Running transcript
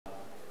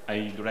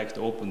I'd like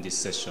to open this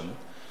session.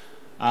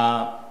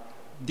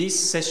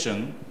 This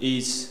session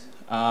is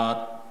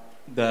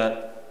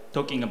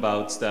talking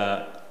about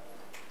the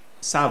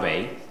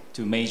survey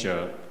to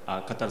measure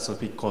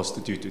catastrophic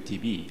cost due to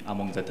TB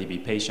among the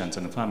TB patients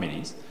and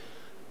families,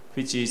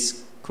 which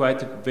is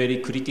quite a very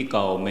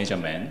critical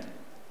measurement,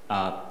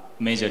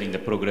 measuring the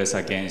progress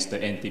against the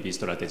NTB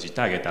strategy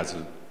target, as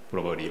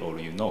probably all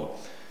you know.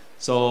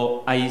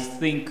 So I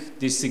think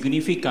the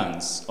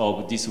significance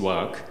of this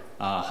work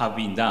have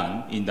been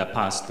done in the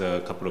past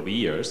couple of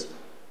years,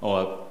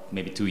 or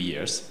maybe 2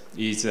 years,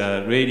 is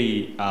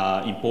really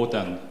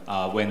important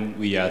when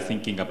we are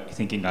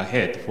thinking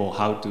ahead for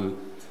how to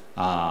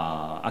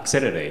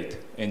accelerate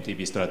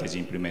NTB strategy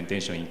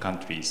implementation in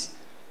countries.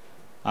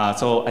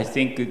 So I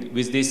think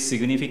with this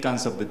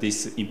significance of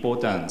this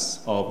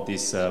importance of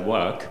this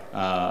work,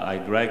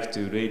 I'd like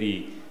to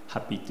really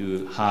happy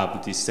to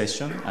have this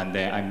session, and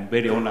I'm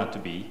very honored to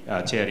be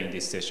chairing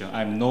this session.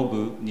 I'm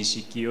Nobu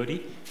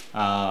Nishikiori,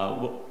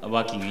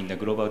 working in the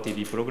Global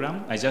TB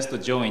program. I just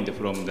joined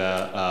from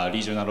the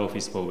Regional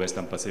Office for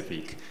Western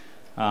Pacific.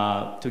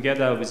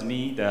 Together with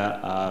me,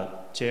 the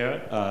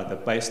chair, the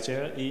vice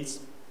chair is...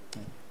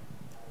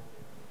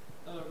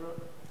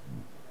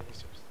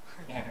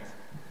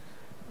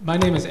 My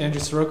name is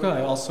Andrew Soroka.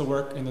 I also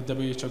work in the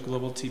WHO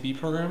Global TB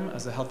program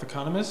as a health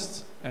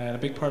economist, and a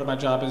big part of my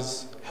job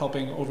is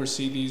helping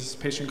oversee these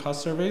patient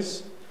cost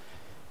surveys.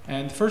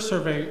 And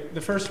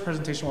the first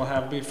presentation we'll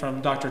have will be from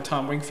Dr.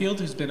 Tom Wingfield,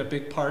 who's been a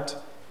big part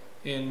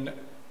in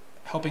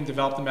helping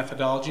develop the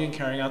methodology and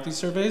carrying out these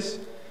surveys.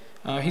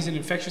 He's an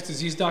infectious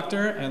disease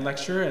doctor and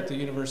lecturer at the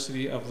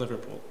University of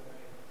Liverpool.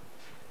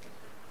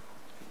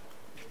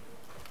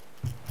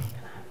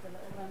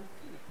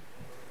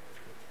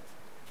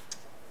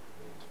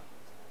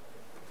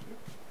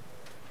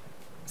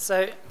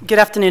 So, good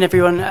afternoon,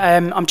 everyone.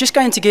 I'm just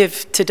going to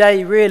give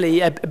today really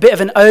a bit of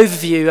an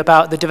overview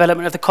about the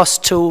development of the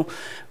cost tool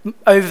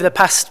over the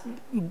past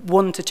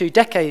 1 to 2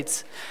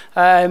 decades.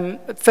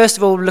 First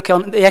of all, look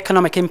on the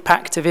economic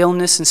impact of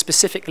illness and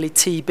specifically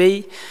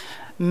TB,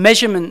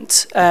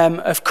 measurement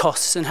of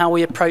costs and how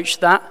we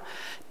approach that,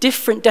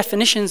 different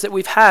definitions that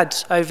we've had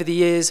over the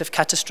years of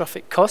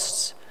catastrophic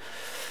costs,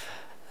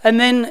 and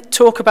then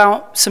talk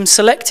about some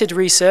selected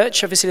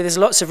research. Obviously, there's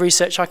lots of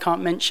research I can't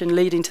mention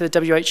leading to the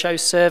WHO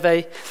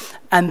survey.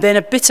 And then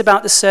a bit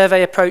about the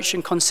survey approach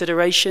and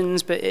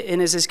considerations, but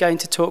Inez is going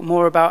to talk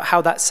more about how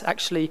that's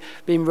actually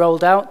been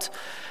rolled out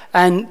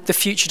and the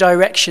future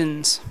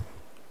directions.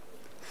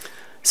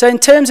 So in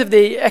terms of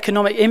the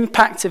economic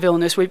impact of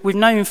illness, we've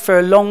known for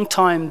a long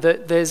time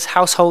that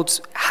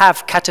households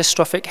have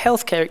catastrophic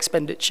healthcare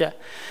expenditure,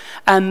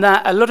 and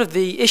that a lot of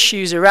the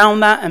issues around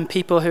that and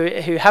people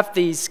who have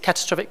these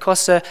catastrophic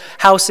costs are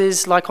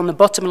houses, like on the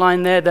bottom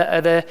line there,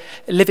 that are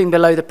living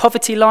below the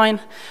poverty line,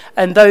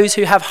 and those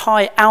who have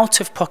high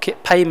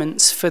out-of-pocket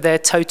payments for their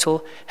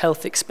total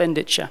health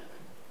expenditure.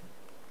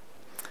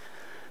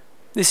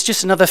 This is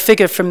just another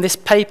figure from this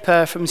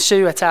paper from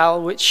Su et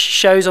al., which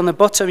shows on the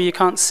bottom, you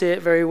can't see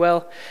it very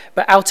well,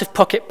 but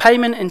out-of-pocket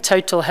payment in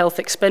total health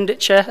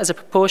expenditure as a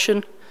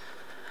proportion,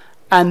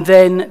 and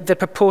then the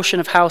proportion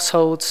of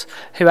households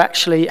who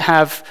actually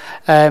have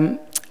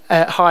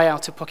high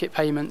out-of-pocket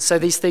payments. So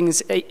these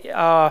things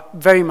are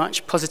very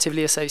much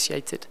positively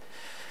associated.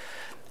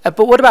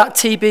 But what about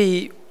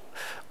TB?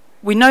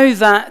 We know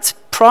that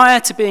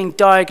prior to being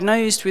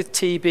diagnosed with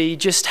TB,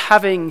 just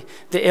having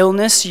the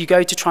illness, you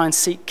go to try and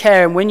seek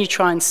care. And when you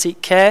try and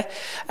seek care,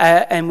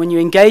 and when you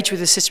engage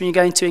with the system, you're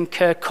going to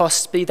incur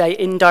costs, be they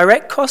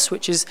indirect costs,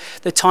 which is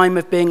the time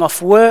of being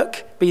off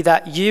work, be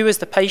that you as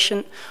the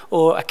patient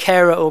or a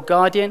carer or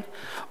guardian,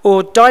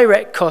 or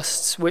direct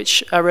costs,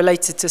 which are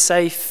related to,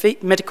 say,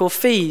 medical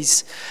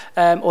fees,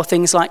 or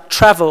things like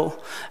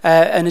travel,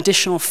 and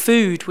additional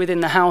food within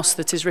the house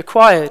that is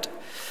required.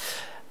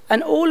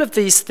 And all of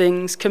these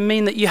things can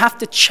mean that you have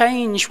to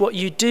change what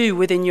you do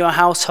within your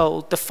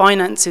household, the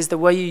finances, the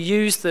way you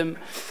use them.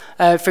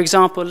 For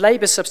example,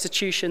 labour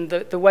substitution,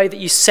 the way that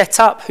you set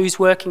up who's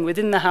working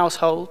within the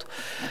household.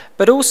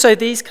 But also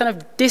these kind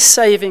of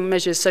dis-saving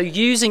measures, so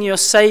using your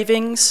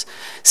savings,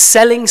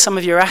 selling some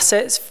of your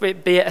assets,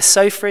 be it a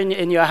sofa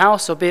in your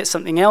house or be it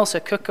something else,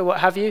 a cooker, what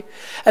have you,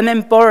 and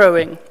then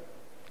borrowing.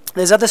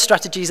 There's other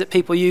strategies that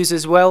people use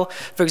as well.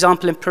 For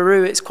example, in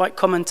Peru, it's quite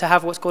common to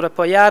have what's called a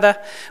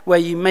pollada, where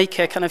you make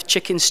a kind of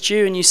chicken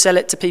stew and you sell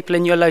it to people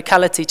in your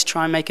locality to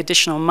try and make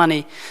additional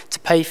money to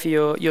pay for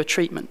your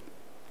treatment.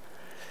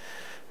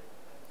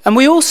 And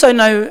we also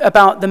know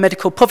about the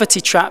medical poverty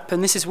trap,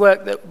 and this is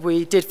work that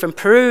we did from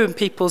Peru, and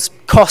people's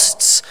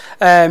costs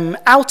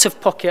out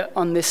of pocket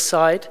on this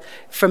side,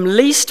 from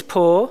least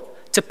poor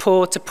to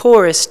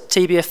poorest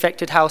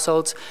TB-affected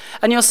households.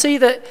 And you'll see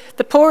that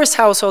the poorest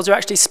households are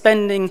actually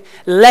spending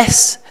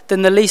less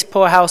than the least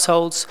poor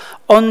households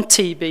on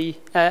TB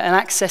and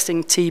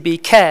accessing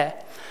TB care.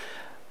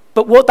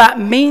 But what that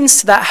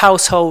means to that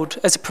household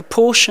as a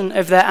proportion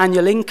of their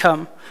annual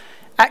income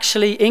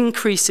actually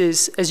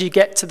increases as you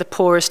get to the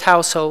poorest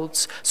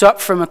households. So up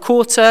from a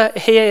quarter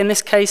here in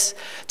this case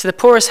to the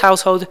poorest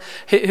household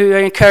who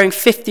are incurring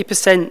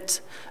 50%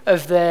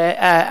 of their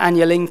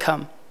annual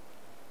income.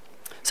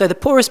 So the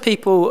poorest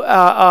people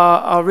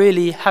are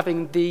really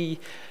having the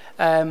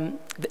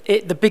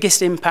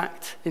biggest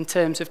impact in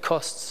terms of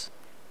costs.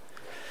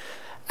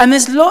 And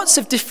there's lots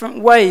of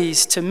different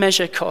ways to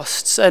measure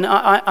costs, and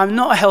I'm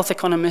not a health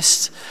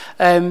economist,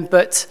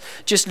 but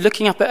just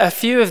looking up at a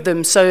few of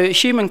them. So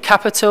human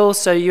capital,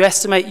 so you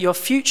estimate your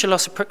future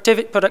loss of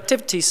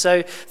productivity.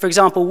 So, for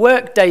example,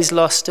 work days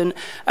lost, and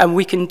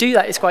we can do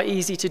that. It's quite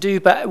easy to do,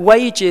 but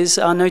wages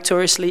are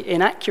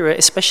inaccurate,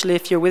 especially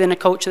if you're within a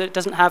culture that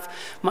doesn't have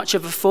much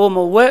of a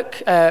formal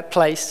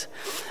workplace,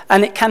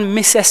 and it can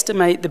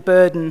misestimate the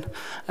burden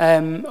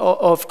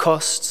of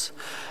costs.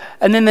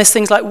 And then there's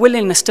things like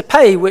willingness to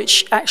pay,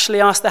 which actually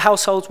ask the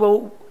households,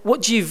 well,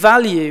 what do you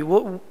value?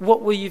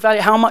 What will you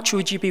value? How much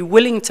would you be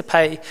willing to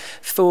pay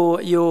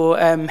for your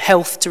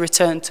health to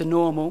return to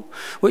normal?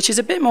 Which is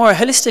a bit more a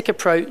holistic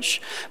approach.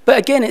 But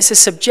again, it's a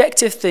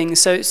subjective thing.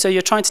 So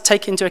you're trying to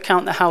take into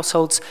account the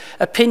household's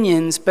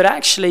opinions, but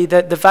actually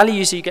the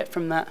values you get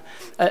from that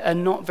are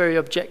not very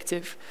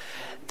objective.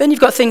 Then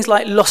you've got things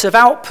like loss of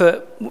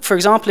output. For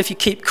example, if you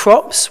keep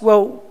crops,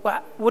 well,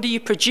 what are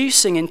you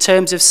producing in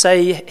terms of,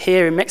 say,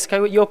 here in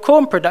Mexico, your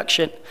corn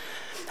production?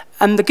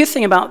 And the good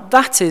thing about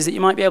that is that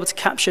you might be able to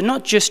capture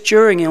not just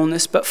during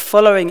illness, but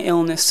following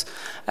illness,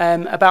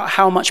 about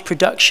how much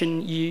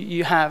production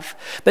you have.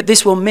 But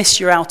this will miss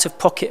your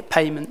out-of-pocket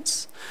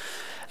payments.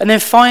 And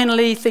then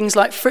finally, things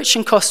like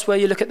friction costs, where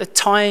you look at the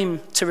time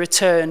to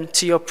return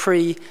to your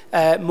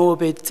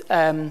pre-morbid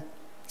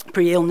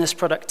pre-illness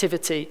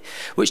productivity,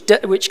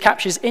 which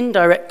captures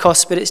indirect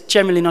costs, but it's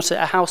generally not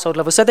at a household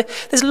level. So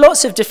there's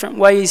lots of different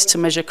ways to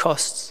measure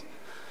costs.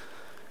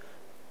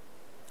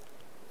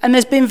 And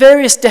there's been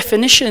various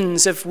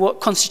definitions of what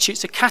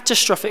constitutes a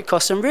catastrophic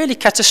cost, and really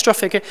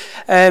catastrophic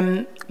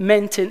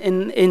meant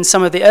in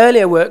some of the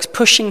earlier works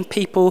pushing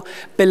people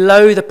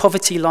below the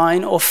poverty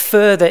line or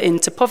further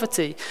into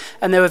poverty.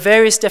 And there were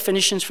various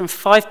definitions from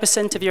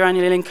 5% of your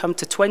annual income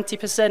to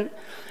 20%.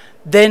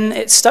 Then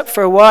it stuck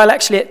for a while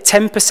actually at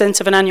 10%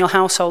 of an annual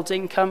household's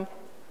income,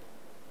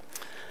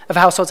 of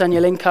a household's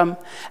annual income,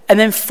 and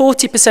then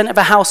 40% of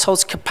a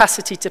household's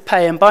capacity to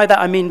pay. And by that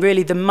I mean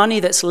really the money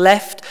that's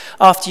left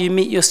after you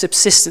meet your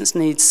subsistence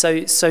needs,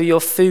 so your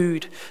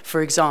food,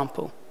 for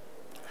example.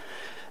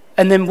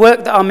 And then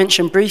work that I'll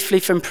mention briefly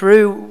from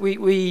Peru,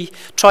 we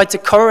tried to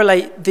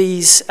correlate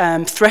these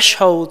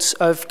thresholds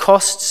of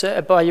costs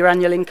by your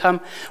annual income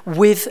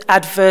with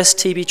adverse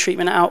TB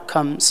treatment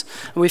outcomes.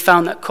 And we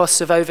found that costs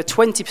of over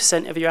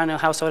 20% of your annual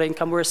household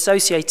income were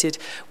associated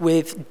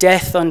with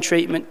death on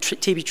treatment,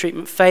 TB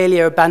treatment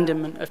failure,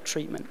 abandonment of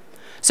treatment.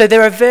 So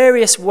there are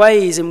various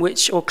ways in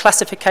which, or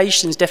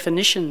classifications,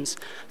 definitions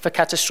for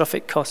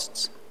catastrophic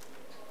costs.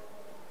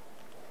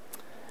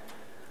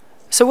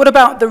 So what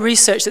about the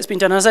research that's been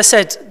done? As I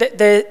said,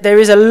 there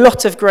is a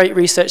lot of great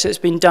research that's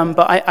been done,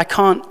 but I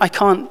can't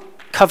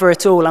cover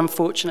it all,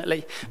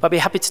 unfortunately. But I'd be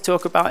happy to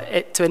talk about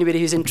it to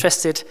anybody who's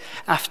interested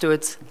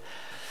afterwards.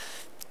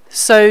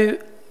 So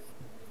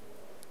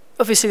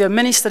obviously there are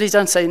many studies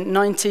done, say, in the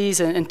 90s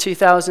and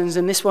 2000s,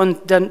 and this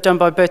one done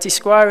by Bertie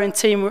Squire and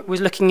team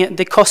was looking at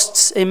the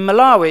costs in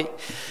Malawi.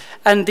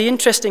 And the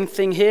interesting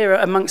thing here,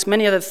 amongst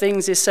many other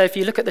things, is so if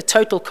you look at the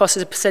total cost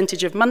as a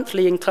percentage of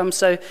monthly income,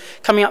 so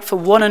coming up for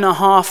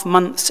 1.5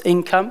 months'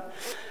 income.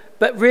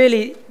 But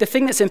really, the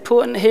thing that's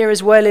important here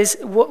as well is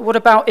what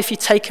about if you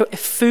take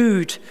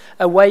food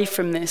away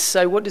from this?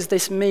 So what does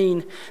this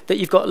mean that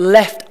you've got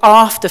left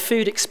after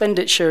food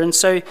expenditure? And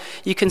so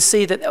you can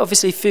see that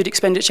obviously food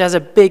expenditure has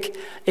a big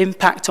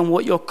impact on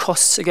what your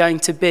costs are going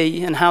to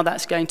be and how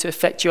that's going to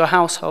affect your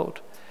household.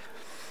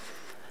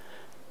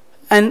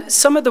 And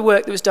some of the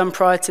work that was done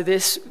prior to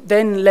this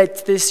then led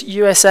to this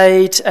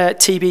USAID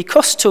TB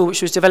cost tool,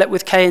 which was developed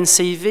with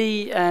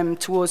KNCV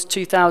towards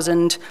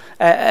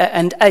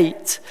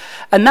 2008.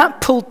 And that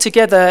pulled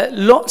together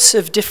lots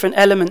of different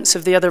elements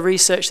of the other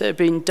research that had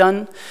been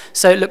done.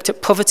 So it looked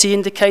at poverty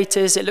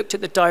indicators, it looked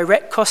at the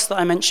direct costs that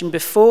I mentioned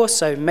before,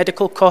 so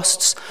medical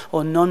costs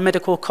or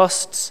non-medical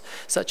costs,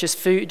 such as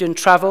food and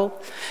travel.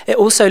 It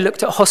also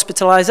looked at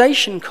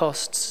hospitalization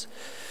costs,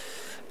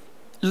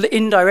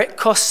 indirect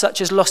costs such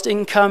as lost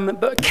income,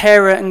 but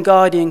carer and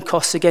guardian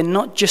costs, again,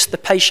 not just the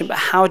patient, but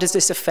how does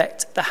this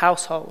affect the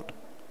household?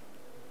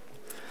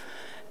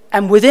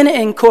 And within it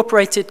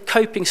incorporated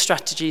coping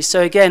strategies.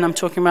 So again, I'm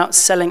talking about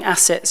selling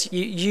assets,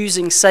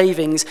 using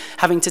savings,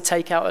 having to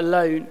take out a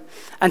loan.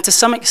 And to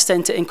some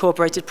extent, it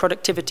incorporated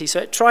productivity. So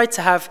it tried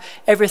to have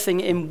everything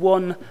in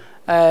one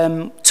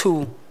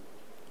tool.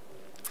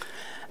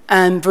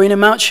 And Verena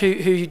Mauch,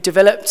 who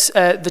developed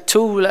the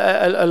tool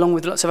along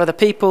with lots of other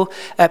people,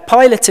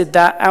 piloted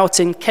that out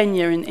in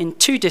Kenya in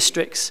 2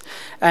 districts.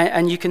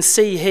 And you can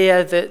see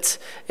here that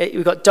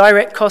we've got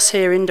direct costs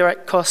here,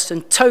 indirect costs,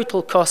 and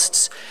total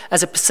costs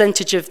as a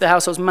percentage of the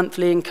household's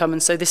monthly income.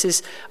 And so this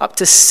is up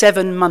to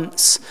 7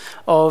 months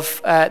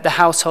of the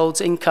household's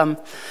income.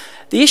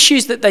 The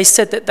issues that they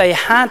said that they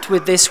had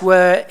with this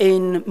were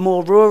in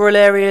more rural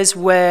areas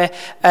where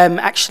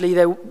actually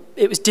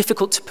it was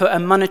difficult to put a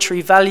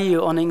monetary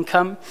value on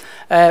income,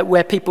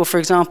 where people, for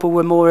example,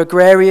 were more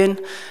agrarian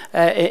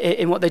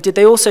in what they did.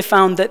 They also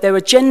found that there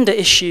were gender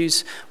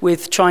issues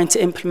with trying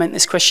to implement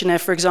this questionnaire.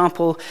 For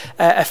example,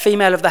 a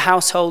female of the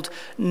household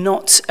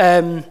not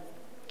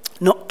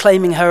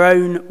claiming her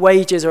own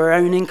wages or her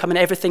own income, and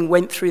everything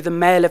went through the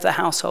male of the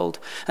household.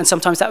 And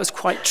sometimes that was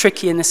quite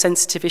tricky and a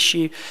sensitive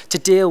issue to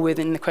deal with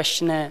in the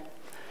questionnaire.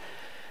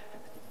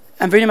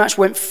 And very much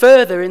went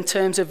further in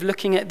terms of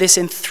looking at this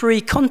in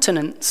 3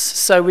 continents.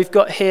 So we've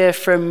got here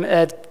from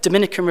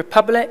Dominican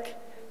Republic,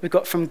 we've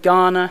got from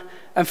Ghana,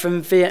 and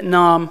from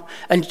Vietnam.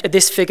 And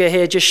this figure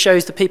here just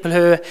shows the people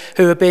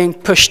who are being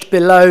pushed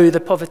below the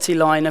poverty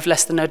line of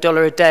less than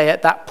 $1 a day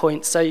at that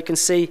point. So you can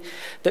see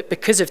that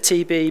because of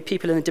TB,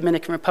 people in the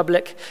Dominican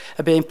Republic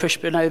are being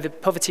pushed below the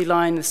poverty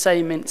line, the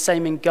same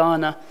in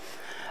Ghana.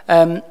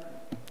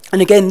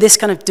 And again, this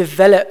kind of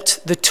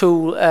developed the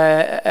tool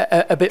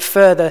a bit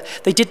further.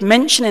 They did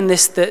mention in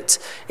this that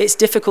it's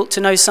difficult to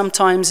know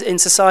sometimes in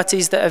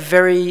societies that are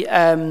very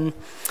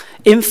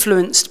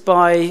influenced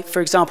by,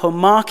 for example,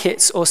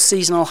 markets or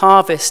seasonal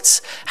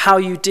harvests, how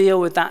you deal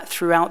with that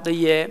throughout the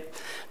year.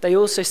 They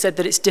also said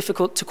that it's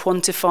difficult to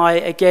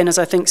quantify, again, as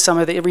I think some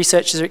of the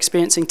researchers are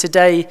experiencing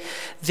today,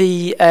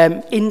 the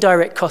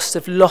indirect cost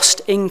of lost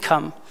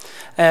income.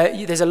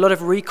 There's a lot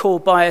of recall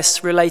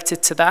bias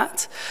related to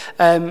that,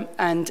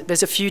 and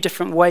there's a few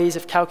different ways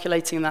of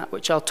calculating that,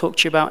 which I'll talk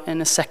to you about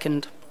in a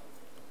second.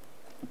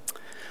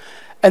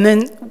 And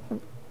then,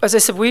 as I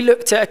said, we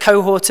looked at a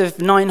cohort of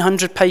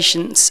 900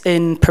 patients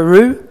in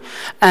Peru,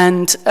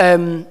 and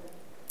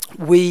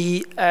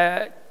we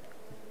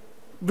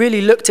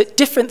really looked at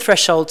different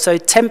thresholds, so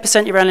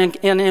 10% of your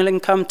annual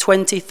income,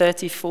 20,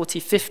 30, 40,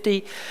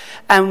 50,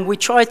 and we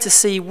tried to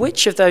see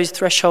which of those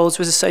thresholds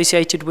was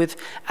associated with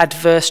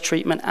adverse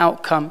treatment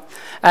outcome.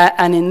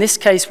 And in this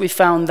case, we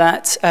found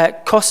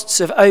that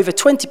costs of over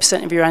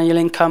 20% of your annual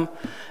income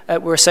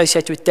were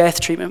associated with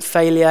death, treatment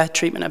failure,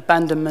 treatment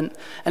abandonment,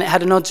 and it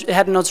had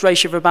an odds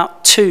ratio of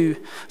about 2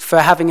 for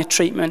having a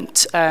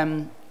treatment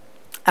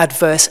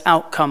adverse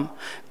outcome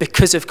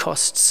because of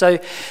costs. So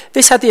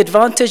this had the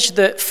advantage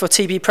that for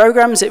TB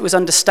programs it was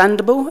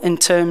understandable in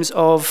terms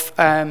of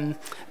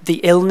the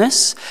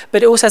illness,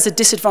 but it also has a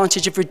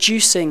disadvantage of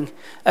reducing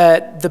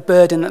the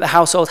burden that the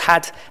household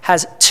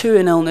has to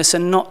an illness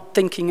and not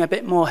thinking a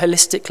bit more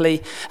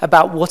holistically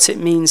about what it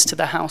means to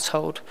the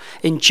household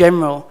in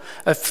general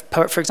of,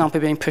 for example,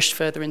 being pushed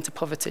further into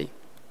poverty.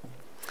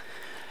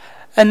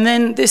 And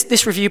then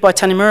this review by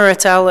Tanimura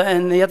et al.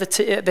 And the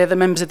other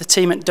members of the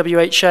team at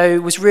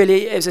WHO was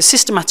a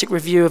systematic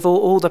review of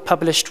all the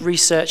published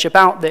research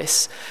about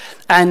this.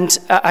 And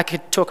I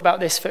could talk about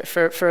this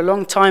for a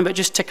long time, but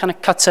just to kind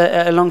of cut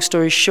a long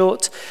story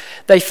short,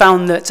 they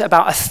found that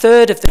about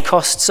 1/3 of the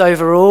costs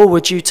overall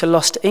were due to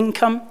lost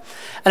income,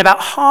 and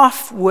about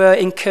half were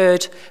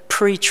incurred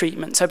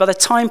pre-treatment. So by the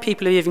time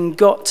people have even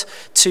got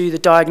to the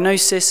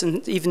diagnosis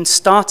and even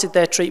started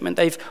their treatment,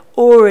 they've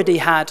already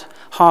had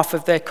half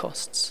of their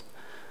costs.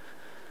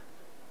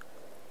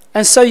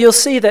 And so you'll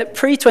see that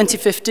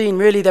pre-2015,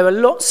 really, there were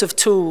lots of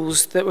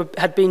tools that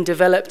had been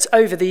developed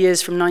over the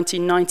years from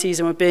 1990s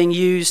and were being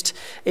used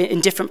in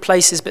different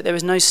places, but there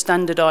was no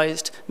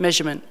standardized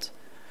measurement.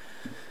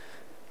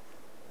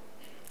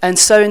 And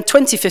so in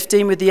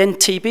 2015, with the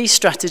NTB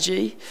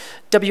strategy,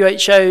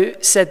 WHO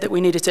said that we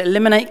needed to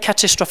eliminate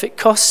catastrophic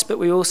costs, but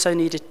we also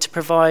needed to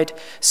provide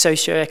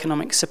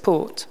socioeconomic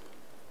support.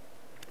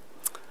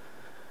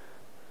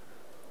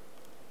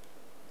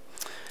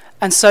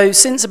 And so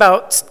since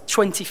about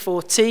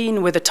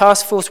 2014, with a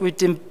task force, we've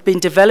been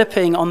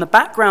developing on the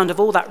background of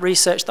all that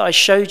research that I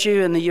showed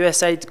you and the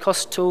USAID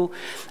cost tool,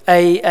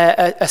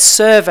 a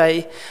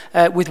survey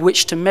with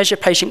which to measure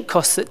patient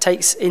costs that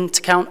takes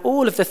into account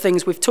all of the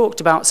things we've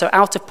talked about. So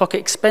out-of-pocket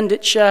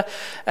expenditure,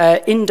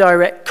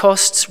 indirect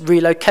costs,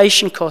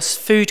 relocation costs,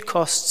 food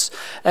costs,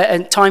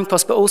 and time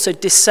costs, but also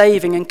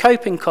dissaving and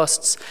coping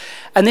costs.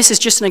 And this is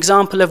just an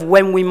example of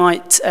when we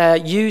might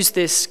use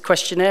this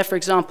questionnaire. For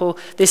example,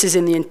 this is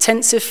in the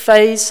intensive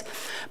phase.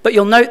 But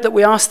you'll note that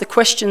we ask the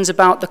questions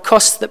about the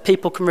costs that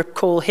people can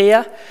recall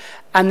here,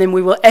 and then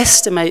we will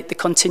estimate the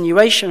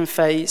continuation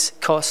phase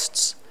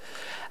costs.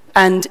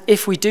 And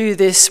if we do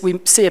this, we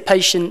see a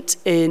patient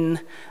in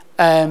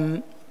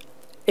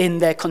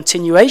their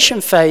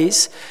continuation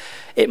phase,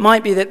 it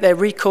might be that their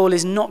recall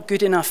is not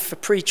good enough for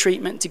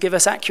pre-treatment to give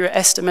us accurate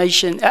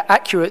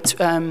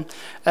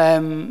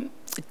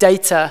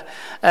data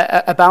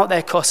about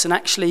their costs, and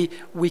actually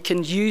we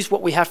can use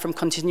what we have from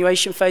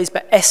continuation phase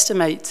but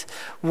estimate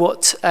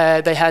what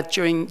they had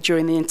during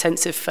the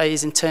intensive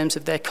phase in terms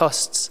of their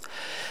costs.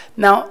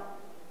 Now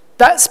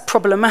that's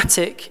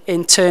problematic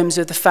in terms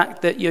of the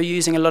fact that you're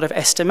using a lot of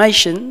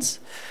estimations,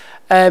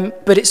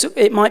 but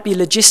it might be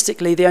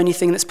logistically the only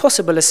thing that's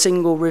possible, a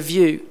single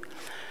review.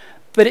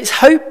 But it's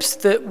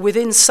hoped that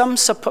within some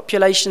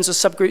subpopulations or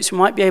subgroups, we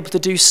might be able to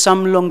do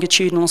some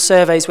longitudinal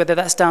surveys, whether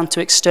that's down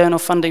to external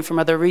funding from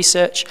other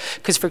research.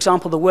 Because, for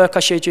example, the work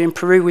I showed you in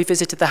Peru, we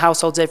visited the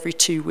households every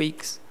 2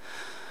 weeks.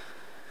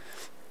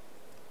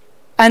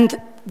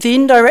 And the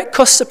indirect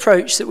costs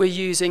approach that we're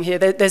using here,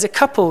 there's a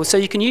couple. So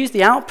you can use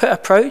the output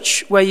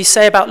approach, where you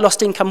say about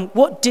lost income,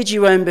 what did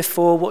you earn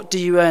before, what do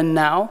you earn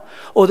now?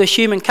 Or the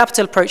human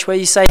capital approach, where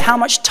you say, how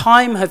much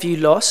time have you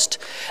lost?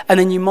 And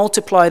then you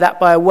multiply that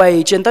by a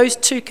wage. And those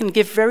two can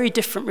give very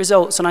different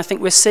results. And I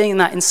think we're seeing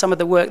that in some of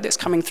the work that's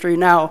coming through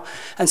now.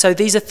 And so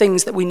these are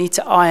things that we need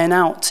to iron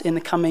out in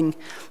the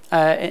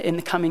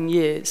coming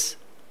years.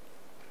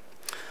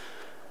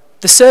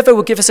 The survey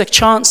will give us a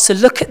chance to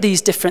look at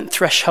these different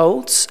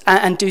thresholds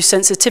and do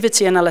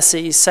sensitivity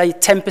analyses, say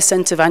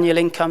 10% of annual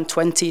income,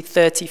 20,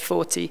 30,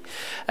 40,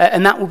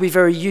 and that will be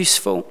very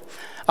useful.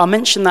 I'll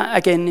mention that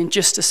again in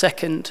just a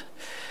second.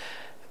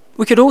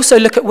 We could also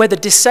look at whether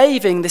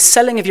dissaving, the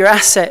selling of your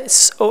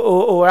assets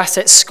or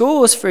asset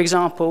scores, for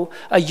example,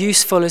 are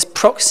useful as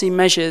proxy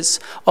measures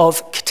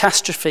of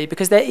catastrophe,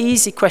 because they're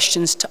easy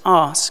questions to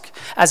ask,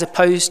 as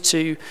opposed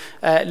to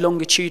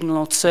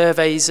longitudinal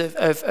surveys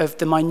of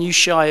the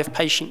minutiae of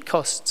patient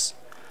costs.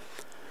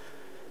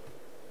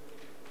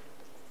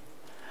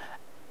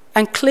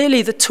 And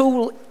clearly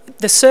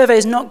the survey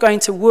is not going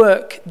to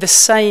work the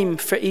same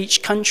for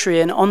each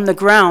country, and on the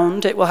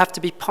ground it will have to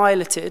be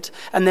piloted,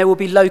 and there will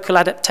be local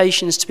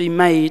adaptations to be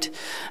made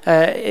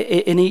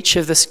in each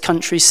of the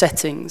country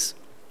settings.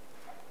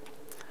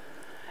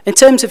 In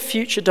terms of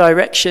future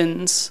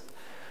directions,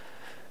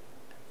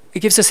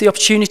 it gives us the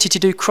opportunity to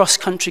do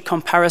cross-country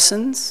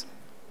comparisons.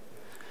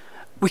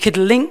 We could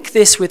link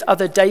this with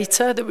other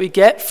data that we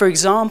get, for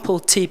example,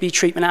 TB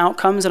treatment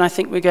outcomes, and I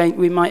think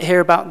we might hear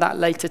about that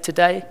later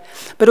today,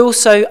 but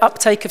also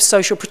uptake of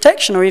social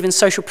protection or even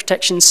social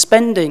protection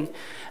spending,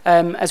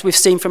 as we've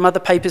seen from other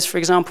papers, for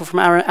example, from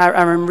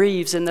Aaron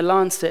Reeves in The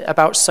Lancet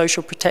about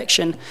social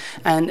protection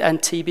and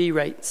TB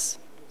rates.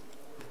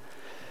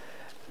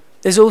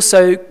 There's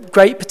also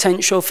great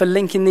potential for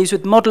linking these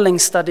with modelling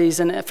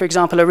studies, and for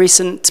example, a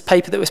recent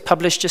paper that was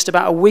published just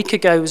about a week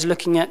ago was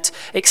looking at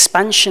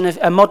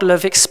a model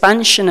of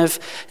expansion of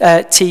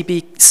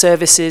TB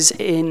services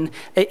in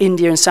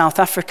India and South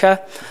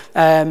Africa,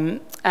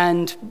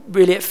 and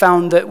really it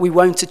found that we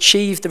won't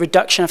achieve the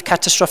reduction of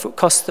catastrophic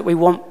costs that we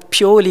want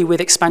purely with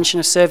expansion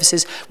of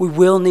services. We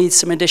will need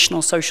some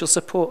additional social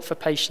support for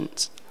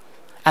patients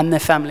and their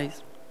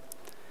families.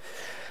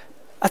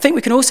 I think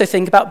we can also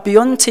think about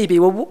beyond TB.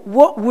 Well,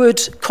 what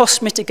would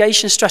cost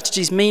mitigation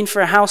strategies mean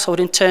for a household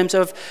in terms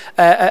of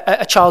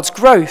a child's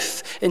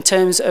growth, in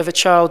terms of a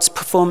child's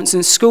performance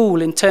in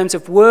school, in terms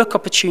of work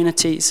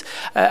opportunities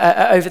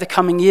over the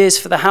coming years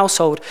for the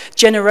household?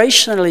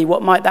 Generationally,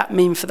 what might that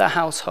mean for the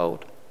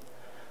household?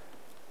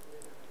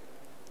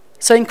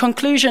 So in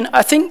conclusion,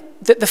 I think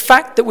that the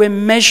fact that we're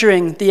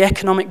measuring the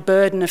economic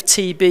burden of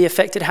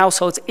TB-affected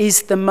households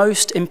is the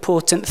most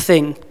important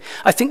thing.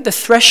 I think the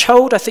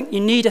threshold, I think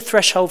you need a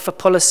threshold for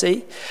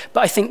policy,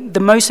 but I think the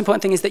most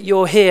important thing is that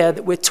you're here,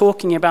 that we're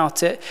talking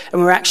about it,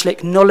 and we're actually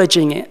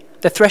acknowledging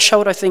it. The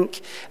threshold, I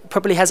think,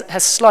 probably has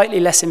slightly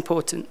less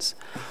importance.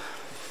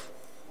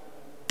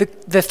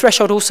 The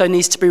threshold also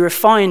needs to be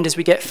refined as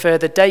we get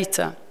further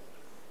data.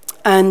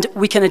 And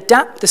we can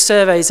adapt the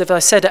surveys, as I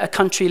said, at a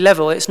country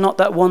level. It's not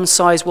that one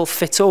size will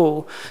fit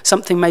all.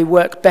 Something may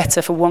work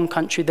better for one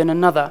country than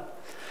another.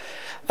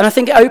 And I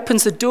think it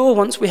opens the door,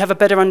 once we have a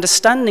better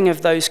understanding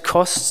of those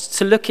costs,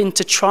 to look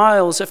into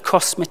trials of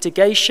cost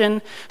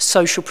mitigation,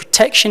 social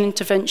protection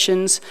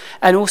interventions,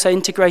 and also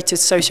integrated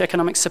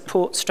socioeconomic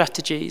support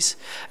strategies,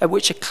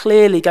 which are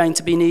clearly going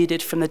to be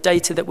needed from the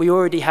data that we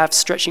already have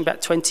stretching back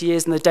 20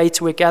 years and the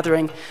data we're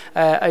gathering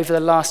over the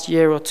last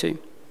year or two.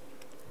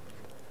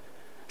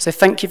 So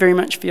thank you very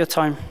much for your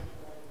time.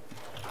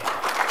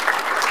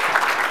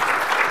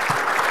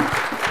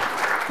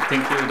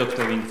 Thank you,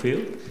 Dr.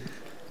 Wingfield.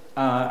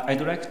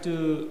 I'd like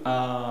to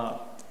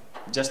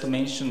just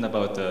mention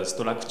about the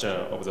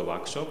structure of the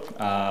workshop.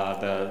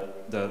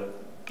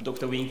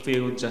 Dr.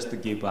 Wingfield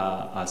just gave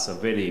us a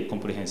very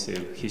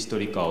comprehensive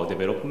historical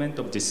development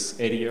of this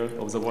area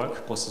of the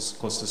work,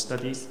 cost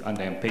studies, and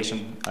then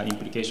patient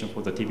implication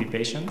for the TB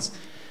patients.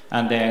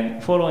 And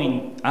then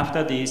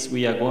after this,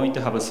 we are going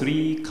to have a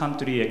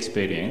 3-country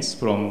experience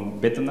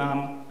from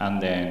Vietnam,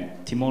 and then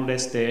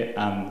Timor-Leste,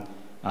 and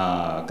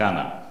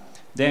Ghana.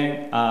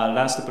 Then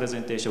last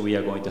presentation we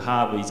are going to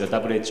have is a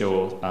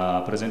WHO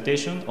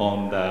presentation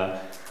on the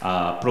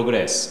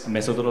progress,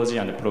 methodology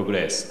and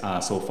progress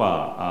so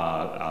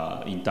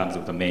far in terms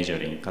of the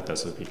measuring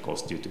catastrophic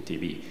cost due to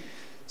TB.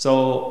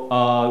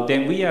 So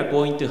then we are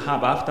going to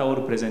have, after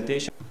our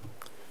presentation.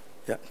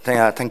 Yeah,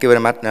 thank you very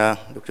much,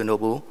 Dr.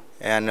 Nobu.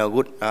 And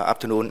good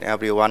afternoon,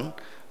 everyone,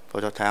 for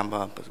your time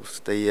to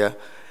stay here.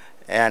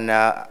 And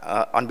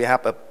on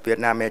behalf of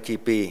Vietnam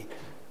AGP,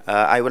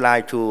 I would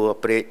like to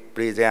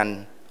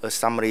present a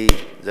summary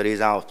of the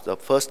results of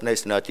the first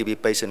national TB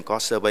patient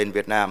cost survey in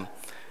Vietnam,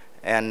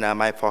 and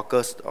my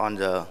focus on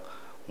the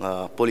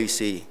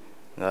policy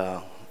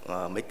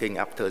making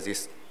after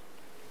this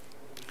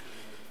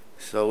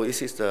So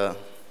this is the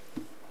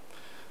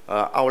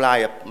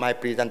outline of my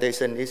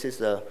presentation. This is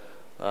the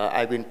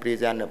I will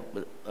present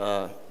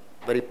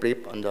very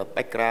brief on the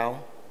background,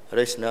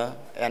 rationale,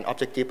 and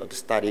objective of the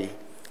study,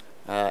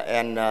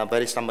 and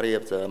very summary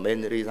of the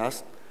main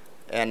results,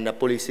 and the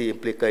policy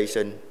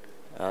implication,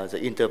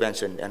 the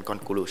intervention, and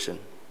conclusion.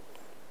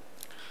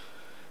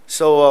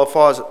 So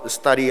for the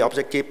study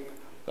objective,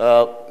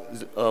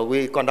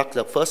 we conduct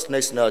the first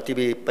national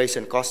TB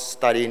patient cost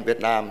study in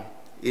Vietnam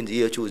in the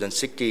year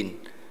 2016,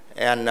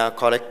 and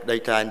collect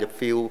data in the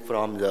field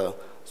from the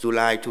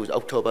July to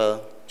October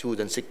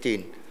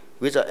 2016,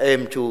 with the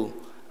aim to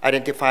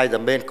identify the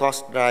main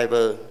cost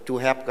driver to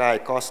help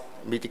guide cost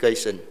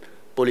mitigation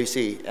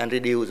policy and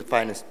reduce the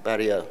finance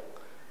barrier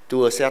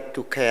to access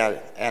to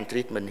care and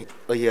treatment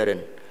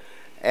adherence.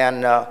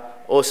 And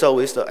also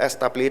is to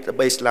establish a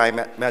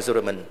baseline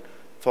measurement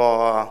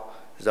for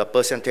the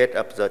percentage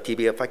of the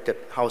TB-affected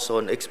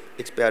household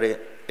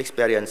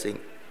experiencing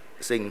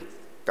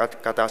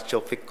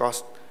catastrophic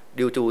cost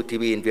due to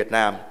TB in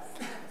Vietnam.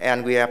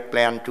 And we have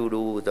planned to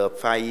do the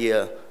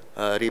 5-year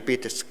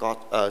repeated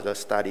the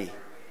study.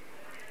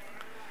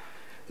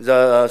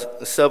 The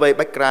survey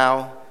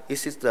background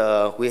is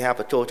we have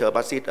a total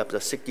budget of the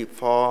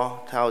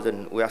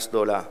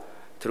 $64,000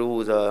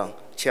 through the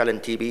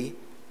Challenge TB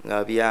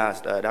via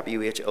the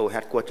WHO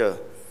headquarters.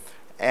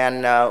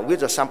 And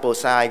with the sample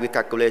size, we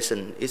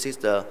calculation, this is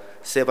the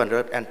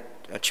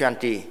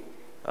 720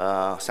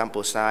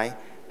 sample size,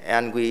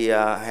 and we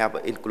have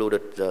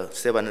included the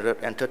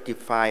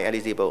 735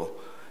 eligible,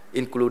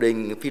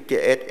 including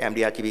 58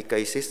 MDR-TB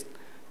cases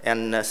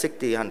and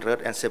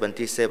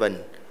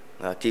 677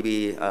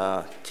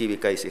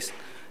 TB cases.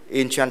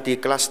 In 20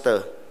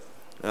 cluster,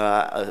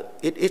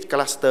 each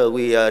cluster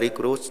we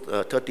recruit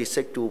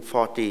 36 to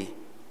 40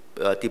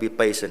 TB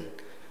patients.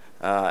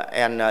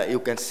 And you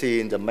can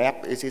see in the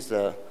map, this is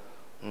the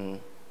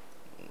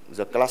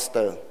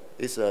cluster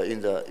is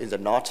in the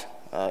north,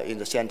 in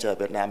the center of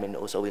Vietnam, and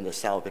also in the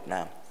south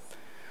Vietnam.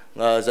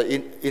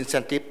 The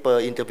incentive per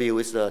interview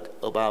is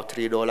about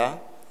 $3,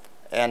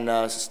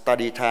 and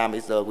study time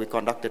is we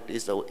conducted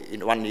is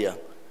in 1 year,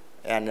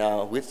 and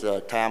with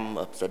the time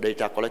of the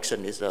data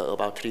collection is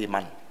about 3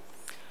 months.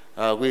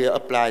 We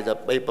apply the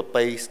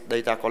paper-based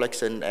data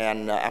collection,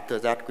 and after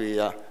that we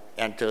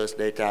enter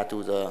data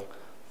to the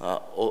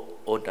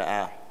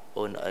ONA.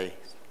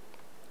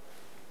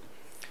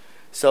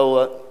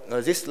 So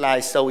this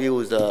slide shows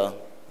you the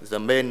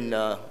main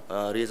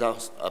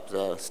results of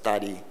the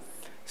study.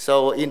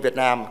 So in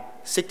Vietnam,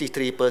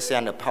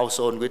 63% of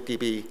households with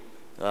TB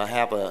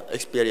have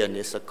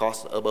experienced a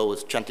cost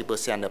above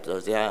 20% of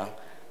their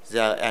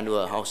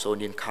annual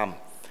household income.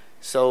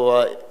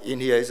 So in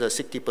here is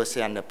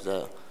 60% of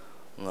the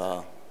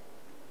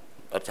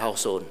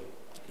household.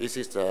 This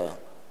is the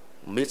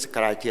meets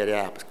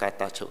criteria of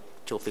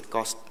catastrophic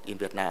cost in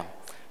Vietnam,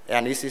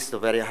 and this is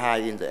very high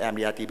in the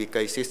MDR-TB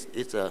cases.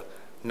 It's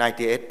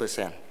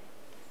 98%.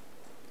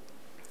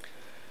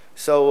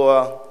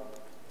 So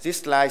this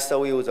slide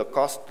shows you the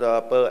cost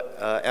per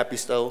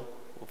episode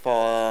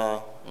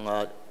for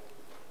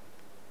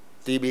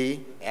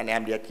TB and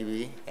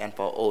MDR-TB and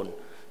for OWN.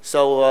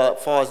 So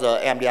for the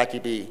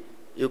MDR-TB,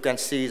 you can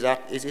see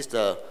that it is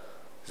the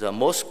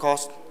most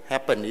cost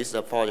happen is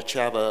for the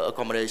travel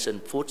accommodation,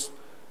 foods,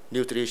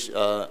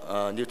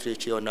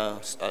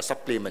 nutritional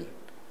supplement.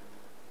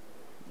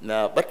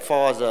 But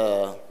for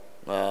the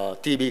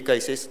TB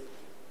cases,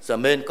 the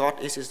main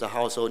cost is the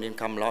household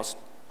income loss.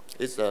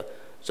 It's the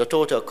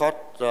total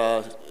cost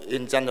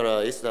in general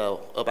is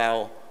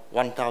about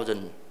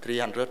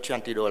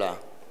 $1,320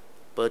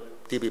 per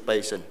TB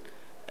patient,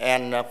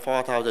 and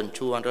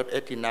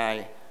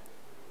 $4,289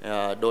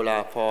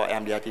 for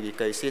MDR-TB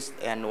cases,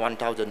 and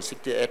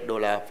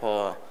 $1,068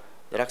 for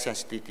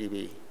drug-sensitive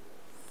TB.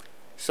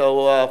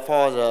 So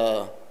for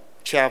the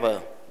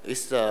travel,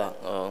 it's the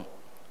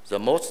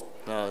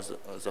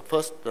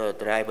first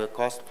driver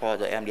cost for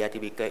the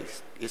MDR-TB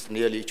case is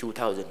nearly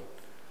 $2,000,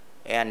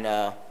 and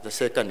the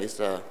second is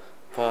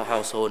for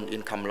household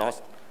income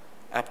loss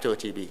after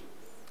TB.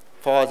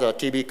 For the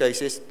TB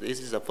cases, this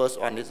is the first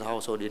one is the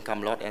household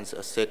income loss, and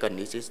the second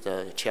is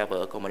the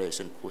travel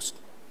accommodation cost.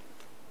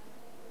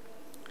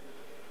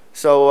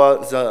 So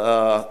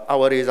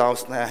our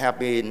results have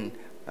been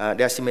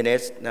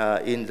disseminated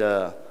in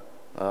the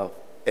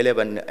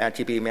 11th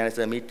TB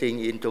manager meeting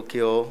in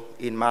Tokyo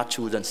in March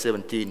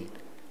 2017,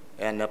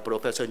 and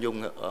Professor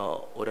Jung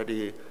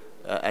already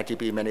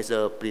TB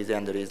manager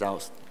present the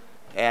results,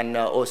 and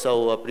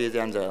also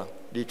present the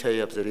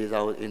detail of the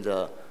result in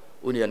the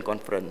Union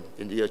Conference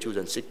in the year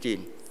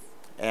 2016.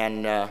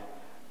 And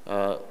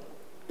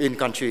in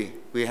country,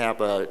 we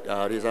have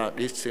a result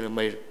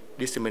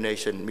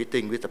dissemination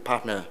meeting with the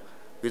partner,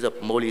 with the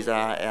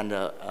MOLISA and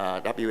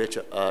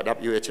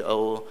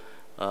WHO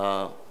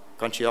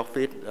country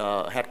office,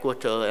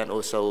 headquarters, and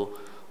also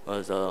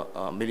the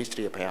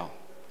Ministry of Health.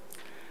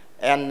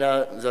 And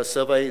the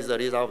survey, the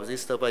result of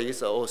this survey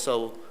is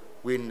also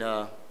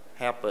will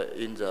have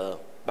in the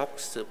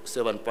box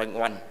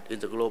 7.1 in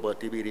the Global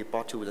TB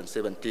Report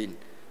 2017,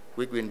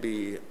 which will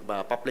be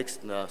published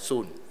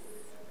soon.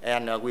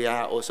 And we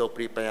are also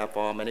prepared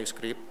for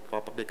manuscript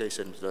for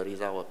publication, the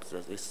result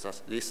of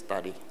this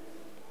study.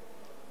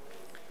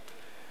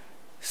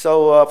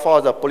 So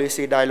for the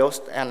policy dialogue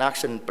and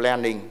action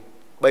planning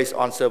based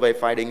on survey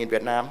finding in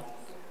Vietnam,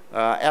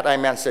 as I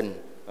mentioned,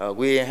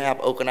 we have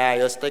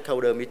organized a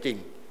stakeholder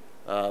meeting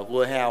who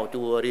have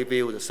to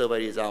review the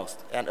survey results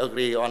and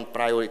agree on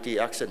priority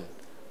action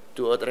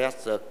to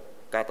address the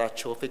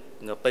catastrophic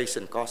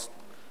patient cost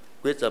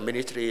with the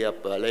Ministry of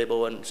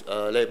Labor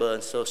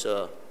and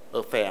Social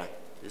Affairs,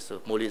 this is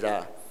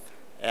MOLISA,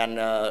 and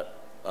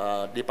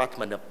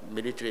Department of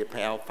Ministry of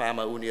Health,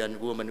 Farmer Union,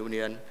 Women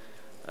Union,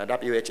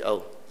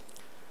 WHO.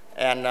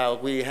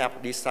 And we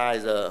have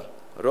decided a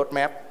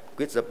roadmap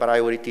with the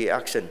priority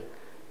action.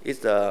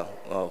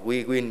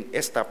 We will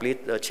establish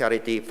a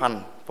charity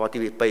fund for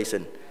TB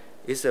patients.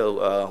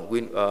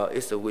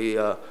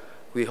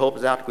 We hope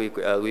that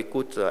we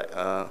could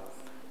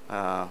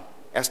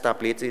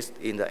establish this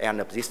in the end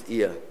of this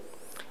year.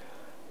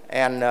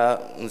 And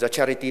the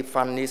charity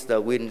fund is the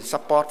will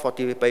support for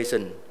TB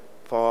patients,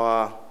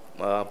 for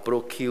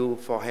procure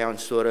for health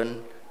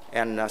insurance,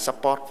 and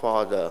support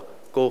for the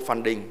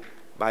co-funding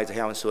by the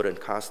health insurance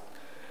cost.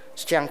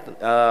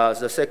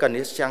 The second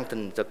is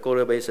strengthen the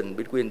collaboration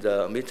between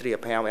the Ministry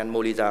of Health and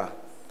MOLISA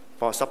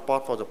for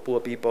support for the poor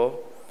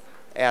people,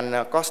 and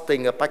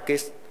costing a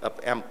package of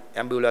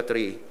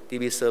ambulatory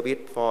TB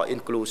service for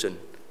inclusion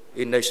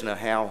in National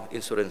Health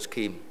Insurance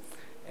Scheme,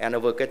 and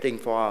advocating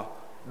for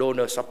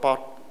donor support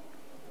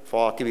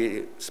for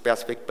TB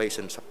specific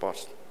patient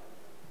support.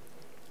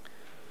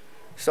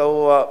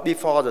 So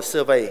before the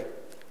survey,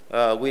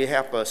 we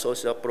have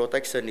social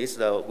protection.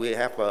 We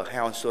have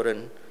health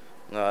insurance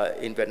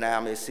in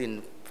Vietnam is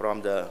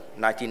from the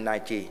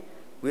 1990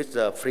 with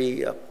the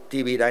free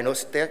TB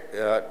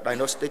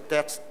diagnostic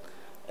test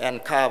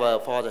and cover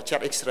for the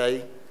chest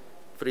X-ray,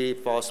 free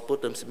for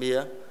sputum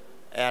smear,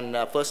 and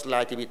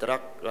first-line TB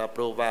drug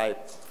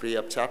provide free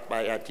of charge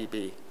by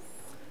NTP.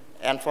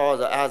 And for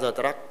the other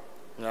drug,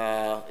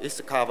 it's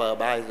covered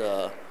by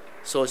the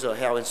social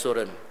health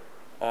insurance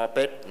or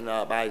paid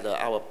by the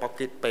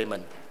out-of-pocket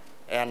payment.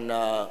 And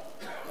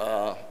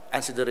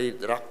ancillary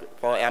drug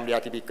for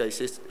MDR-TB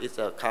cases is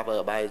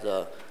covered by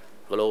the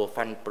Global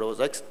Fund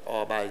projects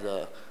or by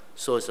the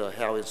social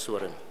health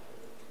insurance.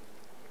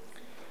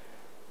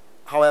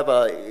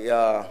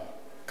 However,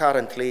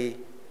 currently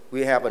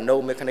we have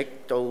no mechanism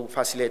to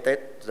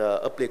facilitate the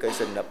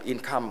application of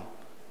income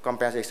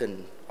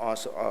compensation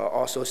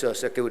or social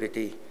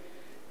security,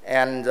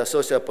 and the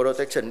social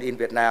protection in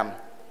Vietnam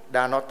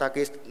does not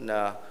target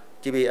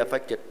TB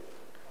affected.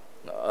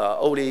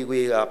 Only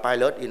we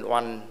pilot in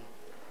one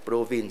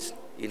province,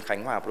 in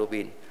Khánh Hòa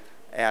province,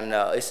 and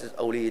it's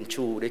only in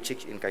 2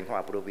 districts in Khánh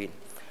Hòa province.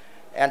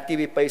 And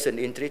TB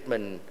patients in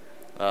treatment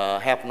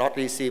have not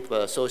received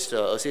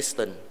social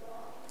assistance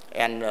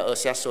and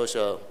access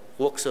social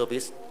work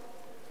service.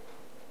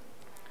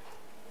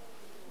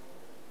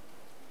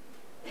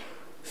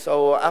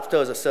 So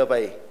after the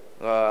survey,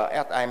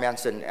 as I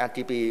mentioned,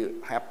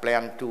 NTP have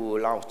planned to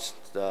launch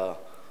the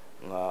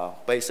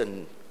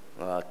patient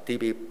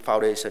TB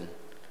Foundation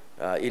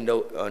in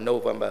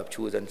November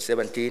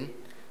 2017,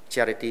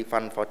 charity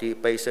fund for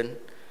TB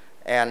patients,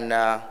 and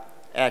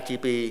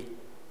NTP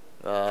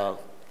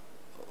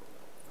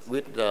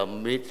with the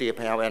Ministry of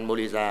Health and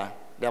MOLISA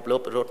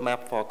developed a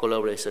roadmap for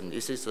collaboration.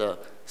 This is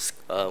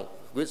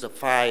with the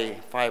five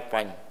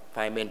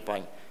main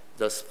points.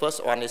 The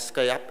first one is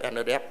scale up and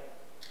adapt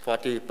for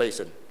TB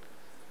patients.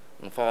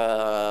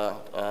 For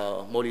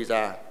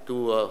MOLISA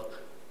to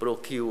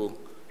procure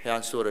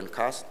health insurance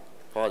costs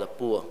for the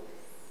poor,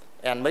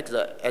 and make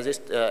the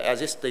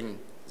existing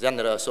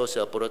general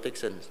social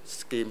protection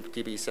scheme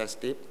TB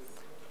sensitive,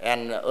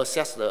 and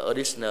assess the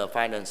additional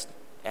finance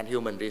and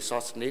human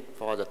resource need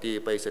for the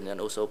TB patient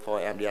and also for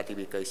MDR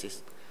TB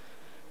cases,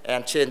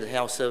 and change the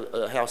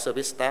health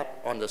service staff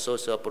on the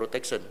social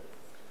protection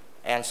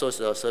and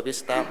social service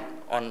staff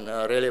on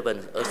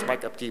relevant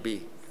aspect of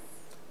TB.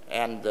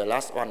 And the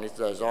last one is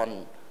the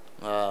zone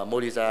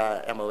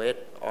MOLISA MOS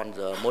on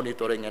the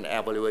monitoring and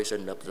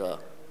evaluation of the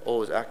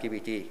all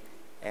activity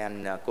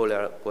and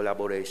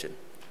collaboration.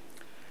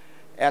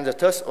 And the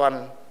third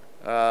one,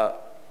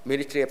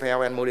 Ministry of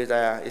Health and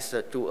MOLISA is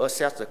to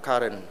assess the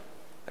current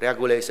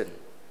regulation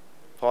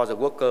for the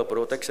worker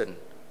protection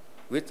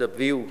with the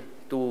view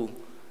to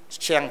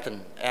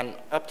strengthen and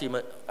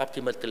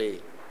optimally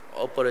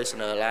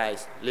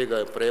operationalize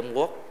legal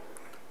framework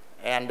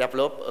and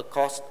develop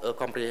a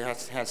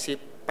comprehensive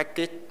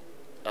package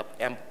of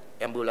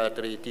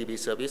ambulatory TB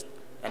service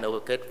and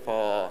advocate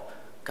for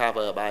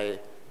cover by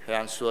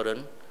health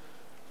insurance,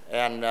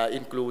 and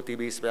include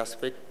TB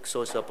specific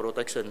social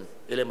protection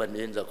element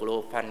in the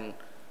global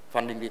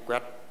funding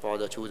request for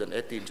the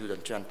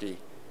 2018-2020.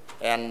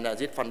 And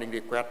this funding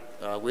request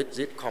with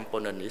this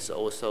component is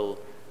also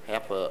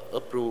have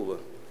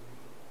approved,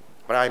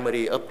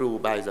 primary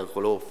approved by the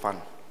global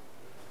fund.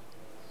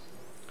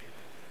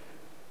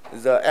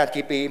 The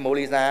NTP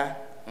MOLISA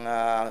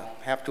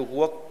have to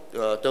work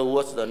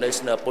towards the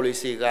national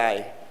policy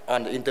guide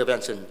on the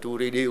intervention to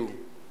reduce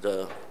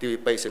the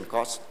TB patient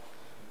costs.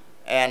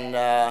 And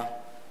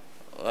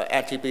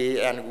TB,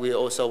 and we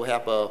also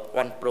have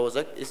one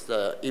project, is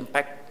the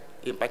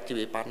Impact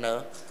TB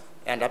Partner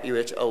and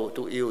WHO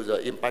to use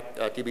the Impact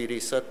TB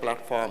research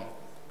platform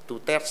to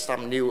test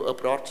some new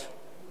approach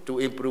to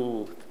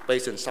improve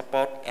patient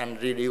support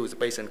and reduce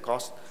patient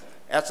costs.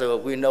 As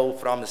we know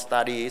from the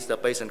studies, the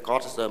patient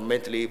costs are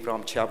mainly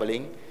from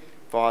traveling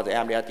for the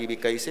MDR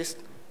TB cases.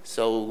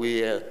 So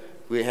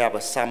we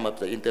have some of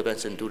the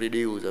intervention to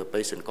reduce the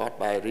patient cost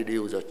by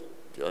reduce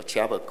the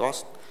travel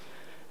cost.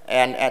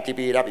 And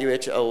TB,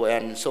 WHO,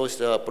 and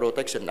Social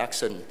Protection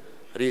Action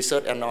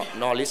research and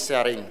knowledge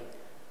sharing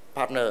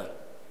partner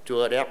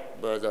to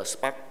adapt the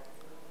SPAC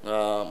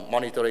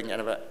monitoring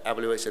and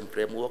evaluation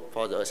framework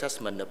for the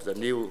assessment of the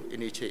new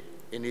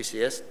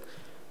initiatives,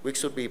 which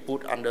should be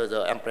put under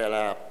the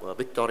umbrella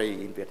Victory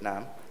in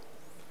Vietnam.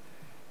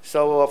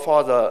 So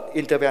for the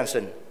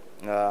intervention,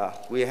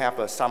 we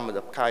have some of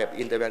the kind of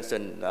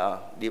intervention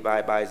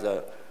divided by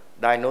the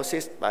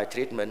diagnosis, by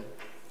treatment.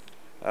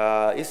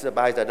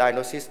 By the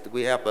diagnosis,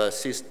 we have a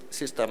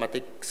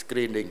systematic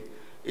screening.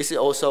 It's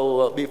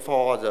also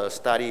before the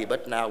study,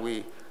 but now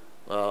we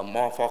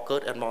more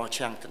focused and more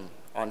strengthened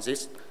on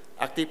this.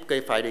 Active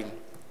case finding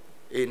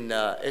in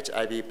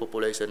HIV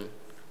population,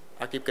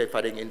 active case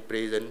finding in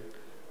prison,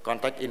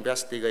 contact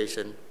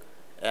investigation,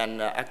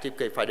 and active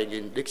case finding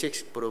in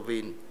district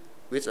province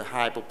with a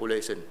high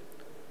population.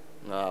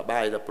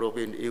 By the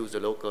province use the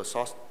local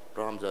source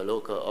from the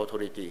local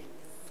authority.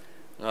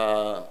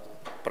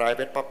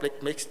 Private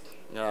public mixed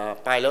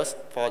pilots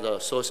for the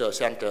social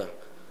center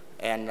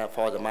and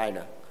for the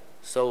minor.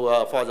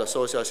 So for the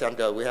social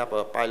center, we have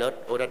a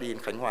pilot already in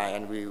Khánh Hòa,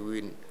 and we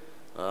win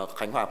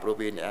Khánh Hòa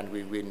province, and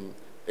we win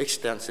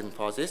extension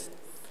for this.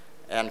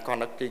 And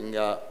conducting,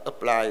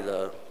 apply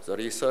the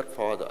research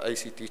for the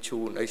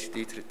ACT2 and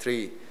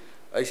ACT3.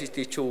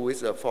 ACT2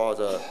 is for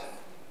the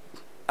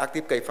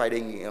active case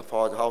finding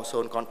for the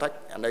household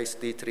contact, and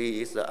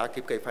ACT3 is the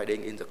active case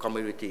finding in the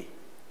community.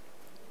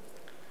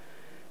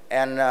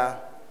 And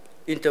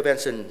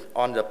intervention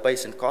on the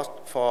patient cost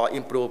for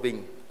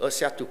improving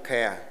access to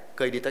care,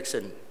 case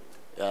detection.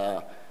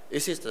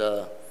 This is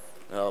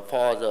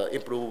for the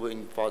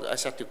improving for the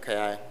access to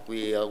care.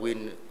 We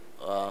will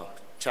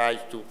try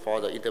to for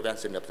the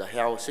intervention of the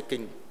health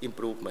seeking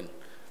improvement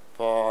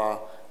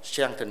for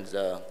strengthen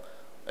the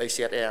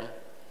ACSM,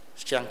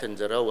 strengthen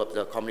the role of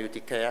the community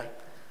care,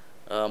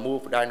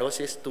 move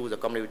diagnosis to the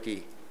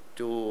community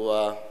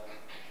to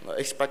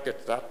expected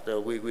that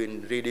we will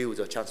reduce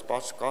the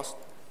transport cost,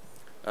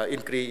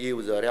 increase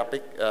use the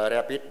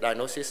rapid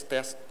diagnosis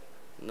test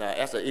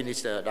as the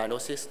initial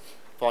diagnosis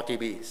for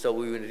TB. So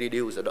we will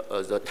reduce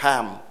the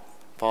time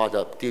for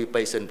the TB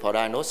patient for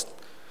diagnosis,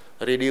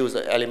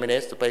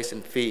 eliminate the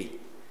patient fee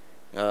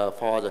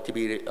for the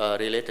TB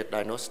related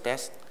diagnosis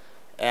test,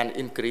 and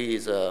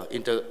increase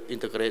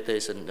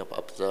integration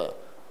of the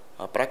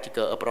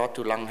practical approach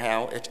to lung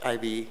health,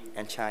 HIV,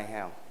 and child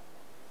health.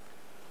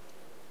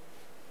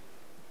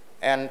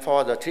 And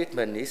for the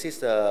treatment, this is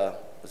the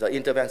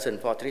intervention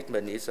for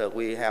treatment is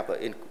we have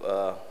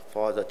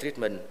for the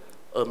treatment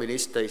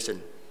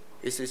administration.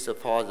 This is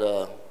for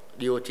the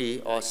DOT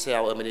or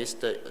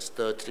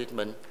self-administered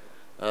treatment,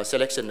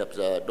 selection of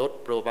the dose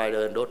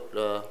provider and dose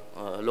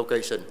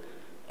location.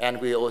 And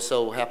we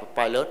also have a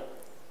pilot,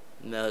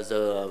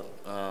 the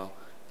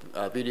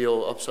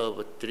video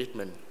observer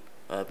treatment,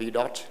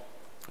 VDOT,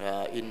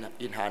 in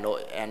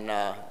Hanoi, and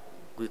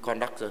we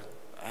conduct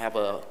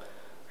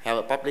have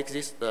a public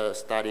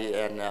study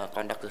and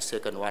conduct the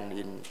second one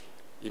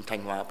in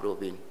Thanh Hóa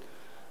province.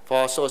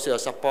 For social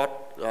support,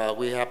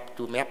 we have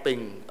to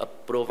mapping a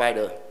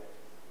provider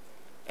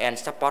and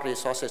support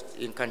resources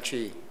in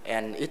country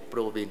and each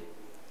province.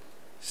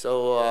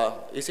 So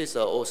this is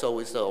also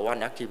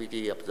one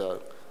activity of the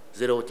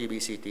Zero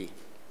TB City.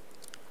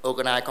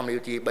 Organize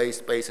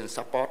community-based patient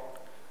support,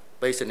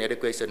 patient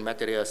education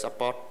material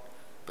support,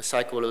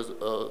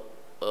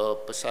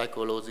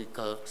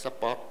 psychological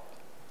support,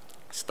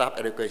 staff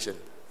education.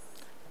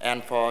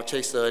 And for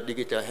Chaser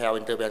digital health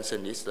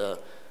intervention is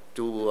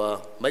to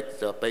make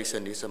the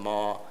patient is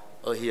more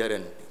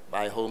adherent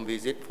by home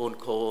visit, phone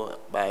call,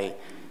 by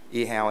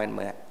e-health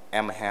and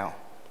m-health.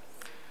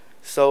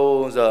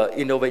 So the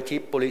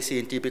innovative policy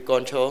in TB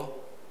control,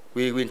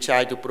 we will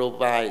try to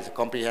provide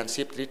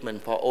comprehensive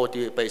treatment for all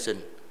TB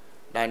patients,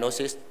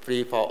 diagnosis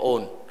free for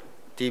all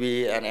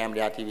TB and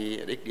MDR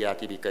TB, XDR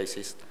TB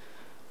cases.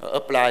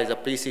 Apply the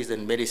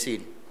precision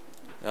medicine.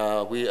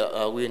 We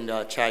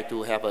will try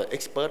to have an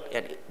expert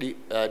at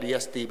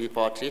DST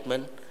before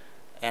treatment,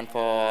 and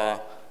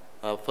for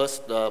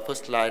first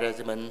line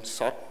regimen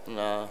short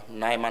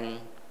 9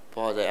 months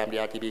for the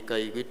MDR TB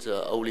case with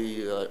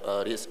only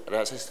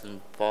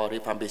resistance for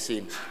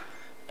rifampicin,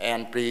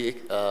 and pre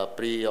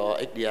or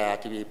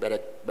XDR TB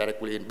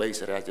baricitinib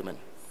based regimen.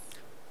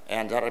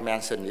 And that I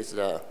mentioned is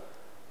the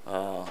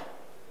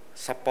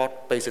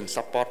patient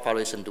support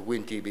foundation to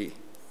win TB.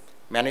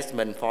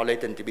 Management for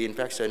latent TB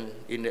infection,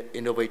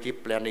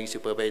 innovative planning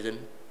supervision,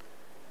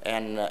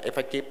 and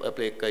effective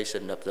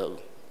application of the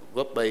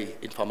web-based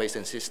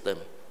information system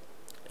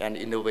and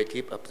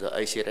innovative of the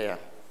Asia.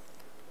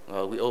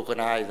 We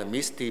organize the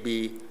Miss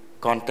TB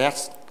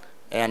contest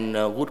and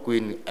Wood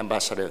Queen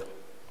Ambassador.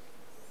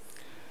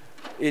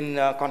 In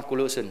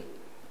conclusion,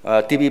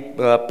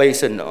 TB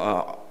patients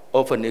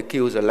often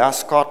accuse the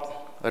last cost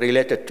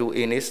related to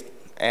illness,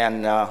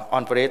 and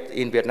on average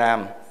in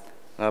Vietnam,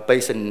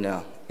 patients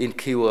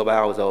incur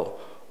about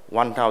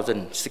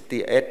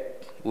 $1,068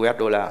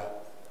 US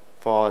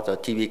for the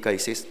TB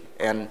cases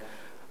and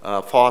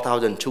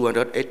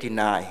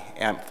 4,289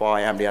 for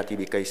MDR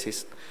TB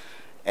cases,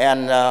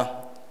 and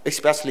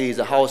especially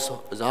the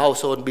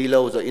household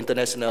below the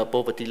international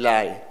poverty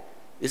line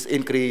is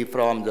increased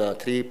from the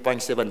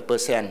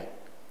 3.7%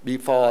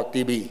 before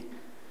TB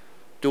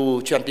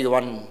to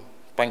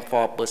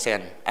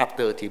 21.4%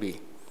 after TB.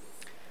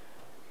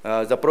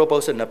 The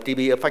proportion of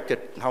TB affected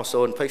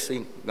household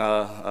facing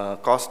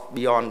cost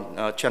beyond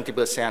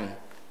 20%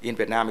 in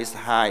Vietnam is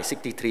high,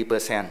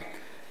 63%.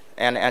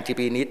 And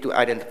NTP need to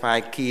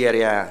identify key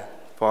areas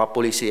for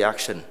policy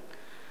action.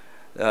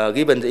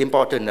 Given the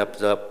importance of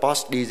the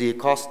post-disease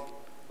cost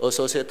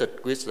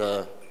associated with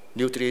the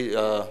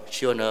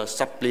nutritional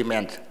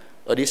supplement,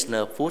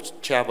 additional food,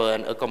 travel,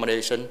 and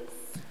accommodation,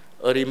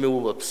 a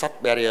removal of such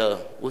barrier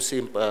would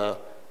seem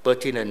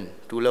pertinent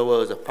to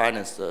lower the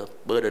finance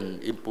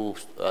burden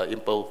imposed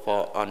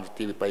on the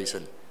TB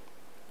patient.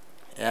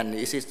 And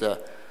this is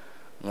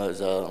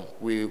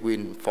we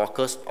will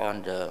focus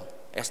on the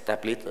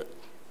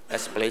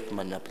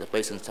establishment of the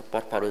patient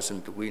support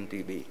foundation to win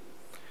TB.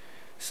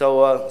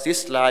 So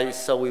this slide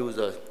shows you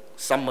the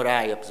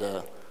summary of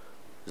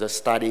the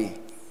study.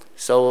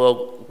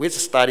 So with the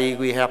study,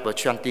 we have a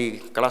 20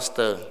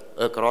 cluster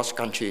across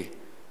country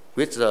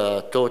with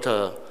the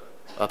total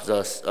of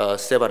the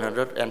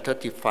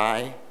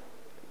 735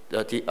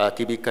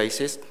 TB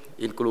cases,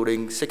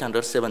 including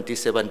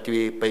 677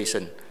 TB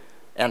patients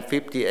and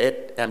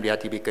 58 MDR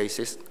TB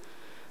cases.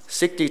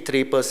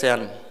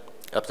 63%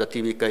 of the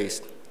TB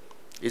case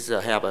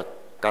have a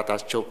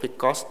catastrophic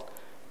cost,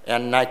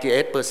 and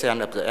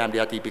 98% of the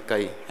MDR TB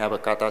case have a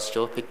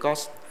catastrophic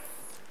cost.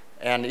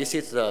 And this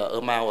is the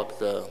amount of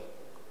the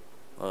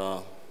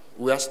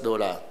US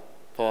dollar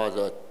for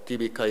the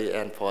TBK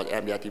and for the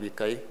MDR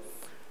TBK.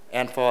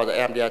 And for the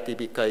MDR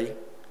TBK,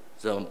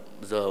 the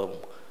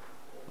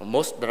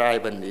most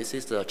driven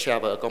is the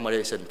travel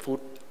accommodation food.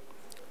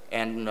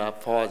 And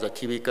for the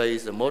TBK,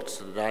 the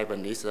most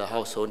driven is the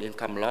household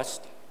income loss.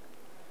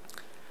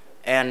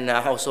 And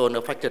household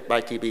affected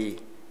by TB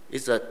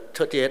is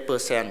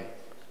 38%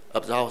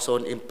 of the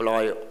household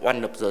employ.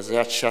 One of the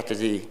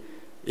strategy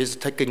is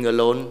taking a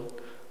loan,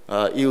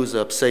 use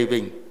of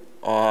saving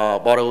or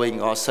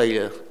borrowing or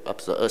sale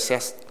of the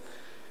assets.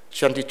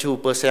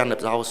 22%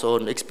 of the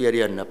household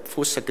experience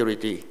food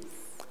security,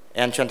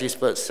 and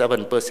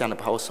 27% of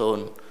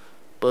household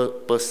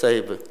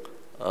perceive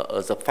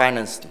the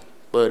finance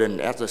burden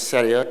as a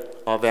serious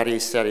or very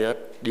serious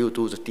due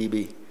to the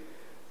TB.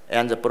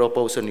 And the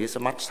proportion is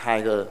much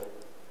higher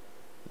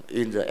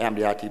in the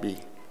MDR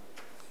TB.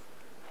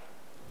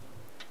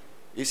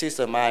 This is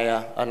my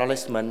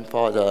acknowledgement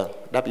for the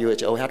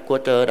WHO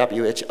headquarters,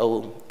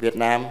 WHO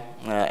Vietnam,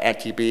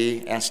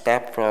 NTB, and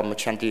staff from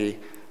 20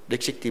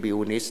 district TB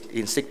units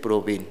in 6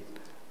 provinces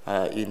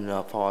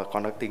for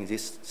conducting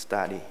this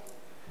study.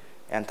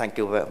 And thank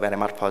you very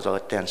much for your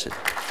attention.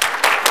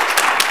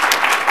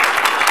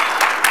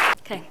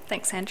 Okay,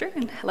 thanks Andrew,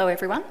 and hello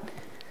everyone.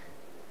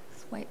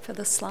 Let's wait for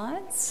the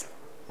slides.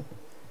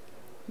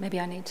 Maybe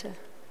I need to...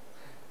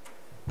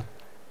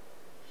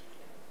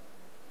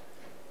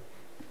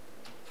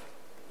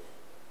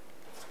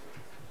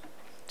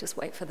 just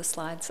wait for the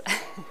slides.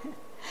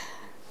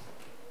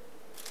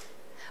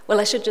 Well,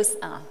 I should just...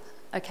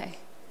 okay,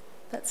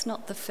 that's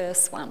not the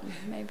first one.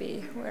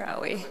 Maybe, where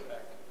are we?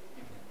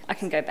 I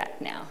can go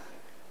back now.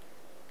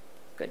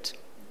 Good.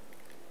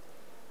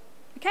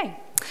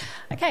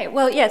 Okay,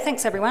 well, yeah,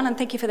 thanks everyone, and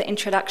thank you for the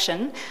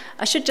introduction.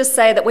 I should just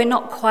say that we're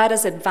not quite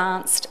as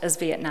advanced as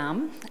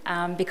Vietnam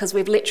because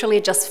we've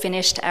literally just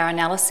finished our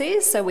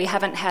analyses, so we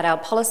haven't had our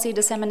policy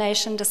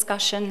dissemination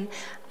discussion.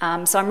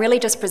 So I'm really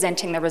just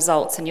presenting the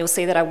results, and you'll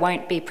see that I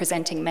won't be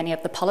presenting many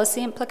of the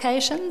policy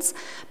implications,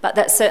 but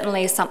that's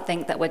certainly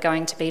something that we're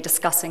going to be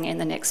discussing in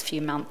the next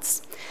few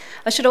months.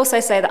 I should also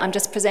say that I'm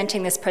just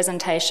presenting this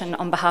presentation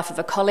on behalf of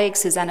a colleague,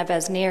 Susanna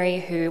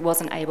Vasnieri, who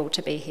wasn't able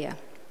to be here.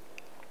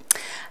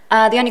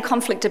 The only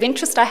conflict of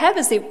interest I have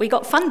is that we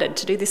got funded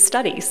to do this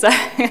study, so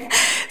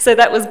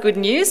that was good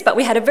news, but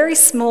we had a very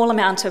small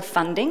amount of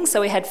funding,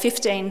 so we had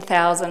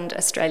 15,000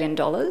 Australian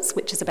dollars,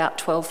 which is about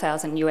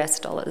 12,000 US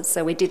dollars,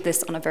 so we did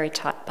this on a very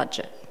tight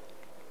budget.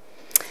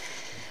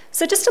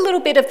 So just a little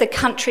bit of the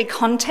country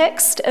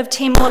context of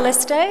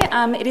Timor-Leste.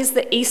 It is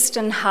the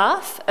eastern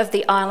half of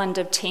the island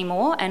of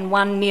Timor, and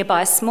one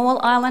nearby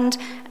small island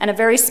and a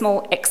very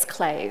small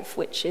exclave,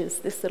 which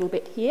is this little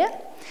bit here.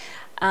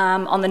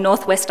 On the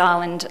northwest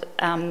island,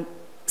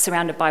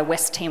 surrounded by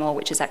West Timor,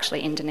 which is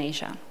actually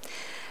Indonesia.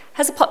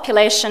 Has a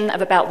population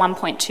of about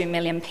 1.2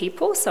 million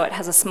people, so it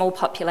has a small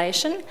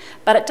population,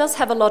 but it does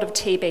have a lot of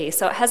TB.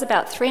 So it has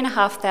about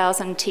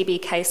 3,500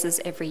 TB cases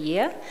every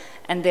year,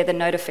 and they're the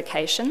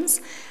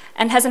notifications,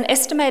 and has an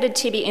estimated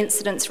TB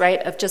incidence rate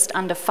of just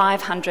under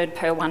 500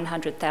 per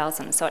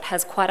 100,000, so it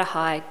has quite a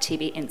high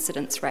TB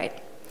incidence rate.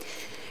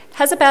 It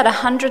has about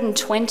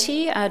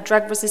 120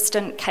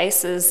 drug-resistant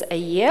cases a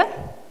year,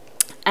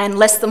 and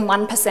less than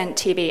 1%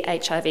 TB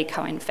HIV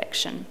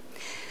co-infection.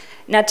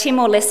 Now,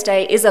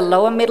 Timor-Leste is a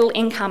lower middle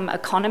income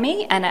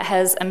economy, and it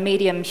has a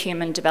medium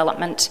human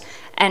development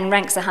and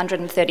ranks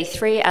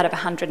 133 out of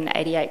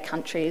 188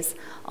 countries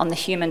on the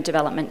Human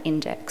Development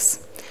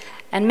Index.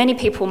 And many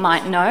people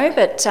might know,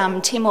 but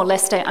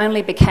Timor-Leste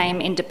only became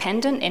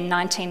independent in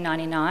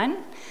 1999.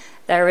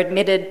 They were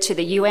admitted to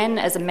the UN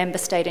as a member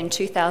state in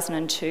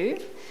 2002.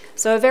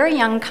 So a very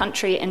young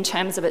country in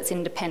terms of its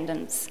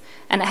independence.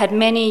 And it had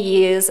many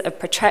years of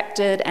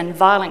protracted and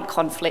violent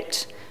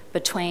conflict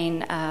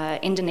between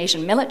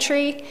Indonesian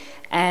military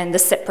and the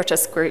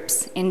separatist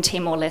groups in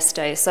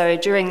Timor-Leste. So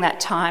during that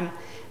time,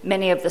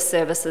 many of the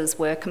services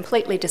were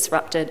completely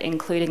disrupted,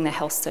 including the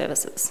health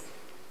services.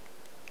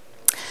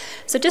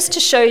 So just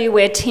to show you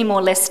where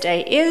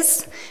Timor-Leste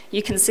is,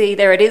 you can see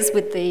there it is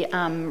with the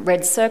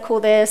red circle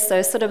there,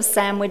 so sort of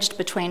sandwiched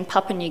between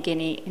Papua New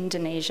Guinea,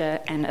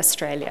 Indonesia and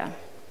Australia.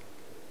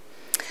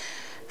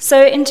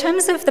 So in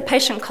terms of the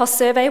patient cost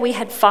survey, we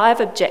had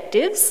 5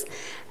 objectives.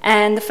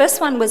 And the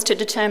first one was to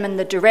determine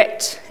the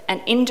direct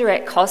and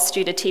indirect costs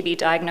due to TB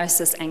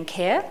diagnosis and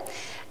care.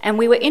 And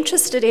we were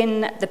interested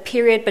in the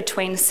period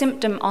between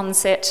symptom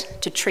onset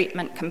to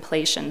treatment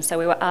completion. So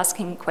we were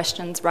asking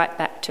questions right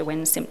back to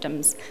when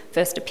symptoms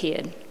first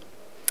appeared.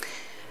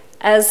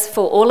 As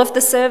for all of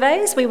the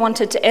surveys, we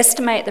wanted to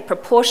estimate the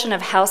proportion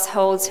of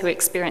households who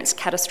experienced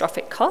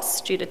catastrophic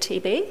costs due to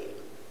TB.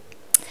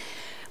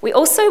 We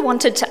also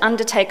wanted to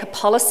undertake a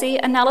policy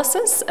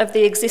analysis of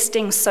the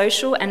existing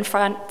social and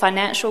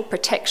financial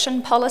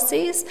protection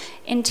policies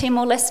in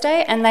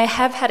Timor-Leste, and they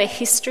have had a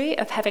history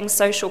of having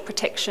social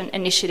protection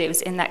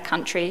initiatives in that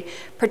country,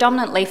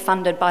 predominantly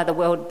funded by the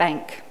World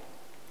Bank.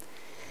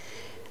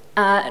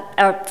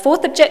 Our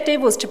fourth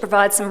objective was to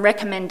provide some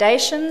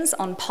recommendations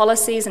on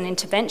policies and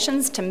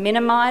interventions to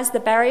minimise the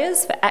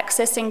barriers for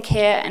accessing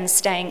care and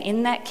staying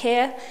in that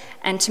care,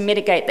 and to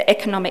mitigate the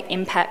economic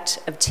impact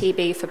of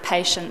TB for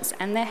patients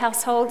and their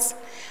households.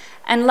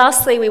 And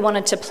lastly, we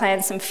wanted to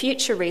plan some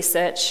future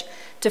research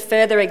to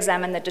further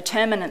examine the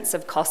determinants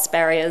of cost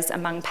barriers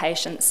among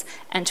patients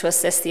and to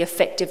assess the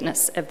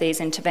effectiveness of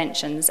these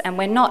interventions. And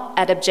we're not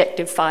at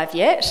objective 5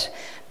 yet,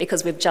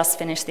 because we've just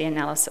finished the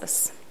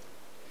analysis.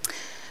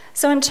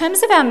 So in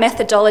terms of our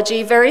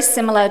methodology, very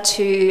similar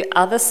to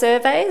other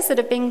surveys that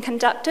have been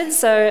conducted.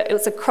 So it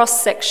was a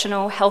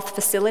cross-sectional health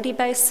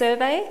facility-based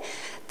survey.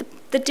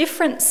 The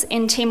difference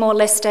in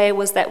Timor-Leste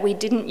was that we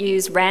didn't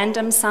use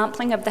random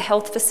sampling of the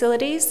health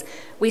facilities.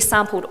 We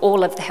sampled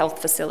all of the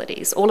health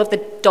facilities, all of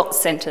the DOT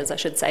centres, I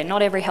should say,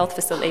 not every health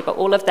facility, but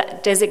all of the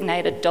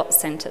designated DOT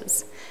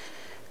centres.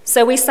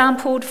 So we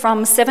sampled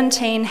from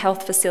 17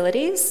 health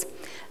facilities,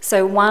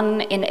 so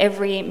 1 in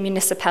every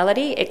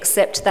municipality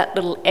except that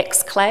little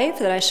exclave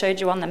that I showed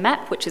you on the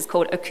map, which is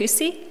called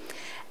Okusi.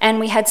 And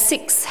we had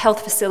 6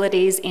 health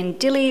facilities in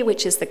Dili,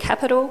 which is the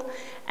capital,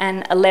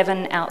 and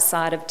 11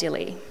 outside of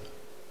Dili.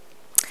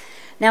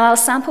 Now, our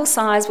sample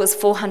size was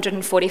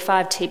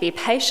 445 TB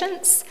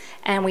patients,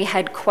 and we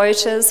had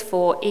quotas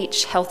for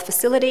each health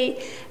facility,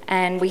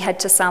 and we had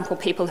to sample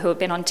people who have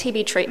been on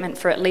TB treatment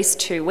for at least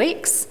 2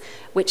 weeks,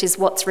 which is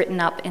what's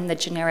written up in the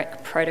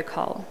generic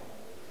protocol.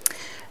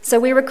 So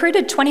we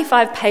recruited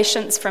 25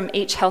 patients from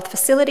each health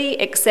facility,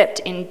 except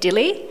in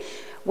Dili,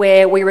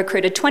 where we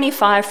recruited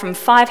 25 from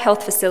 5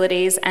 health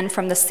facilities, and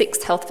from the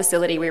 6th health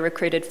facility we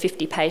recruited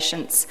 50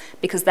 patients,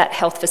 because that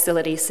health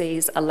facility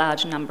sees a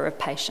large number of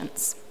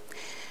patients.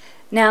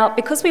 Now,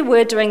 because we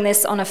were doing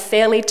this on a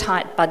fairly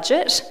tight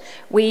budget,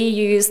 we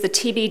used the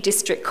TB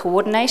district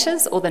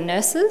coordinators, or the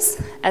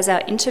nurses, as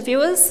our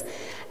interviewers.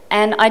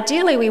 And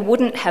ideally we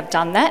wouldn't have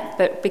done that,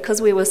 but because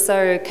we were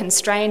so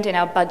constrained in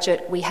our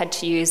budget, we had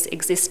to use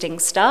existing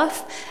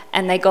staff,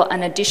 and they got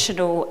an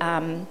additional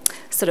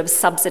sort of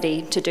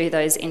subsidy to do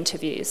those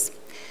interviews.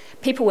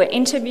 People were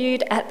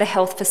interviewed at the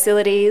health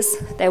facilities,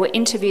 they were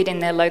interviewed in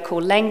their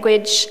local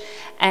language,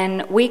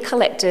 and we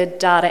collected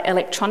data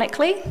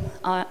electronically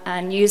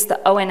and used the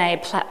ONA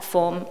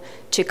platform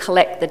to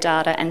collect the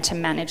data and to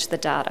manage the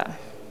data.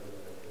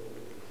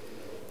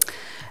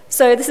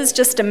 So this is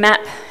just a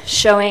map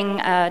showing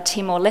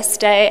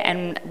Timor-Leste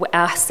and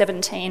our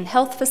 17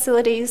 health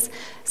facilities.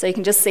 So you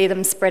can just see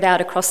them spread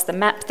out across the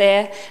map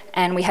there,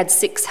 and we had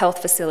 6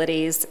 health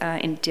facilities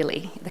in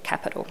Dili, the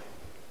capital.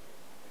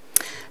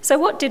 So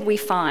what did we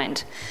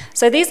find?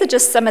 So these are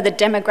just some of the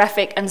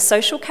demographic and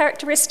social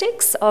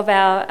characteristics of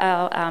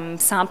our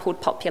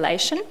sampled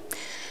population.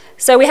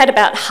 So we had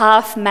about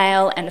half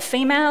male and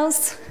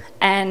females,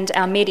 and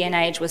our median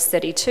age was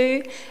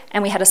 32,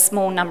 and we had a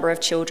small number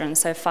of children,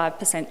 so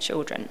 5%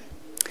 children.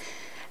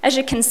 As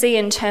you can see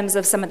in terms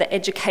of some of the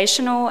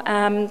educational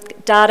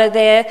data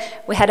there,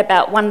 we had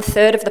about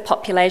 1/3 of the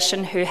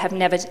population who have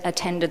never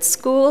attended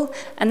school,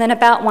 and then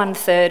about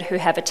 1/3 who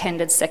have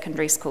attended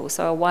secondary school,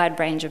 so a wide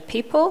range of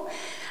people.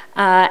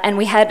 And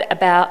we had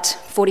about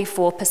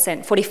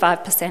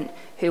 45%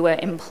 who were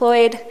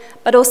employed,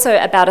 but also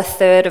about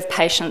 1/3 of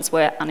patients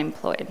were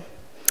unemployed.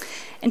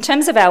 In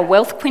terms of our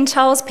wealth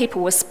quintiles,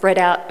 people were spread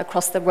out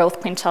across the wealth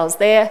quintiles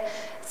there.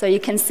 So you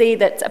can see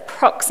that's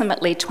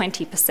approximately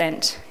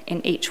 20%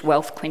 in each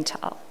wealth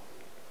quintile.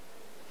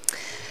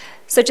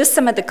 So just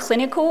some of the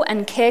clinical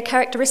and care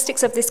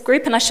characteristics of this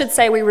group, and I should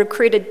say we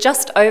recruited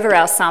just over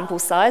our sample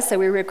size, so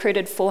we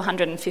recruited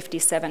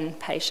 457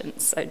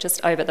 patients, so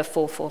just over the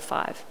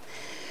 445.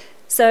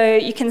 So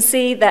you can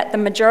see that the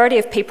majority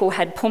of people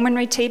had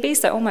pulmonary TB,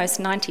 so almost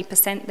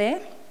 90%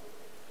 there.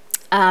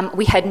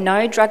 We had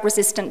no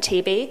drug-resistant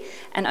TB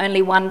and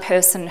only one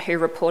person who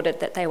reported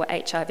that they were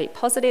HIV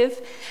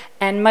positive,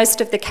 and most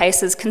of the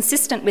cases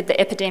consistent with the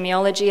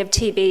epidemiology of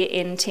TB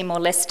in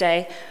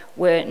Timor-Leste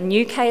were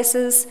new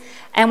cases.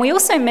 And we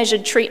also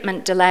measured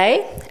treatment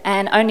delay,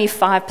 and only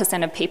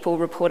 5% of people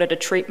reported a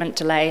treatment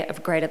delay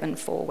of greater than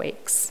 4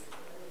 weeks.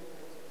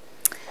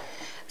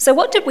 So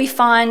what did we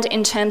find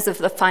in terms of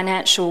the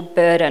financial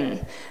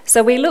burden?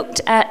 So we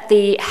looked at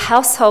the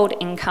household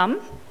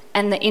income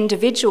and the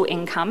individual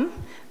income,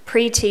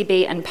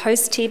 pre-TB and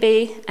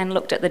post-TB, and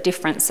looked at the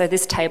difference. So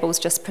this table is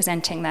just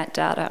presenting that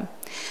data.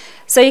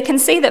 So you can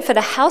see that for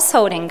the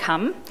household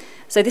income,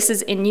 so this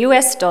is in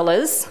US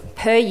dollars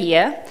per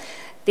year,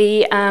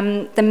 the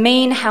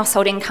mean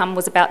household income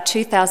was about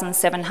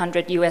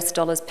 $2,700 US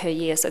dollars per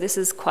year. So this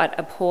is quite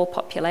a poor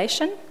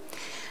population.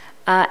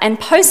 And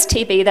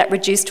post-TB, that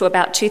reduced to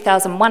about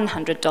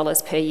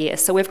 $2,100 per year.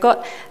 So we've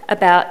got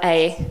about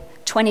a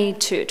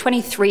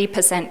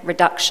 23%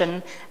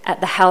 reduction at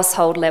the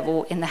household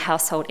level in the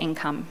household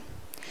income.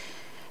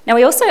 Now,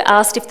 we also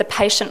asked if the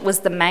patient was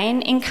the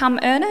main income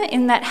earner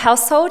in that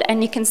household,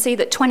 and you can see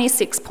that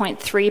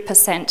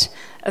 26.3%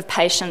 of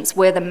patients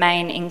were the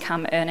main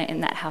income earner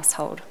in that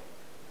household.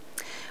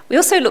 We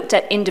also looked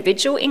at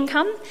individual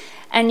income,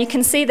 and you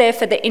can see there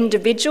for the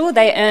individual,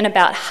 they earn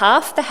about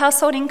half the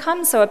household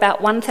income, so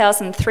about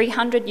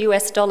 $1,300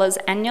 US dollars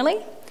annually.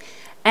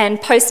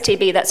 And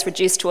post-TB, that's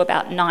reduced to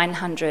about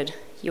 $900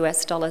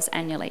 US dollars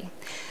annually.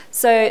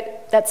 So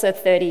that's a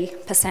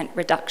 30%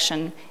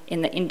 reduction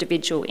in the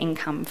individual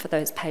income for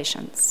those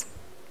patients.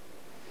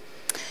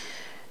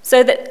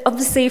 So that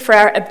obviously for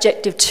our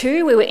objective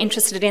 2, we were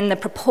interested in the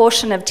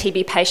proportion of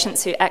TB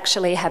patients who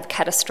actually have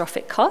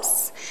catastrophic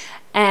costs.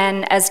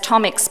 And as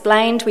Tom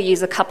explained, we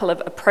use a couple of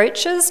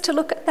approaches to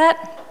look at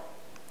that.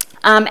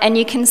 And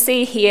you can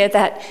see here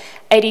that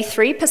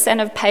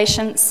 83% of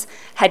patients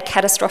had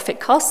catastrophic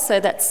costs, so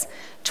that's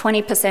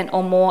 20%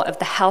 or more of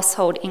the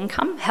household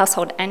income,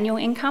 household annual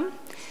income.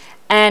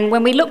 And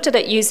when we looked at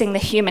it using the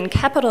human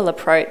capital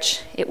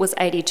approach, it was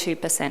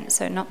 82%,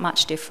 so not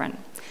much different.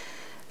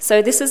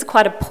 So this is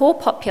quite a poor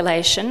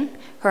population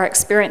who are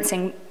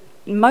experiencing,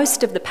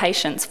 most of the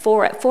patients,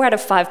 4 out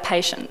of 5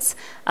 patients,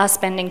 are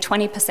spending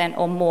 20%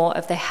 or more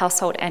of their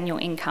household annual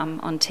income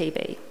on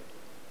TB.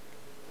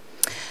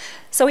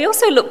 So we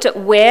also looked at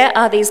where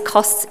are these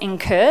costs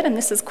incurred, and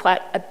this is quite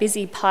a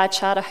busy pie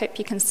chart. I hope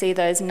you can see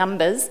those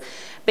numbers.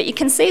 But you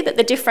can see that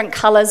the different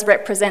colours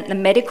represent the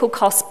medical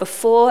costs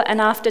before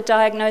and after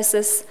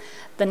diagnosis,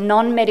 the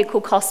non-medical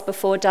costs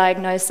before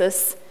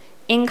diagnosis,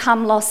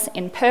 income loss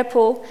in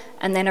purple,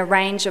 and then a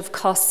range of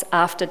costs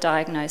after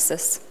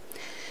diagnosis.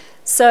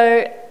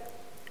 So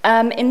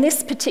in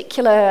this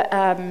particular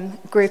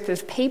group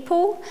of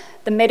people,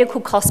 the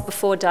medical costs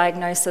before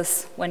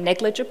diagnosis were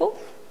negligible.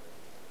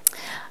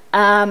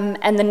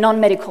 And the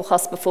non-medical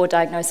costs before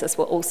diagnosis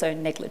were also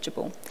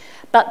negligible.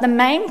 But the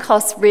main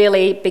costs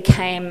really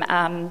became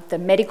the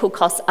medical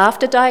costs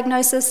after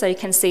diagnosis. So you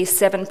can see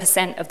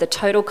 7% of the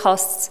total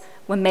costs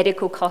were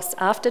medical costs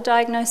after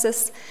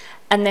diagnosis.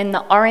 And then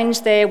the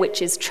orange there,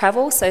 which is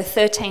travel, so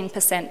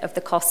 13% of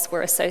the costs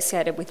were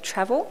associated with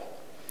travel.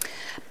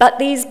 But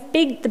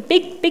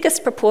the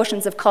biggest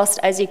proportions of cost,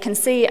 as you can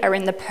see, are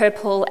in the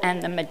purple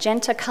and the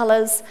magenta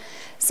colours.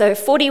 So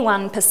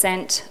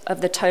 41%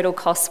 of the total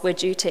costs were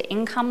due to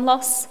income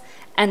loss,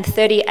 and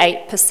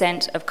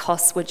 38% of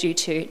costs were due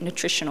to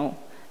nutritional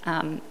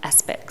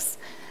aspects,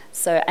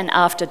 so and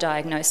after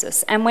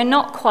diagnosis. And we're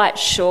not quite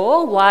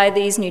sure why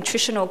these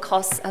nutritional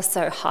costs are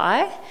so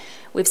high.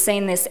 We've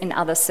seen this in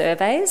other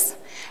surveys.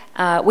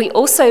 We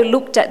also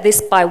looked at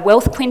this by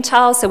wealth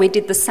quintile, so we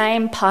did the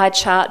same pie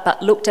chart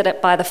but looked at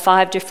it by the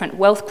 5 different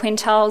wealth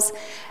quintiles.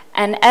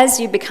 And as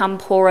you become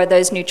poorer,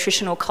 those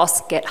nutritional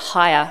costs get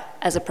higher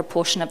as a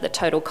proportion of the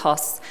total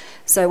costs.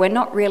 So we're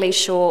not really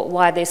sure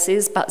why this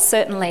is, but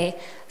certainly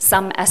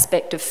some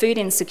aspect of food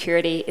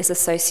insecurity is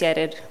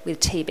associated with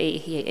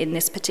TB here in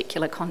this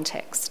particular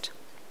context.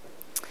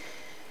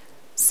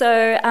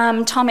 So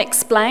Tom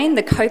explained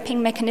the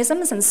coping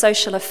mechanisms and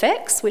social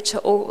effects, which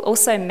are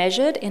also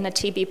measured in a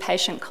TB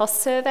patient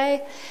cost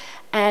survey.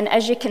 And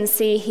as you can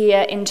see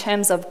here, in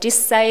terms of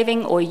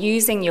dis-saving or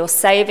using your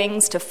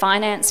savings to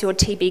finance your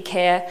TB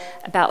care,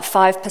 about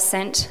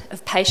 5%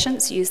 of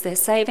patients use their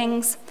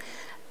savings,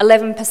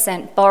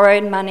 11%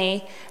 borrowed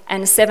money,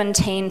 and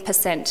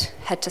 17%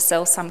 had to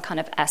sell some kind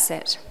of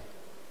asset.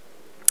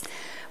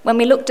 When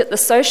we looked at the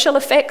social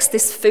effects,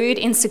 this food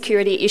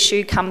insecurity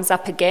issue comes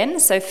up again.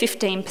 So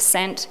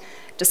 15%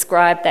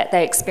 described that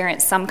they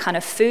experienced some kind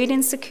of food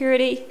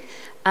insecurity.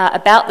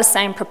 About the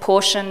same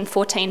proportion,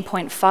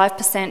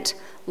 14.5%,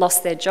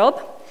 lost their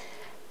job.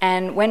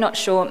 And we're not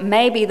sure,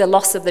 maybe the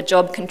loss of the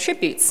job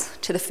contributes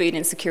to the food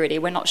insecurity.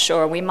 We're not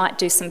sure. We might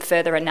do some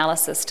further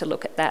analysis to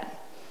look at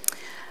that.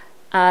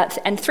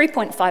 And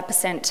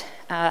 3.5%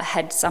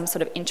 had some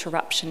sort of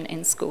interruption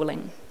in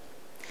schooling.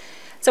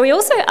 So we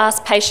also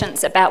asked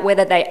patients about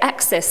whether they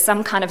access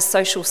some kind of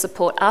social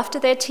support after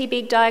their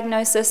TB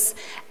diagnosis,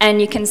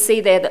 and you can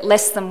see there that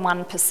less than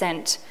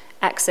 1%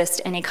 accessed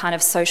any kind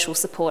of social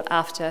support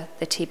after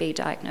the TB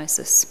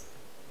diagnosis.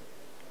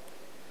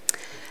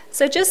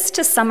 So just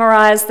to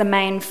summarise the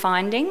main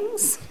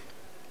findings.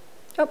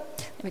 Oh,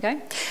 there we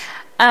go.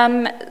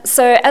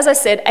 So as I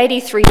said,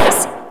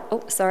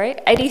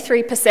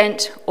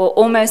 83% or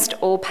almost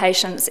all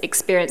patients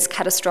experience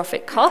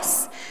catastrophic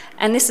costs,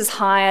 and this is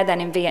higher than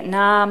in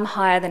Vietnam,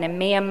 higher than in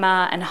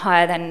Myanmar, and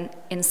higher than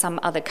in some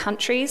other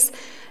countries.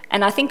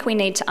 And I think we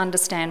need to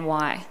understand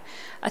why.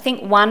 I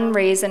think one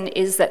reason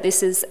is that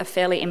this is a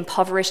fairly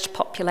impoverished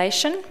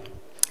population,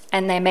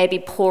 and they may be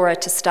poorer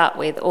to start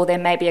with, or there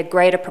may be a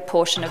greater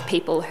proportion of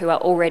people who are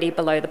already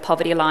below the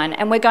poverty line,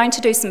 and we're going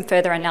to do some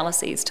further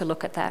analyses to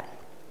look at that.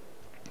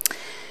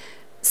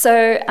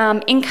 So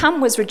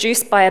income was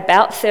reduced by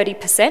about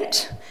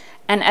 30%,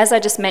 and as I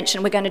just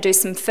mentioned, we're going to do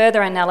some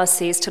further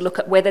analyses to look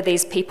at whether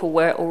these people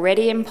were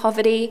already in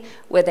poverty,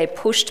 were they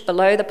pushed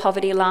below the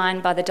poverty line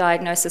by the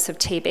diagnosis of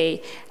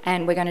TB,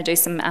 and we're going to do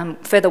some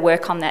further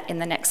work on that in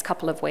the next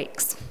couple of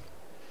weeks.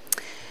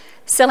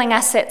 Selling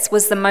assets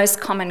was the most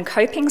common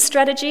coping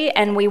strategy,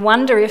 and we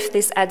wonder if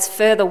this adds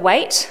further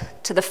weight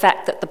to the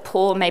fact that the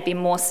poor may be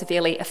more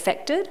severely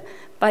affected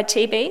by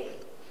TB.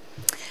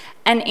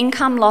 And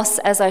income loss,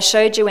 as I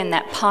showed you in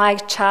that pie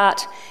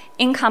chart,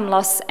 income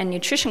loss and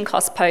nutrition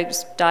costs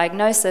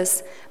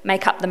post-diagnosis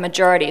make up the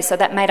majority. So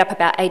that made up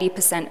about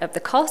 80% of the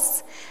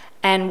costs.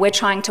 And we're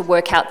trying to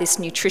work out this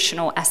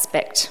nutritional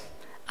aspect.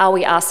 Are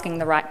we asking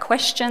the right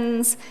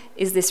questions?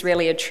 Is this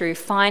really a true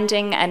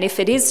finding? And if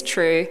it is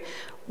true,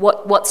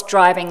 what's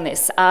driving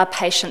this? Are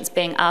patients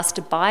being asked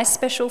to buy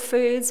special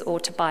foods or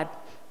to buy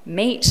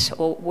meat?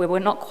 Or we're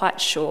not quite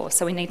sure.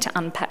 So we need to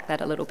unpack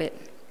that a little bit.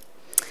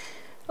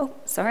 Oh,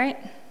 sorry.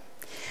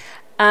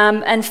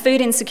 And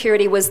food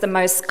insecurity was the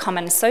most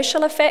common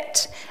social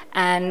effect,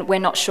 and we're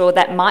not sure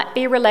that might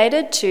be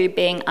related to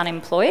being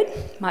unemployed,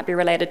 might be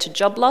related to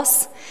job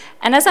loss.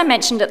 And as I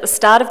mentioned at the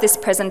start of this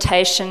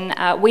presentation,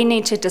 we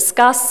need to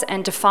discuss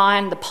and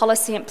define the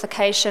policy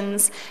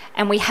implications,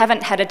 and we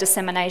haven't had a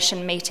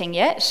dissemination meeting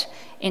yet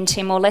in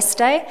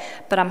Timor-Leste,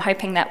 but I'm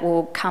hoping that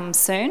will come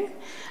soon.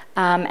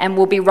 And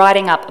we'll be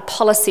writing up a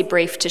policy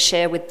brief to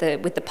share with the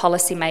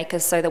policymakers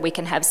so that we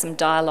can have some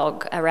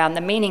dialogue around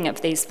the meaning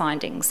of these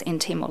findings in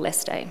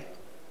Timor-Leste.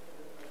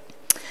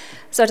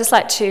 So I'd just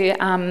like to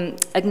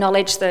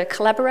acknowledge the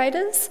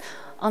collaborators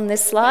on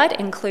this slide,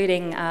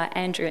 including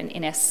Andrew and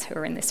Ines, who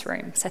are in this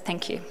room. So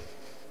thank you.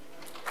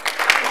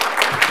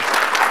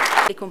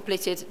 We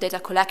completed data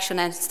collection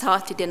and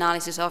started the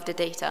analysis of the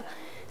data.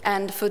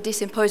 And for this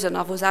symposium,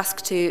 I was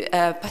asked to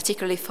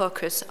particularly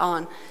focus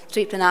on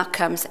treatment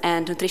outcomes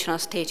and nutritional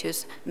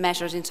status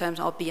measures in terms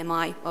of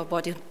BMI or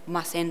body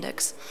mass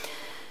index.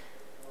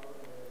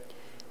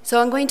 So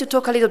I'm going to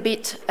talk a little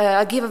bit,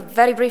 I'll give a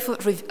very brief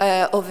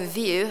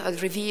overview, a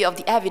review of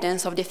the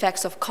evidence of the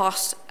effects of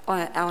cost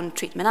on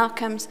treatment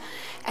outcomes,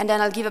 and then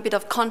I'll give a bit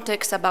of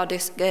context about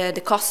this,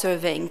 the cost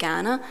survey in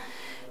Ghana,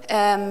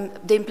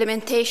 the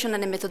implementation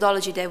and the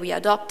methodology that we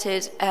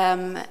adopted,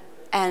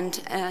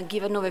 and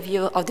give an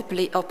overview of the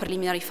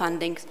preliminary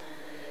findings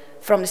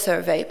from the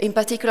survey. In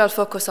particular, I'll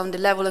focus on the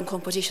level and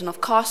composition of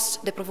costs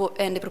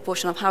and the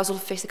proportion of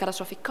households facing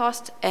catastrophic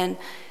costs, and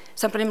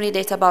some preliminary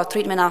data about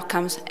treatment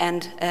outcomes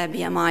and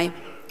BMI.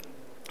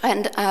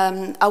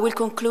 And I will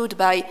conclude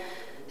by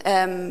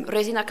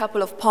raising a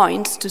couple of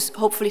points to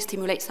hopefully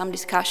stimulate some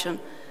discussion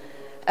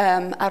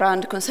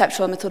around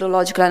conceptual,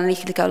 methodological, and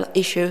analytical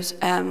issues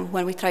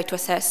when we try to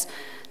assess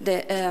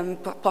the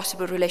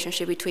possible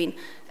relationship between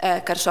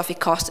catastrophic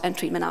costs and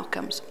treatment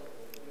outcomes.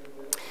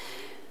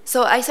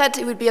 So I said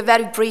it would be a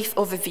very brief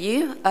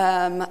overview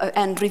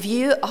and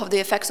review of the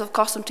effects of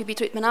cost on TB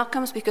treatment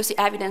outcomes because the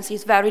evidence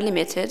is very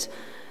limited.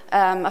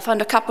 I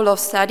found a couple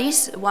of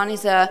studies. One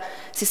is a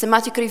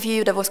systematic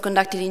review that was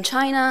conducted in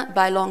China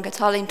by Long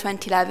et al. In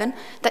 2011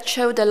 that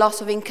showed the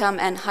loss of income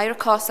and higher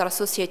costs are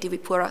associated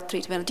with poorer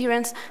treatment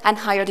adherence and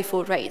higher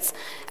default rates.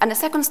 And the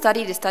second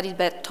study, the study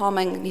by Tom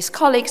and his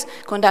colleagues,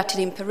 conducted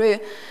in Peru,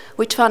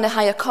 which found a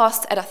higher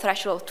cost at a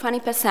threshold of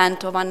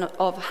 20%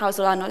 of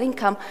household annual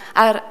income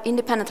are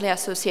independently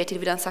associated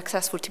with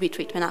unsuccessful TB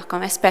treatment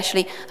outcome,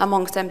 especially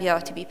amongst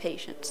MDR TB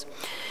patients.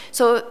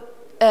 So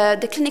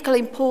the clinical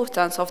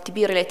importance of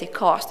TB-related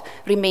costs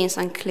remains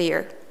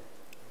unclear.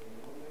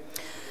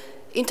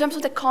 In terms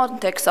of the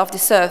context of the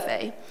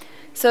survey,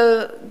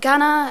 so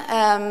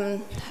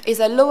Ghana is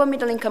a lower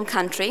middle income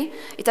country.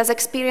 It has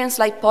experienced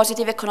like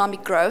positive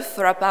economic growth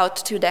for about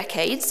 2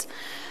 decades.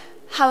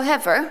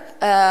 However,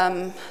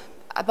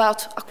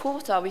 about a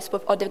quarter of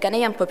the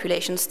Ghanaian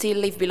population still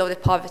live below the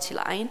poverty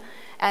line,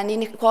 and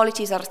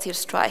inequalities are still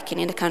striking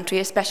in the country,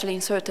 especially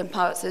in certain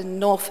parts, the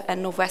north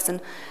and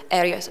northwestern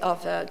areas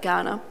of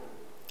Ghana.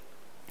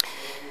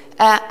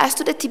 As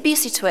to the TB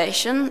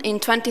situation, in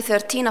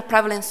 2013, a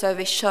prevalence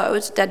survey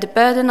showed that the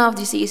burden of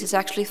disease is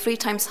actually 3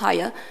 times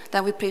higher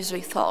than we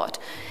previously thought.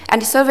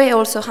 And the survey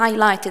also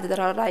highlighted that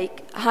there are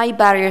like high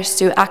barriers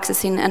to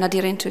accessing and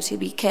adhering to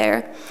TB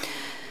care.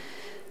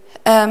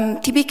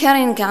 TB care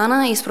in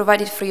Ghana is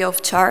provided free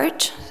of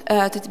charge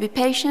to TB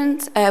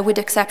patients, with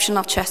the exception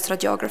of chest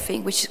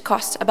radiography, which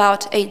costs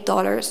about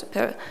 $8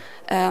 per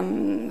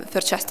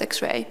chest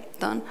X-ray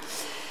done.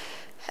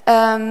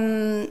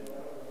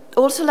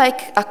 Also,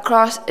 like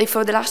across,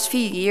 for the last few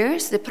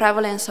years, the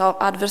prevalence of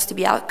adverse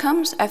TB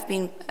outcomes have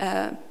been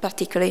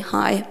particularly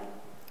high.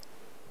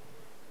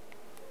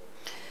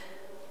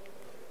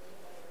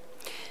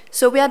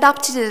 So we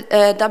adapted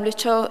a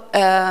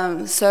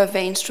WHO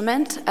survey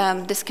instrument.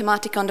 The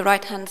schematic on the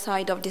right-hand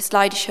side of the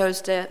slide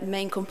shows the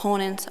main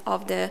components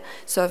of the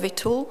survey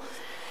tool.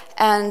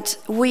 And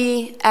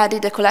we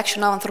added a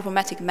collection of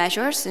anthropometric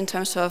measures in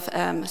terms of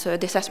so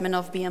the assessment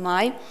of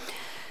BMI.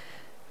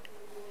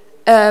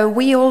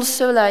 We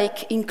also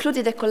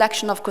included a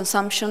collection of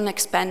consumption,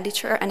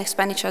 expenditure, and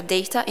expenditure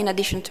data in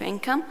addition to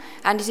income,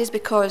 and this is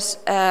because,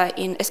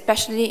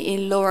 especially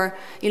in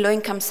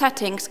low-income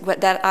settings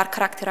that are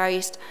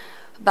characterized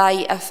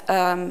by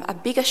a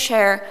bigger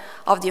share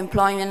of the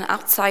employment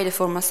outside the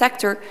formal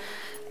sector,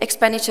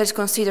 expenditure is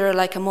considered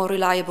like a more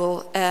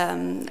reliable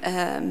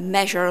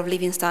measure of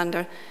living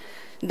standard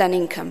than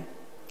income.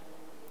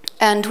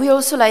 And we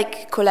also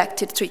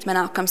collected treatment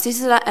outcomes. This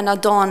is an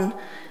add-on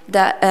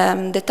that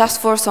the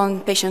Task Force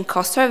on Patient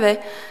Cost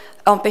Survey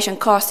on patient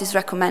cost is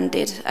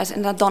recommended as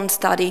an add-on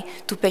study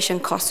to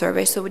patient cost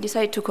survey. So we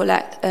decided to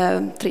collect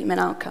treatment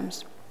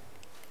outcomes.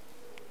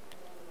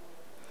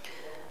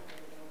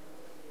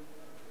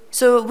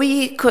 So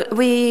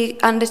we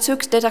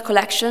undertook data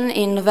collection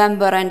in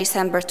November and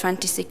December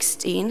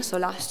 2016, so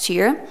last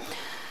year.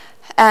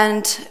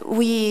 And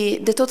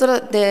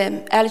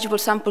the eligible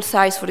sample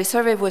size for the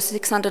survey was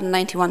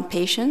 691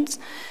 patients.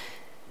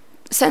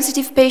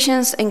 Sensitive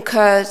patients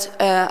incurred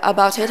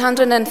about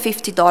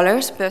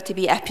 $850 per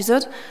TB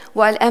episode,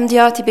 while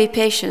MDR TB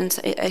patients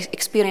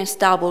experienced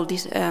double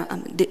this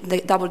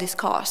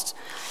cost.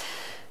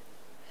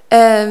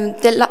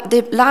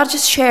 The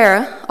largest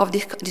share of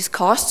these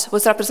costs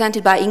was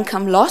represented by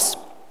income loss,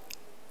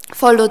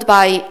 followed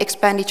by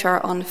expenditure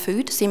on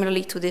food,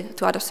 similarly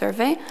to other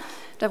survey.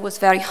 That was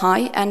very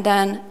high, and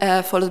then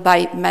followed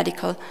by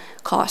medical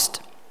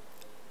cost.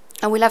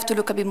 And we'll have to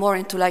look a bit more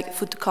into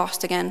food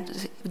cost again.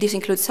 This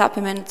includes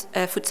supplements,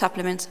 food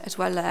supplements, as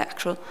well as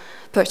actual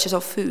purchase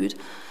of food.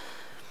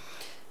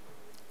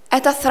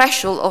 At a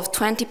threshold of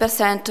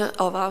 20%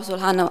 of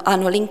household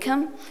annual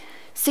income,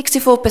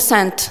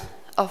 64%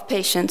 of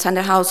patients and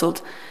their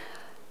household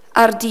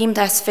are deemed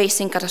as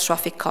facing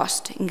catastrophic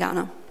cost in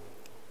Ghana.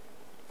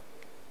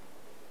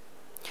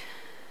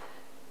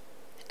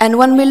 And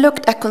when we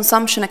looked at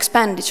consumption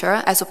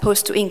expenditure as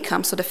opposed to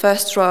income, so the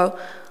first row,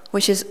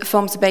 which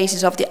forms the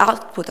basis of the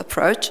output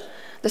approach,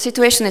 the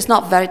situation is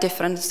not very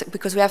different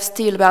because we have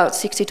still about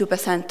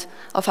 62%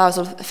 of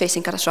households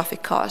facing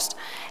catastrophic cost.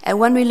 And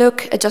when we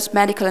look at just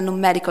medical and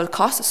non-medical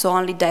costs, so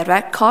only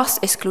direct costs,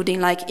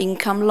 excluding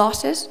income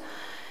losses,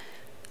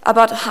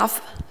 about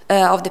half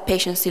of the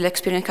patients still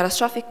experience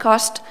catastrophic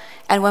cost.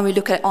 And when we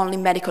look at only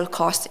medical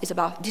costs,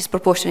 this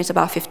proportion is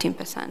about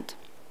 15%.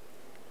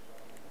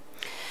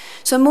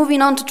 So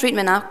moving on to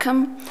treatment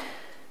outcome.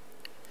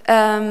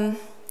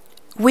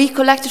 We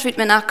collect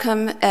treatment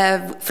outcome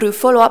through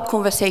follow-up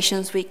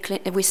conversations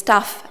with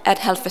staff at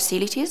health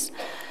facilities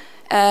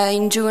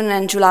in June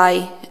and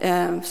July,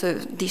 so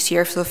this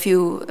year, so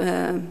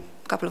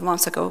couple of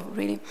months ago,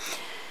 really.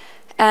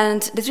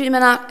 And the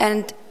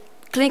treatment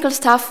clinical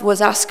staff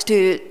was asked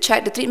to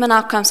check the treatment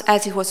outcomes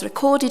as it was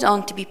recorded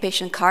on TB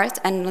patient cards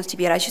and on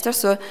TB register.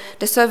 So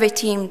the survey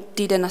team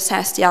didn't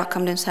assess the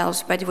outcome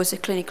themselves, but it was the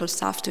clinical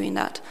staff doing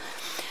that.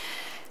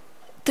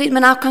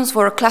 Treatment outcomes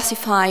were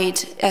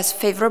classified as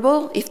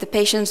favorable if the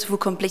patients who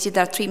completed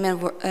their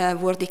treatment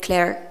were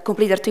declared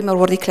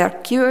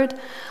cured,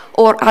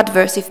 or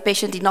adverse if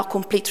patients did not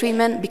complete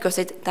treatment because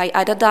they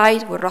either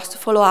died, were lost to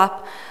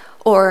follow-up,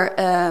 or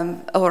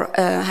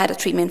had a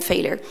treatment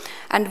failure.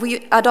 And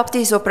we adopt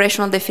this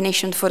operational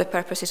definition for the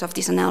purposes of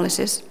this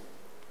analysis.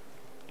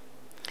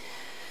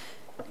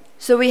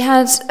 So we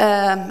had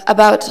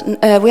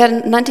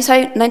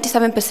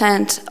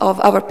 97% of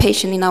our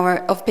patients in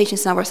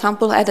our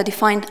sample had a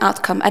defined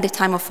outcome at the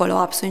time of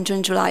follow-up, so in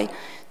June, July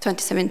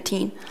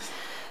 2017.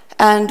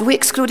 And we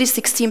excluded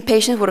 16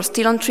 patients who were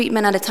still on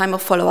treatment at the time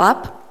of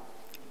follow-up.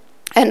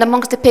 And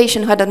amongst the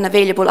patients who had an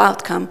available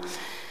outcome,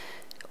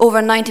 over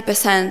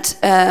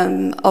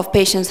 90% of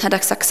patients had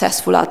a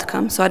successful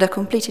outcome, so either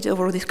completed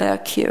or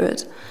declared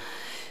cured.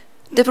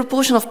 The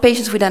proportion of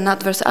patients with an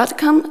adverse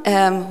outcome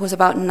was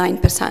about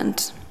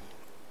 9%.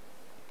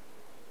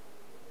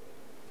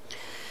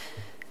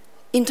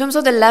 In terms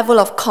of the level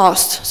of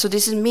cost, so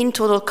this is mean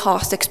total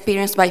cost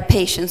experienced by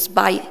patients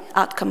by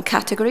outcome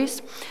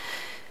categories.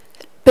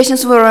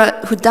 Patients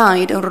who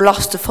died or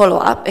lost to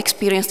follow-up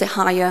experienced a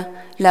higher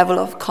level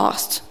of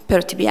cost per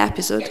TB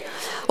episode,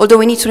 although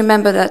we need to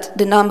remember that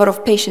the number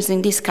of patients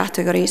in these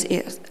categories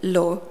is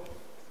low.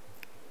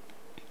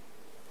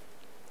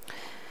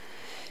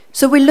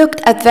 So we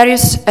looked at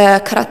various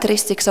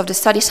characteristics of the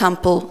study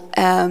sample,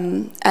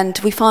 and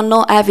we found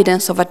no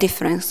evidence of a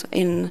difference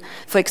in,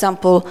 for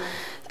example,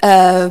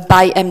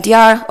 by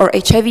MDR or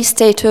HIV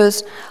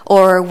status,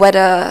 or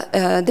whether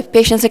the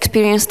patients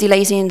experienced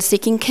delays in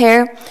seeking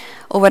care,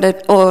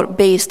 or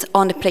based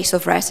on the place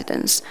of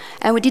residence.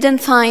 And we didn't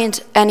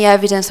find any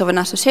evidence of an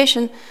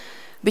association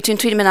between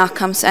treatment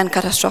outcomes and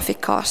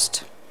catastrophic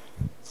cost.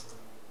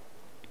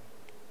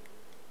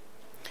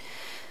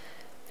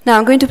 Now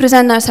I'm going to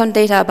present now some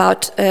data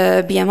about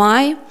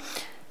BMI.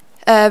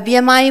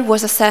 BMI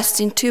was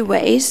assessed in 2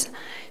 ways.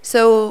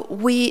 So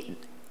we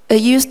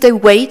used the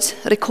weight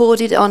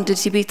recorded on the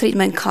TB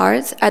treatment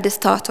cards at the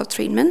start of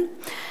treatment.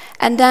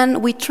 And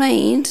then we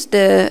trained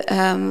the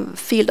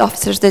field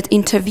officers, the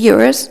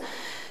interviewers,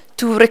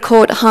 to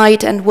record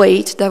height and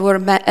weight that were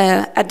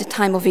at the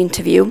time of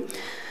interview,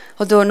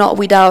 although not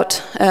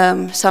without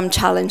some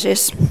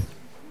challenges.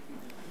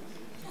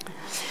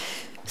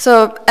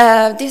 So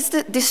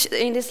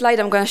in this slide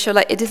I'm going to show,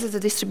 this is the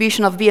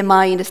distribution of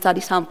BMI in the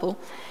study sample.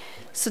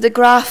 So the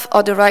graph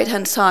on the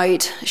right-hand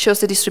side shows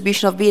the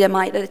distribution of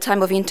BMI at the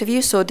time of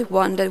interview, so the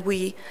one that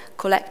we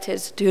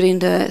collected during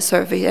the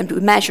survey and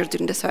we measured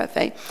during the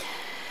survey.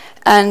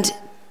 And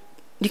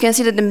you can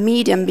see that the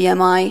median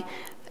BMI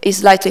is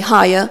slightly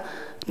higher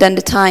than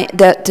the time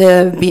that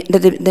the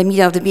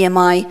median of the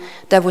BMI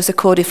that was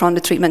recorded from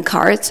the treatment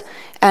cards,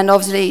 and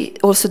obviously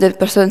also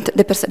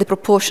the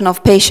proportion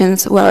of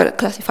patients who are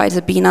classified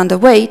as being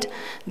underweight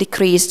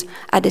decreased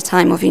at the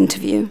time of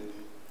interview.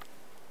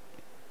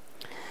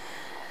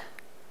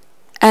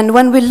 And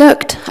when we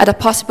looked at a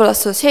possible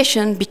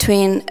association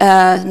between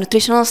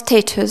nutritional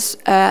status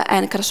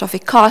and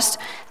catastrophic cost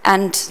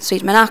and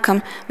treatment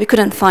outcome, we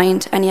couldn't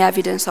find any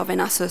evidence of an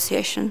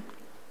association.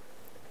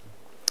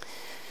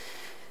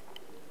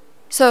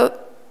 So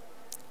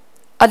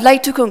I'd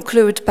like to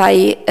conclude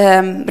by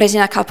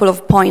raising a couple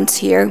of points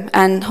here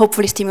and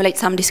hopefully stimulate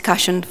some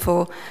discussion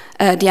for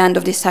the end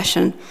of this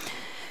session.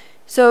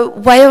 So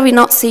why are we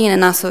not seeing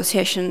an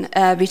association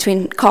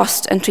between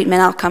cost and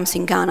treatment outcomes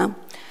in Ghana?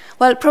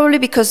 Well, probably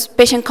because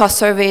patient cost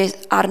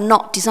surveys are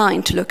not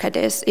designed to look at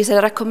this. It's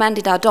a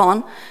recommended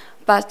add-on,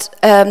 but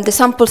the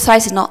sample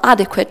size is not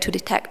adequate to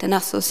detect an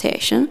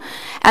association.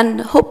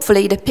 And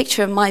hopefully the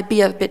picture might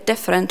be a bit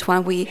different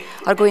when we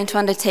are going to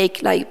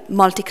undertake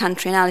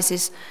multi-country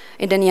analysis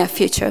in the near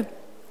future.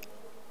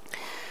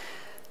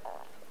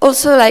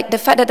 Also, the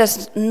fact that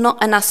there's not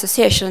an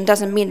association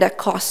doesn't mean that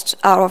costs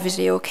are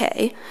obviously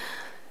okay.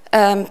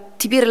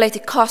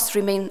 TB-related costs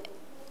remain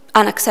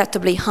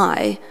unacceptably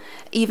high,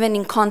 even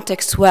in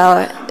contexts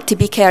where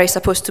TB care is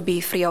supposed to be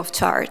free of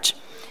charge.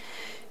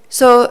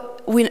 So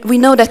we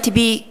know that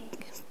TB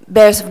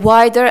bears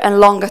wider and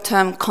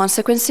longer-term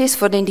consequences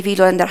for the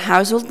individual and their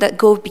household that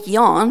go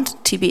beyond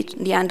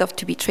TB, the end of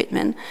TB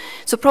treatment.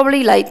 So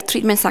probably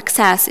treatment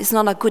success is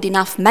not a good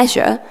enough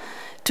measure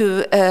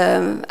to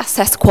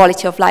assess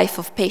quality of life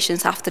of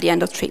patients after the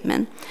end of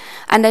treatment.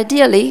 And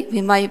ideally,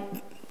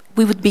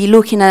 we would be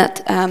looking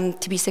at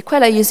TB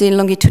sequelae using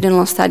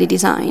longitudinal study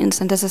designs.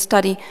 And there's a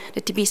study,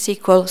 the TB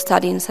sequel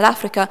study in South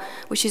Africa,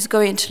 which is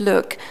going to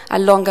look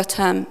at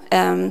longer-term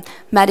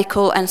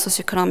medical and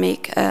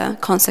socioeconomic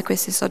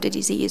consequences of the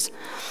disease.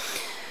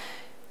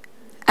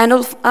 And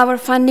all our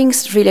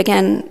findings really,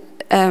 again,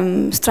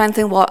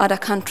 strengthen what other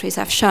countries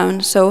have shown.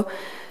 So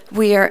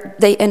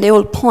they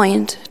all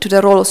point to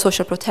the role of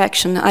social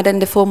protection, either in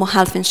the form of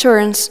health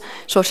insurance,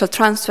 social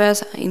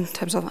transfers in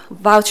terms of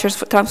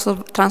vouchers,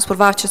 transport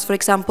vouchers, for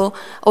example,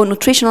 or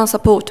nutritional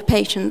support to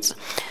patients,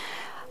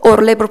 or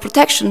labor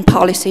protection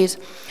policies.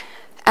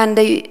 And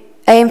they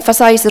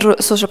emphasize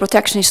that social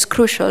protection is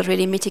crucial,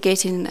 really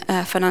mitigating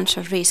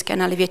financial risk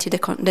and alleviating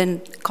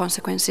the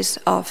consequences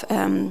of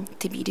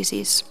TB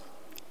disease.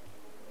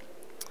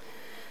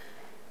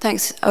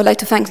 Thanks. I would like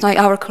to thank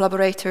our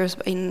collaborators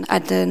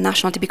at the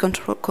National TB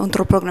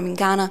Control Program in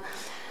Ghana,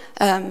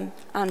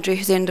 Andrew,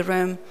 who's in the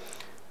room,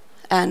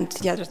 and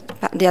the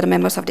other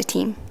members of the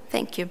team.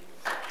 Thank you.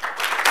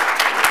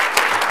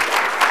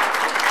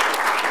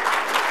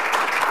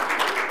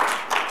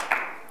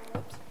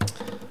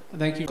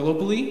 Thank you.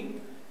 Globally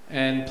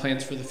and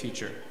plans for the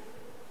future.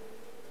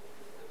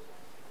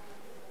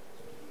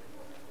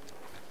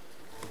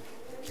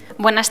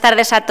 Buenas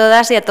tardes a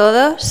todas y a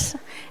todos.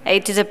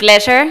 It is a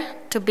pleasure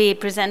to be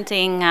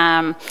presenting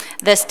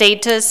the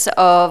status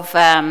of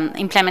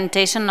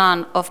implementation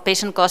of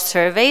patient cost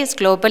surveys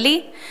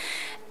globally.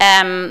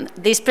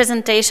 This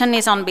presentation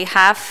is on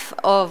behalf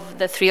of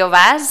the three of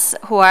us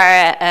who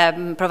are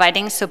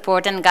providing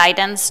support and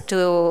guidance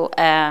to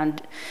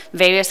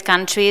various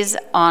countries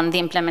on the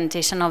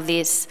implementation of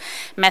this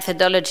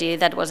methodology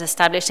that was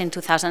established in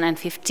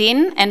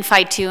 2015 and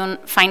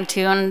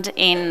fine-tuned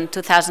in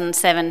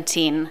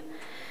 2017.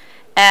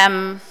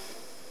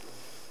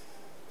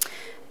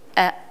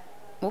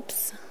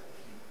 Oops.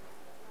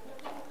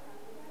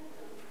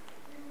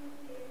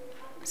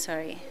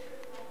 Sorry.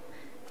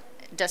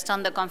 Just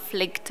on the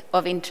conflict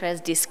of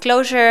interest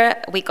disclosure,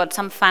 we got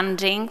some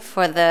funding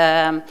for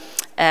the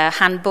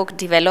handbook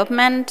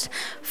development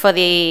for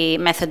the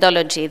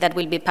methodology that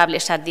will be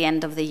published at the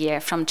end of the year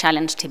from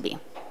Challenge TB.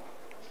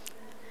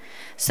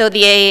 So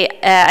the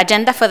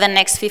agenda for the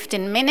next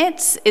 15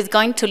 minutes is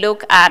going to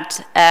look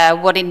at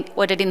what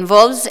it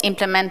involves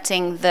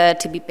implementing the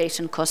TB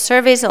patient cost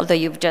surveys, although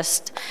you've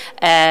just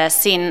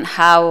seen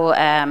how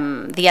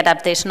the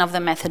adaptation of the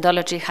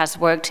methodology has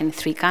worked in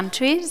 3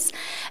 countries,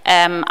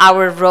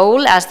 our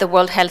role as the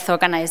World Health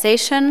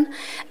Organization,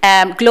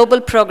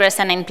 global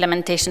progress and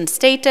implementation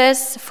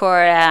status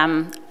for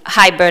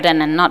high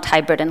burden and not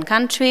high burden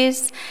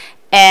countries,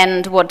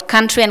 and what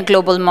country and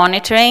global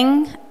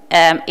monitoring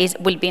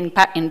will be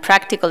in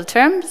practical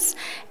terms,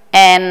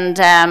 and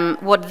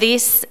what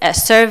this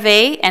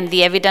survey and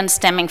the evidence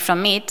stemming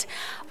from it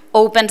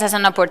opens as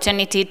an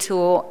opportunity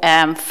to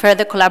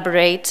further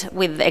collaborate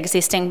with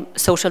existing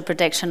social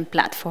protection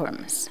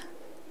platforms.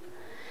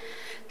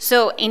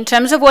 So in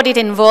terms of what it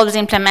involves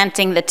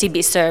implementing the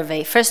TB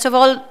survey, first of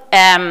all,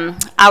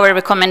 our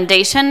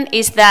recommendation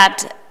is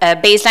that a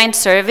baseline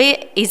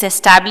survey is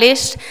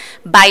established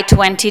by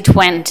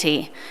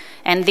 2020.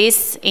 And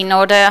this in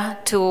order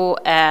to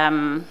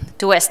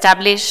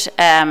establish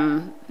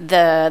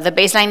the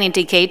baseline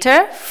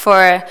indicator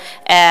for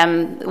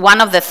one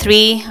of the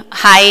 3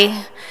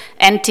 high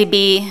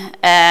NTB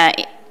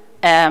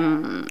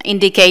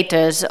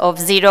indicators of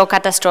zero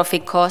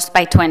catastrophic cost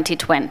by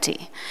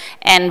 2020.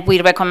 And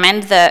we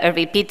recommend a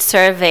repeat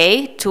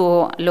survey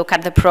to look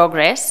at the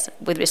progress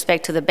with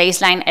respect to the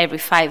baseline every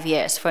 5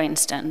 years, for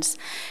instance.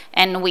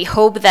 And we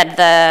hope that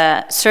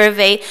the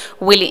survey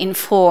will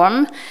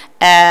inform,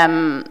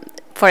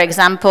 for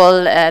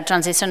example,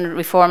 transition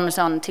reforms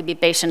on TB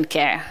patient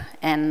care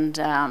and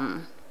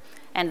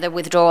the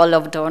withdrawal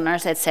of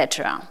donors,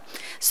 etc.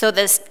 So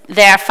there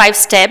are 5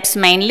 steps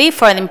mainly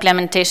for the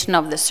implementation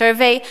of the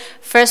survey.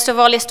 First of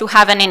all is to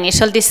have an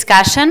initial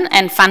discussion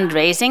and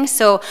fundraising.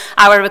 So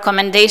our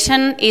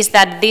recommendation is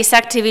that this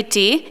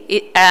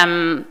activity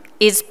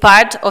is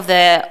part of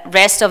the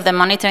rest of the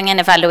monitoring and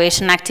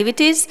evaluation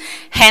activities.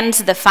 Hence,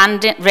 the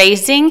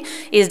fundraising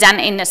is done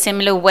in a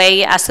similar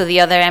way as to the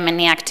other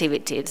M&E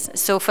activities.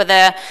 So for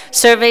the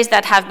surveys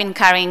that have been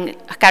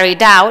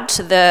carried out,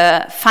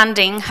 the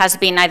funding has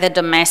been either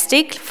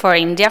domestic, for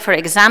India, for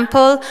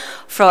example,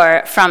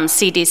 from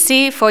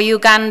CDC for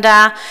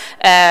Uganda,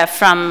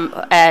 from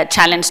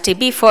Challenge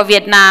TB for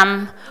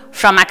Vietnam,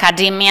 from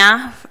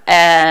academia,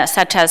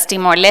 such as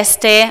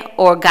Timor-Leste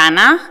or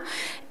Ghana,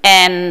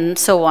 and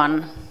so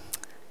on.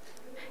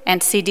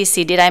 And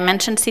CDC, did I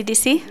mention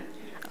CDC?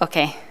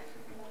 Okay.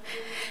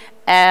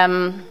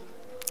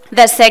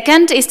 The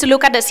second is to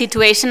look at the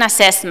situation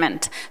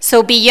assessment.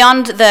 So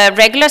beyond the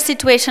regular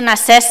situation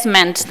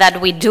assessment that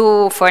we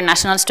do for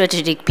national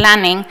strategic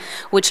planning,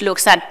 which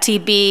looks at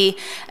TB,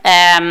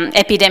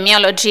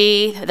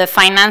 epidemiology, the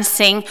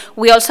financing,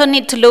 we also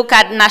need to look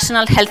at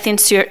national health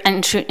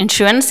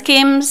insurance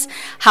schemes,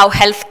 how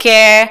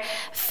healthcare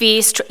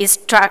fee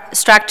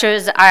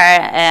structures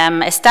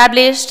are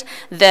established,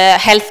 the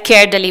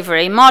healthcare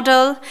delivery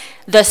model,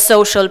 the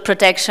social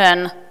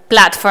protection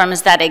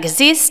platforms that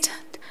exist,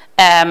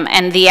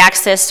 and the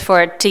access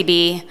for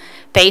TB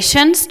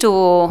patients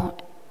to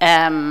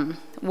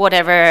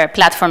whatever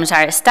platforms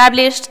are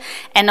established,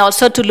 and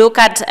also to look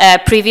at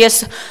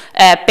previous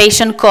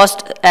patient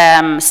cost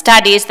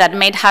studies that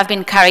may have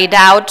been carried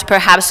out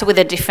perhaps with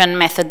a different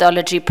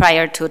methodology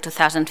prior to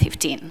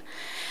 2015.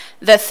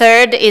 The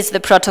third is the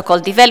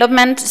protocol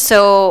development.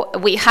 So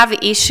we have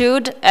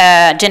issued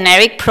a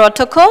generic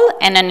protocol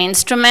and an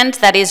instrument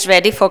that is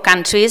ready for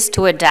countries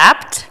to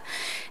adapt.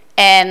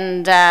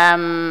 And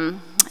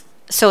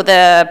so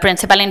the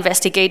principal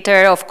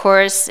investigator, of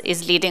course,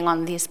 is leading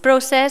on this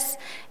process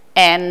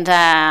and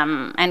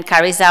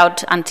carries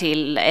out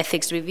until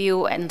ethics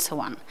review and so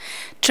on.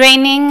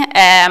 Training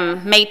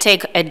may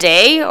take a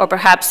day or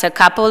perhaps a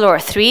couple or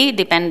 3,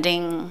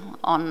 depending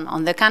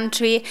on the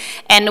country.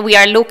 And we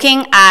are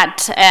looking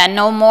at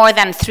no more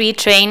than 3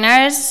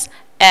 trainers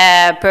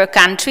per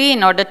country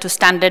in order to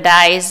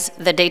standardize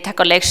the data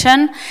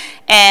collection.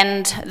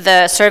 And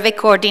the survey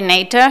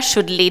coordinator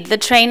should lead the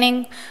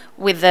training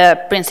with the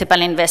principal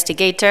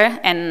investigator,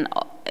 and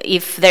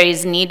if there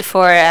is need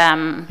for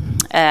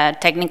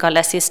technical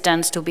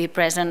assistance to be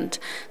present,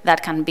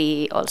 that can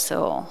be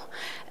also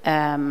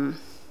a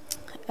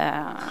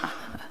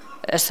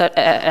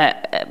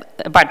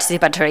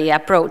participatory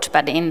approach,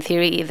 but in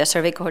theory the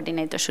survey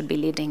coordinator should be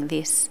leading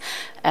this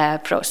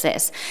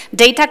process.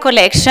 Data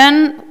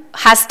collection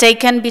has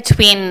taken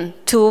between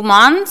 2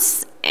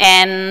 months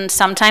and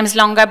sometimes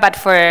longer, but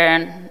for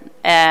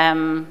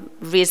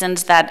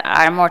reasons that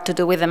are more to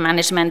do with the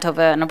management of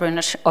an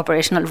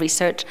operational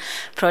research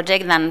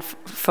project than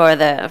for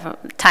the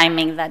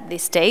timing that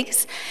this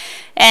takes.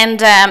 And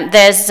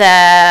there's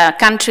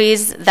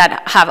countries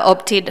that have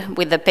opted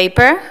with the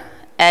paper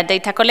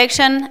data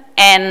collection,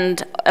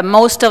 and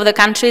most of the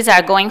countries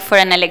are going for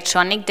an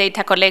electronic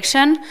data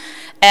collection.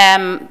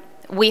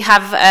 We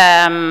have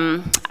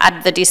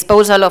at the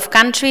disposal of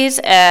countries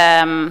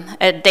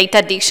a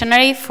data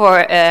dictionary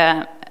for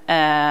a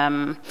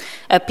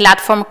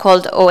platform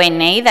called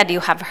ONA that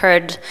you have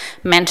heard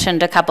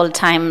mentioned a couple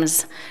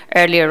times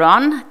earlier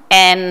on.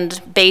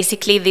 And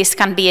basically this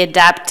can be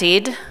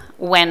adapted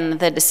when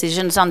the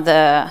decisions on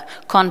the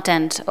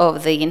content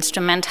of the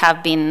instrument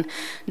have been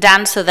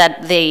done, so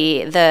that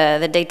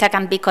the data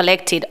can be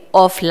collected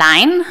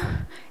offline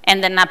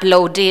and then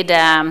uploaded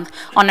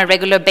on a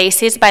regular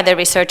basis by the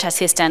research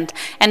assistant.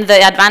 And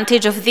the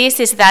advantage of this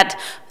is that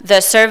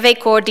the survey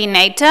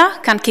coordinator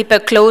can keep a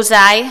close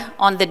eye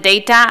on the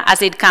data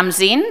as it comes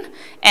in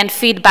and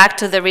feed back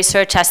to the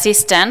research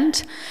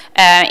assistant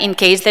in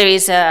case there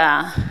is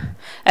a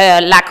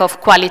lack of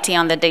quality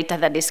on the data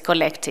that is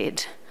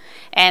collected.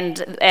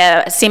 And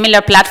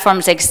similar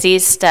platforms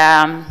exist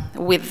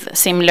with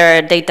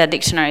similar data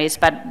dictionaries,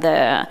 but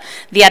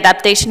the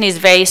adaptation is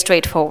very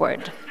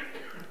straightforward.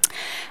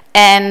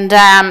 And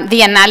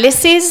the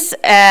analysis,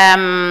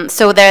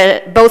 so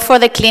both for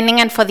the cleaning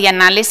and for the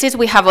analysis,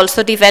 we have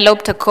also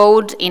developed a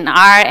code in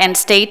R and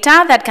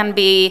Stata that can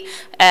be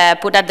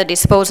put at the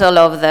disposal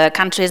of the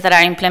countries that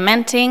are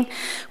implementing,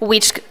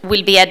 which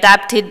will be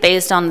adapted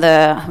based on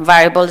the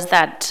variables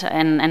that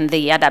and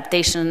the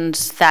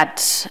adaptations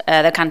that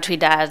the country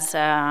does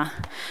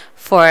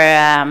for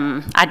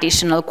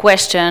additional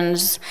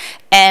questions.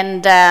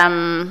 And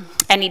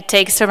it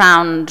takes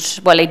around,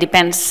 well, it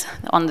depends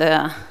on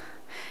the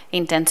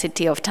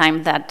intensity of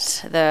time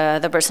that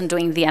the person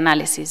doing the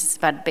analysis,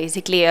 but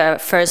basically a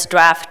first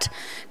draft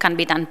can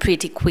be done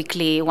pretty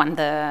quickly when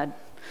the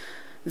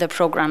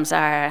programs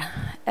are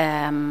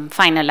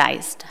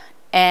finalized,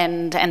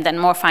 and then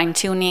more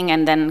fine-tuning,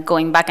 and then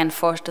going back and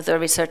forth to the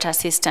research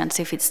assistants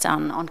if it's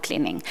done on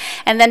cleaning.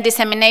 And then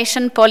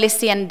dissemination,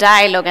 policy, and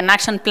dialogue and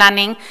action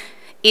planning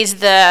is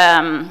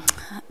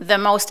the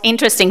most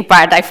interesting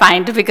part, I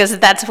find, because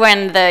that's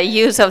when the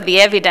use of the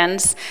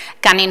evidence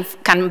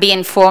can be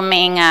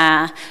informing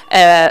a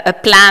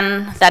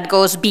plan that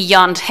goes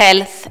beyond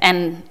health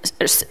and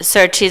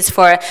searches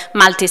for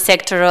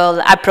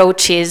multi-sectoral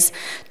approaches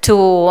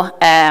to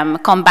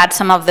combat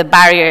some of the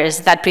barriers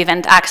that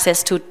prevent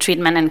access to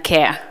treatment and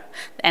care,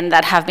 and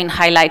that have been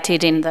highlighted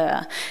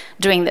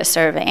during the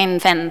survey.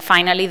 And then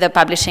finally, the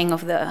publishing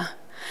of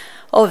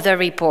the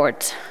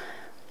report.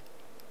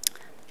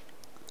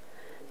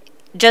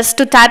 Just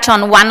to touch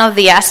on one of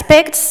the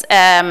aspects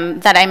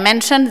that I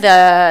mentioned,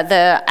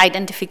 the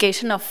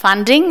identification of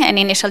funding and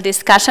initial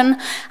discussion,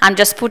 I'm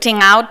just putting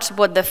out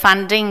what the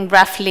funding,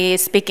 roughly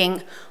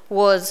speaking,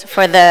 was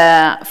for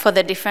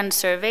the different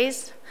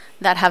surveys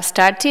that have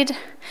started.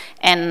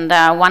 And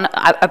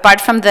apart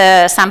from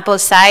the sample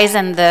size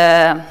and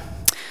the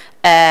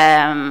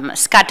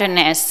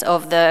scatterness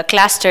of the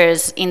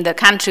clusters in the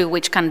country,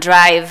 which can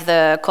drive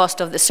the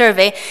cost of the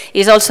survey,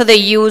 is also the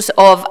use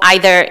of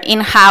either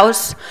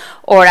in-house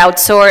or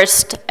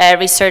outsourced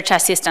research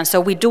assistants.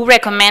 So we do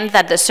recommend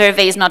that the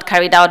survey is not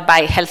carried out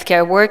by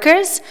healthcare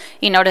workers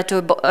in order to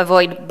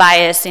avoid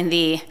bias in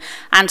the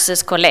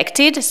answers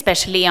collected,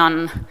 especially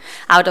on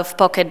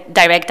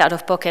direct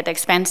out-of-pocket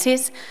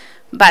expenses.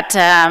 But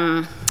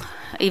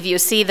if you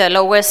see, the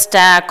lowest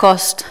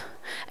cost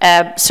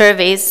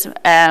surveys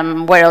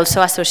were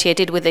also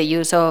associated with the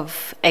use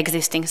of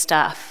existing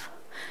staff.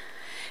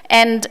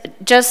 And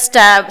just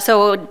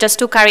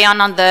to carry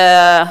on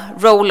the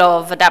role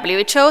of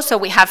WHO, so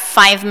we have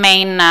 5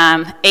 main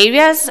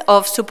areas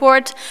of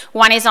support.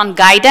 One is on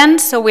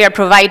guidance, so we are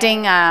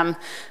providing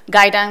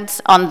guidance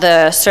on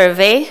the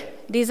survey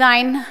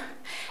design.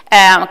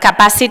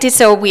 Capacity,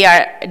 so we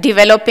are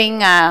developing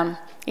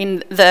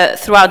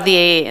throughout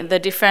the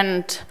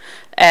different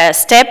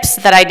steps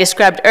that I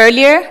described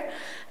earlier.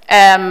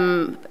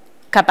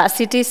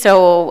 Capacity,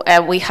 so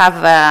we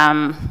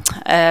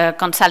have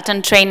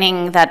consultant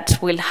training that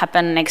will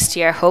happen next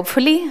year,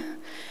 hopefully,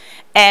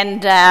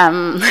 and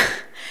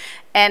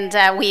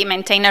we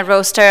maintain a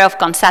roster of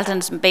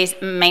consultants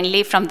based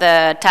mainly from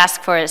the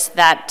task force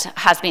that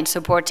has been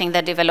supporting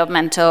the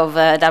development of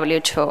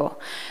WHO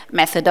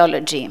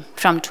methodology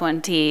from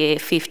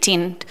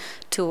 2015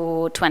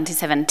 to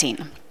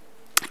 2017.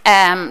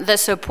 The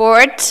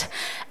support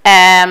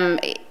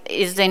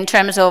is in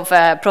terms of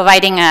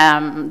providing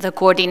the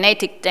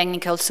coordinated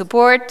technical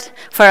support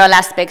for all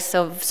aspects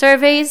of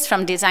surveys,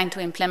 from design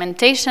to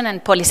implementation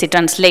and policy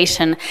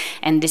translation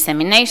and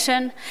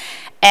dissemination.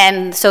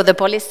 And so the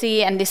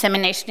policy and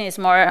dissemination is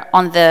more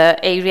on the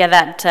area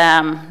that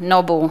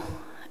Nobu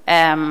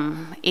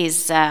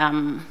is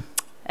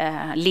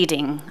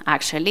leading,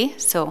 actually.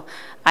 So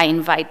I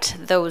invite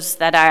those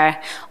that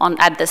are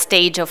at the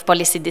stage of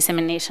policy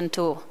dissemination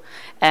to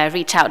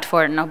reach out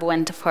for Nobu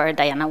and for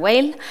Diana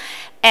Whale.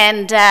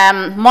 And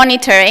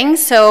monitoring,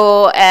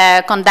 so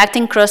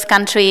conducting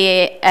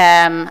cross-country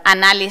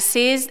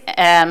analysis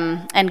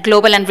and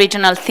global and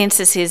regional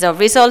synthesis of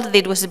results.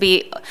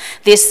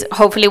 This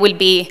hopefully will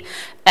be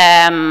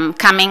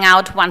coming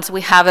out once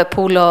we have a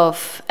pool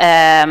of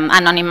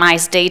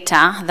anonymized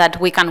data that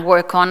we can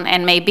work on,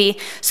 and maybe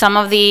some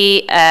of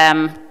the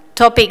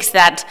topics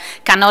that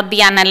cannot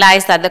be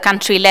analyzed at the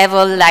country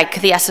level,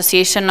 like the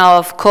association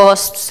of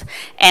costs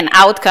and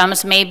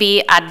outcomes,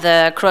 maybe at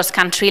the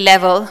cross-country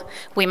level,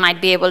 we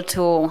might be able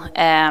to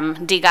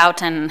dig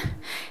out and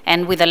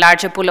with a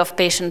larger pool of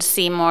patients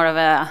see more of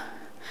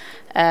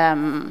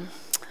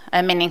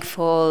a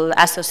meaningful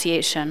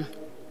association.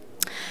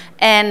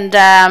 And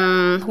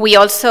we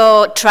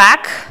also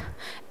track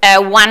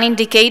one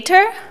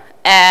indicator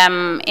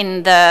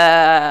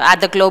at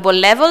the global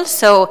level,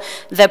 so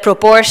the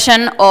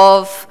proportion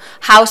of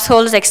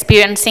households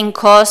experiencing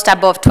cost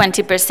above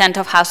 20%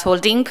 of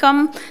household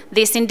income.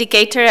 This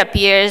indicator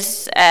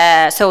appears,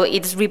 so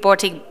it's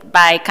reported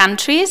by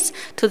countries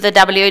to the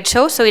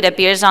WHO, so it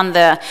appears on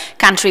the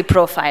country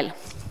profile.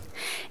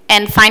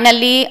 And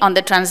finally, on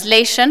the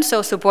translation,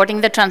 so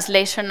supporting the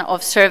translation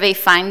of survey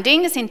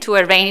findings into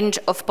a range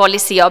of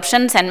policy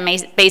options and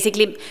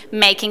basically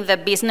making the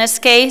business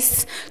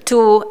case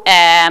to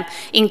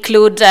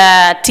include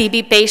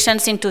TB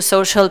patients into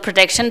social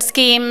protection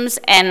schemes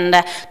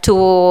and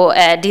to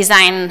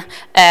design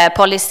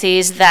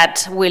policies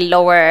that will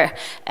lower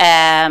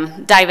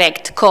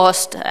direct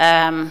cost,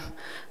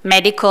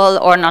 medical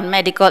or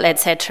non-medical,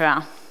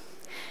 etc.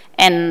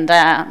 And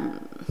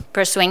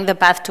pursuing the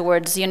path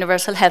towards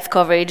universal health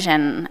coverage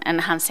and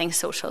enhancing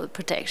social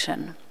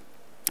protection.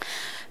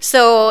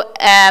 So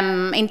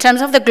in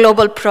terms of the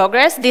global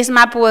progress, this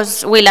map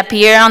will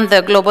appear on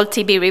the Global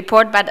TB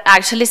report, but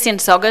actually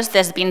since August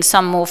there's been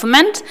some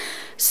movement.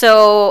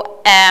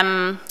 So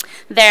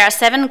there are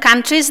 7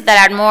 countries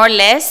that are more or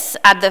less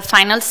at the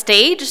final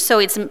stage. So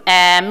it's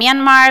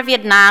Myanmar,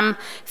 Vietnam,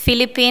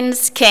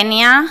 Philippines,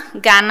 Kenya,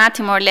 Ghana,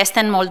 Timor-Leste,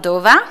 and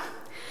Moldova.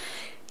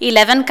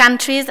 11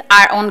 countries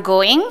are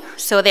ongoing,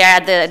 so they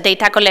are at the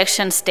data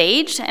collection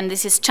stage, and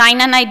this is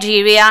China,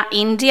 Nigeria,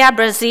 India,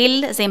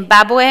 Brazil,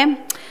 Zimbabwe,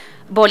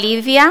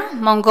 Bolivia,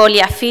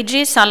 Mongolia,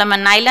 Fiji,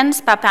 Solomon Islands,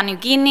 Papua New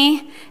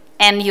Guinea,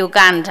 and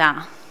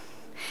Uganda.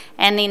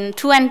 And in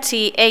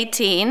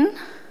 2018,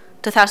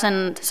 there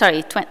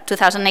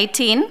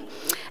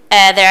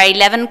are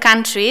 11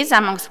 countries,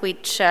 amongst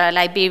which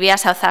Liberia,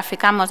 South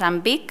Africa,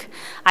 Mozambique.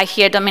 I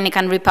hear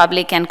Dominican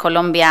Republic and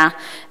Colombia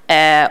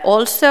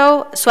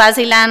also.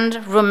 Swaziland,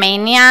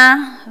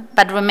 Romania,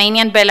 but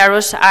Romania and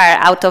Belarus are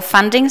out of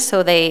funding,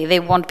 so they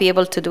won't be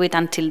able to do it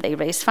until they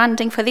raise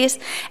funding for this.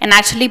 And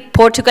actually,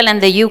 Portugal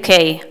and the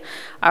UK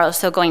are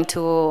also going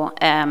to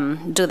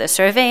do the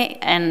survey,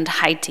 and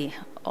Haiti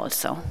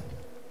also.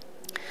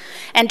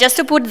 And just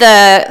to put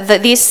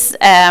this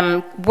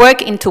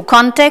work into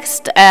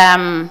context,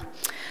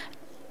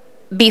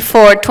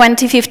 before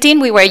 2015,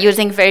 we were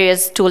using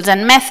various tools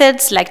and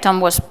methods, like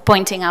Tom was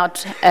pointing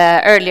out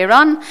earlier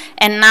on,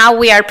 and now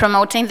we are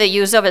promoting the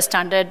use of a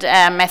standard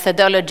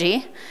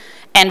methodology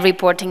and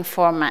reporting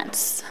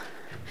formats.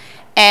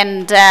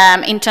 And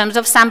in terms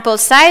of sample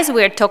size,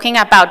 we're talking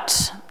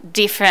about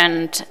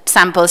different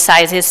sample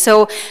sizes.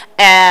 So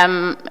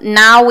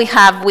now we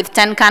have, with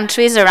 10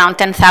 countries, around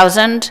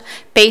 10,000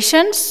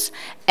 patients.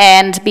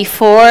 And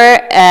before,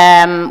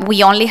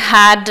 we only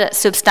had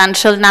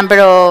substantial number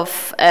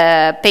of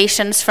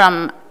patients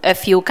from a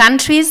few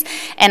countries.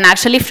 And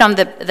actually, from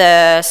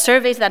the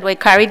surveys that were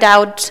carried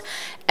out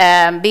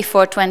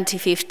before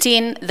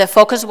 2015, the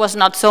focus was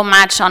not so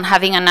much on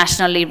having a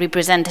nationally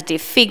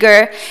representative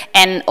figure,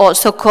 and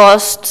also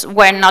costs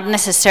were not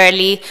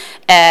necessarily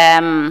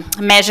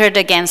measured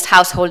against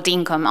household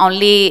income.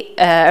 Only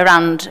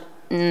around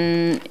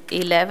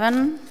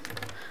 11.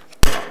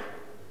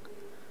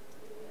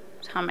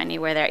 How many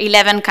were there?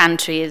 11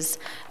 countries,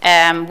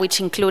 which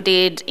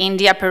included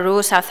India,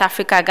 Peru, South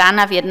Africa,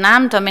 Ghana,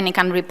 Vietnam,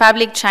 Dominican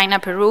Republic, China,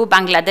 Peru,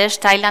 Bangladesh,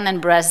 Thailand, and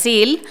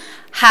Brazil,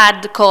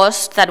 had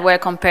costs that were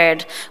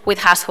compared with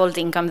household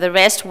income. The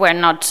rest were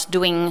not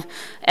doing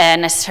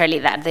necessarily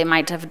that. They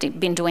might have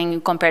been doing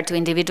compared to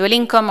individual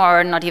income,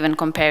 or not even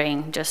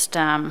comparing, just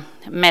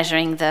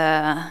measuring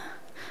the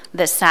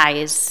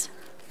size.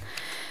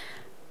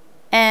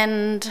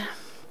 And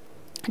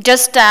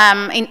just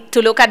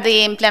to look at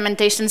the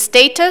implementation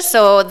status,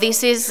 so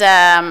this is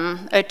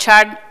a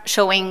chart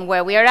showing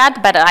where we are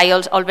at, but I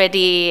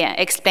already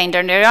explained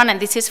earlier on, and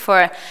this is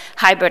for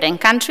high-burden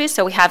countries.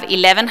 So we have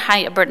 11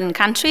 high-burden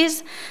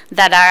countries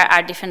that are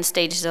at different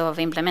stages of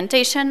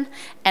implementation,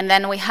 and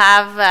then we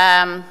have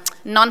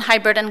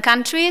non-high-burden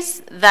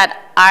countries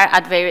that are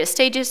at various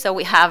stages. So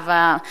we have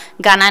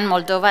Ghana and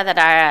Moldova that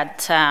are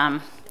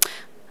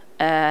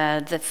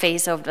at the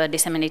phase of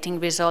disseminating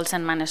results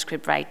and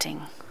manuscript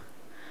writing.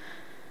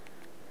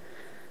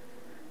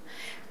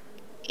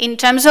 In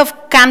terms of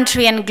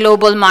country and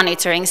global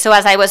monitoring. So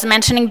as I was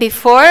mentioning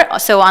before,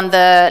 so on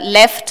the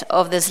left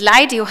of the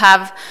slide, you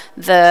have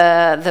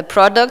the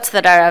products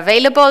that are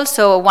available.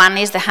 So one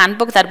is the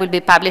handbook that will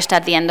be published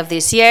at the end of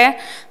this year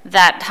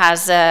that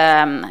has,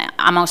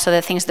 amongst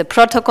other things, the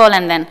protocol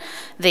and then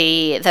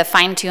the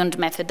fine-tuned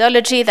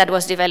methodology that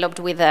was developed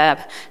with a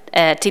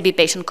TB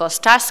patient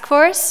cost task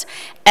force.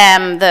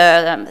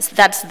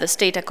 That's the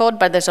STATA code,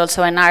 but there's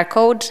also an R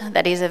code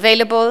that is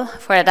available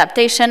for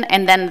adaptation,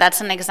 and then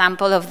that's an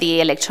example of the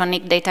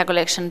electronic data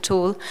collection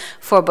tool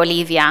for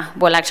Bolivia,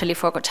 well, actually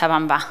for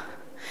Cochabamba.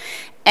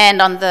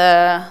 And on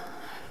the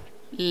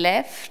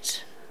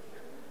left,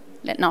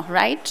 no,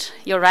 right,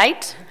 you're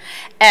right,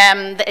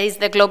 is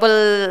the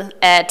global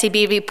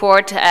TB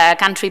report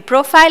country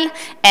profile,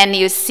 and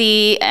you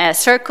see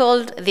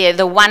circled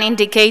the one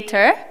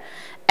indicator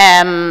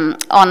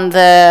on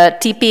the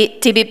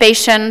TB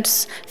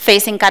patients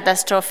facing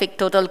catastrophic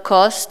total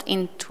cost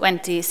in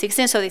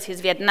 2016. So this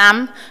is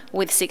Vietnam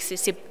with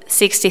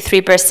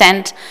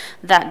 63%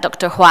 that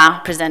Dr. Hua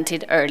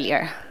presented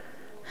earlier.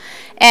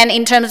 And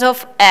in terms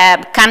of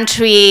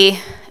country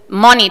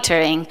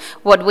monitoring,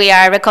 what we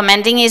are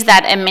recommending is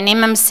that a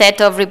minimum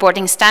set of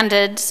reporting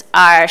standards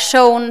are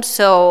shown.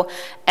 So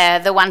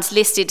the ones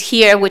listed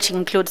here, which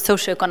include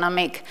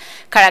socioeconomic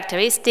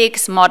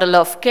characteristics, model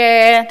of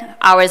care,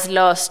 hours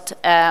lost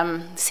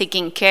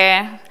seeking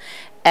care,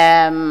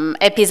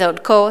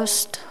 episode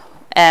cost,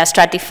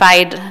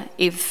 stratified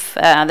if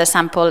the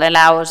sample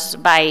allows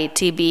by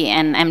TB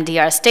and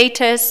MDR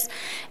status,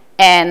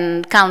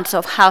 and counts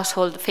of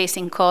household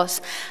facing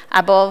costs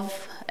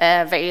above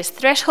various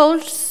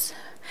thresholds,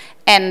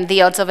 and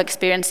the odds of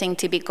experiencing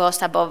TB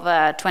cost above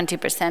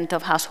 20%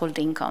 of household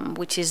income,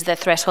 which is the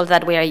threshold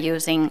that we are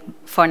using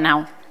for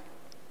now.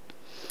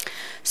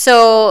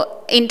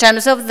 So in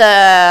terms of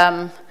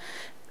the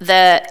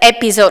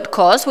episode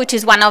cost, which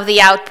is one of the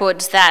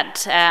outputs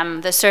that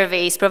the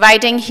survey is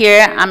providing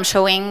here, I'm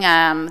showing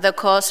the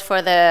cost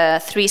for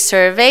the 3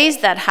 surveys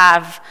that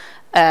have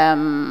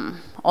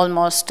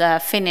almost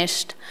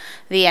finished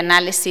the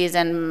analysis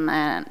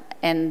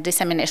and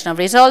dissemination of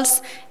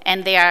results,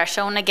 and they are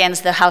shown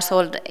against the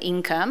household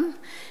income.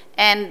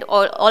 And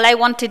all I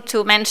wanted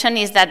to mention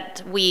is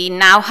that we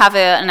now have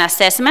an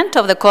assessment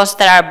of the costs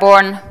that are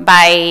borne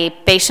by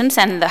patients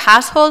and the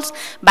households,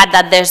 but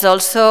that there's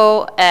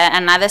also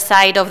another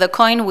side of the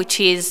coin, which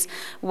is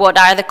what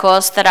are the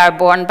costs that are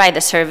borne by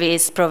the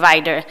service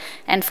provider.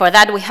 And for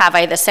that, we have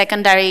either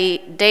secondary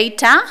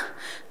data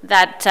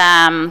that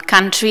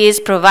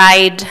countries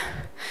provide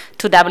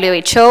to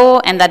WHO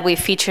and that we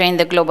feature in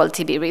the Global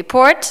TB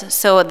report.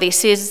 So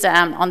this is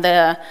on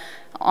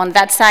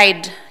that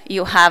side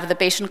you have the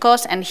patient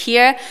cost, and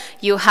here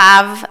you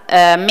have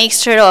a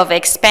mixture of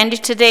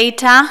expenditure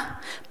data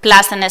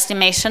plus an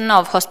estimation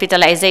of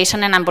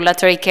hospitalization and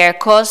ambulatory care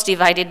costs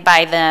divided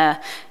by the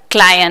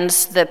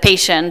clients, the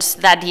patients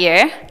that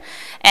year.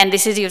 And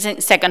this is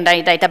using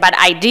secondary data, but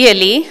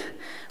ideally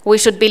we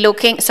should be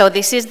looking, so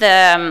this is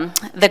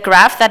the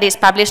graph that is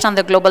published on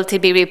the Global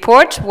TB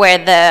report, where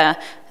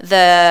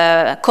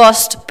the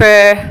cost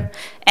per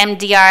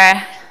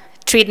MDR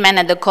treatment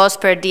and the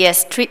cost per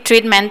DS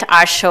treatment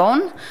are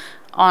shown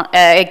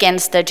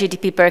against the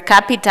GDP per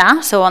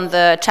capita. So on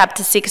the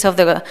chapter 6 of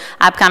the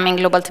upcoming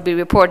Global TB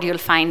report, you'll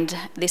find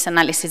this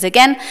analysis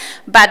again.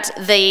 But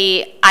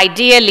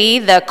ideally,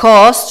 the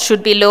cost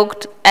should be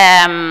looked,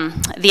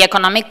 the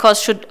economic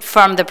cost should,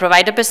 from the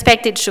provider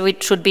perspective,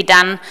 should be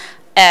done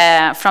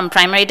from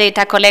primary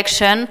data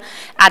collection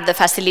at the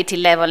facility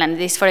level. And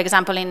this, for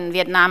example, in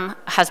Vietnam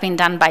has been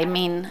done by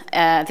Min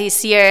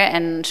this year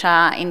and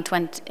Shah in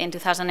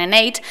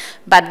 2008,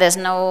 but there's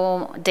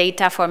no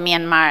data for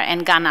Myanmar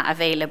and Ghana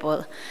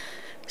available.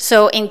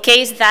 So in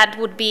case that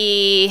would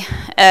be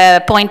a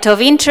point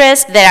of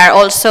interest, there are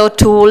also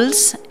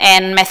tools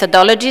and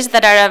methodologies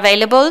that are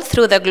available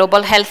through the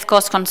Global Health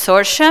Cost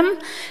Consortium.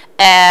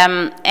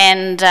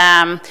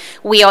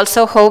 We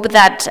also hope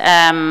that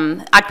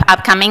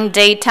upcoming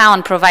data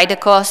on provider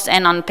cost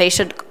and on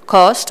patient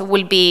cost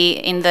will be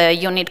in the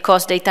unit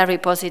cost data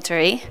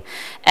repository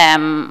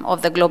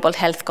of the Global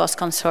Health Cost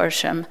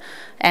Consortium,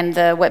 and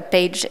the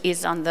webpage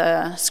is on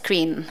the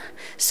screen.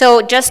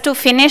 So just to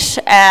finish,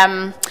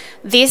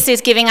 this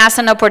is giving us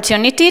an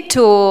opportunity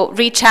to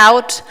reach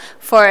out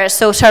for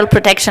social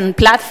protection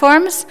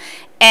platforms.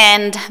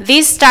 And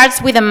this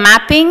starts with a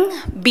mapping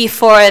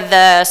before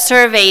the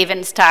survey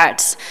even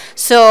starts.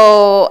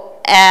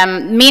 So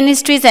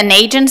ministries and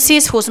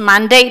agencies whose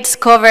mandates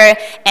cover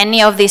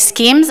any of these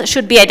schemes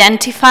should be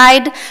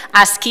identified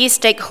as key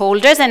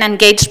stakeholders and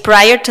engaged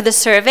prior to the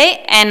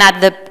survey and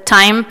at the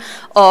time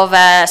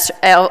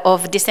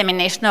of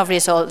dissemination of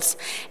results.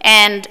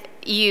 And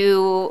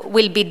you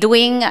will be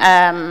doing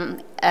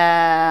an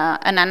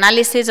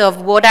analysis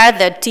of what are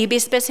the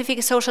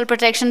TB-specific social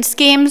protection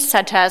schemes,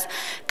 such as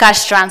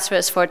cash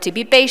transfers for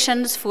TB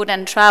patients, food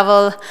and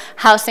travel,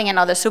 housing and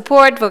other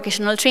support,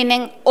 vocational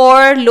training,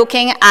 or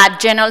looking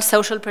at general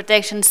social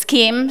protection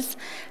schemes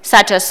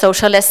such as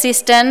social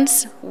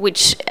assistance,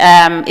 which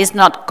is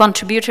not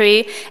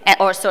contributory,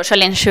 or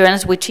social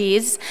insurance, which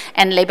is,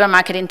 and labor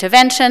market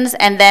interventions,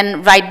 and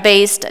then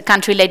right-based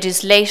country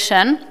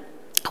legislation,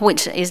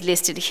 which is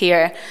listed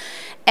here.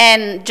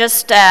 And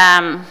just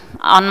on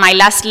my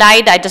last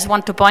slide, I just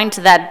want to point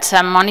that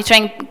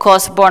monitoring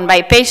costs borne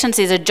by patients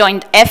is a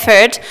joint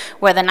effort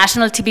where the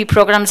national TB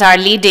programs are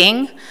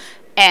leading,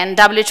 and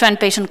WHO and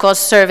Patient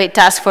Cost Survey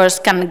Task Force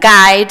can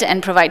guide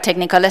and provide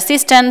technical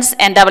assistance,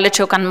 and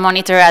WHO can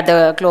monitor at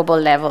the global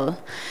level.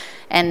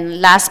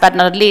 And last but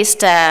not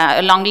least,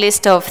 a long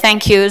list of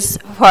thank yous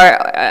for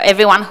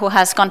everyone who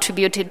has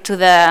contributed to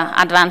the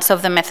advance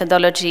of the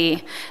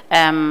methodology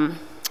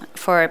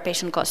for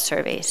patient cost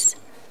surveys.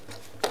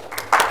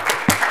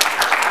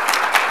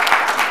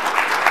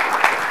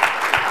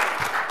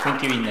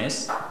 Thank you,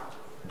 Ines.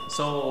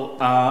 So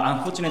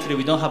unfortunately,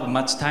 we don't have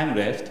much time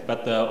left,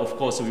 but of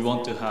course, we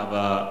want to have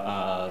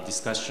a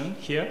discussion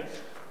here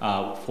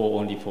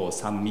only for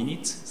some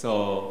minutes.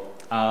 So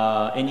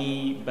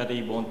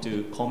anybody want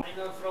to comment? I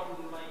know from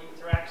my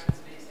interactions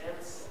with these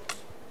health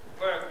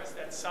workers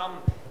that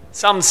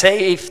some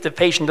say if the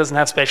patient doesn't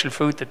have special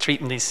food, the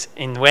treatment is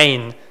in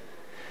vain.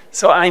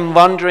 So I'm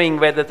wondering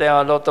whether there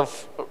are a lot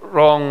of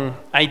wrong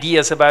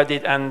ideas about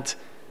it, and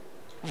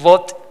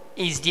what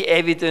is the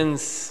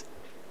evidence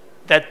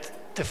that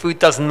the food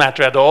doesn't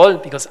matter at all,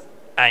 because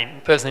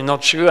I'm personally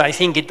not sure. I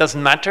think it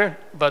doesn't matter,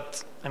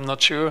 but I'm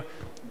not sure.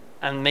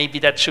 And maybe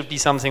that should be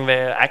something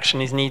where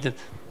action is needed.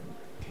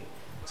 Okay.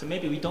 So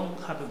maybe we don't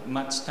have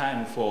much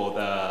time for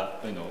the,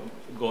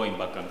 going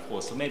back and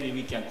forth. So maybe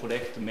we can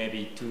collect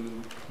maybe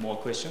 2 more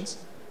questions.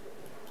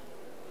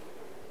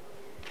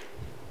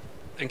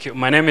 Thank you.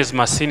 My name is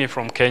Masini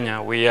from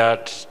Kenya. We are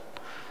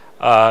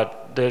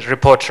at the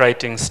report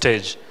writing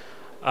stage.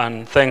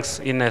 And thanks,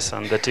 Ines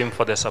and the team,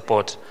 for the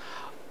support.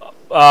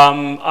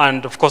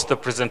 And of course, the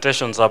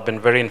presentations have been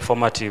very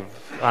informative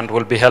and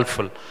will be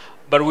helpful.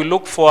 But we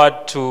look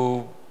forward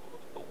to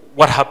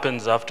what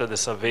happens after the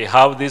survey,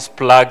 how this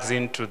plugs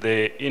into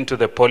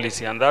the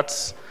policy, and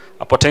that's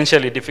a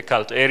potentially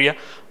difficult area.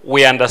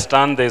 We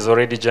understand there's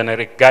already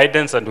generic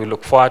guidance, and we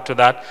look forward to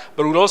that.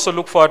 But we'll also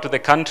look forward to the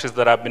countries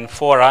that have been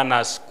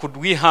forerunners. Could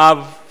we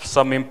have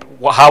some,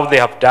 how they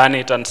have done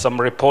it, and some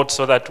reports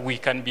so that we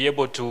can be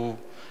able to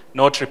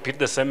not repeat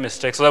the same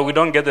mistakes, so that we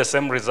don't get the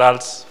same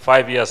results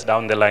 5 years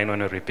down the line when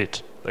we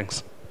repeat.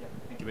 Thanks. Yeah,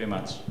 thank you very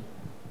much.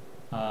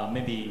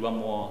 Maybe one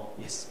more.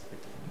 Yes.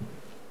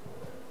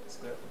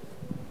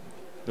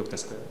 Dr.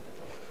 Square.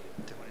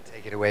 I don't want to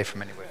take it away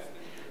from anywhere.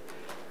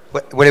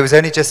 Well, it was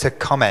only just a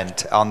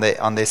comment on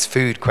this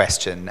food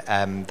question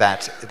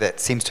that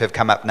seems to have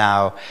come up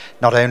now,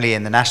 not only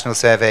in the national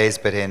surveys,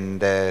 but in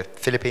the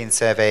Philippines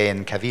survey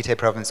in Cavite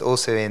province,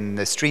 also in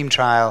the STREAM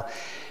trial.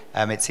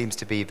 It seems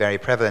to be very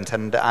prevalent,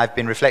 and I've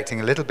been reflecting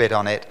a little bit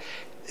on it.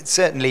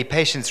 Certainly,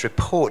 patients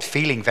report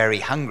feeling very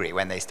hungry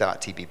when they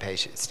start steep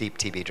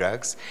TB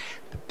drugs.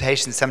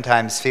 Patients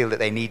sometimes feel that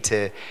they need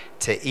to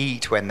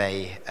eat when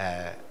they,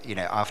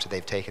 after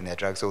they've taken their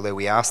drugs, although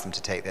we ask them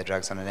to take their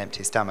drugs on an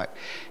empty stomach.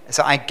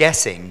 So I'm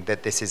guessing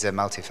that this is a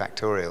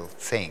multifactorial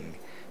thing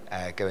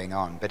going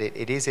on, but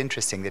it is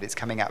interesting that it's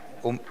coming up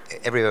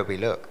everywhere we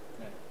look.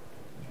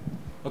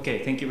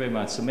 Okay, thank you very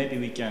much. So maybe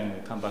we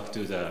can come back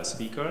to the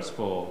speakers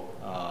for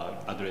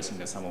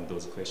addressing some of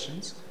those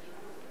questions.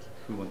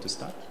 Who want to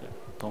start? Yeah.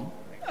 Tom?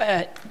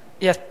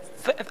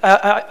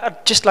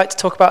 I'd just like to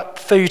talk about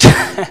food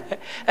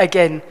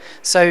again.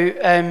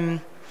 So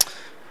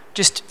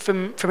just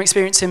from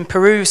experience in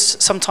Peru,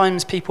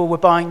 sometimes people were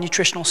buying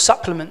nutritional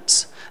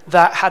supplements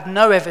that had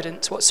no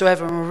evidence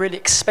whatsoever and were really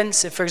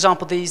expensive. For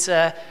example, these,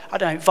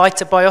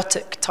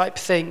 Vitabiotic type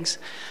things.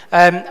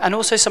 And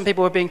also some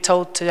people were being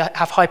told to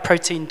have high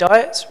protein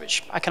diets,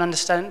 which I can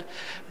understand.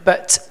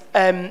 But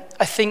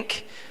I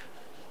think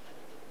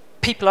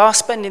people are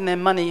spending their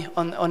money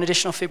on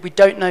additional food. We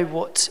don't know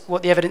what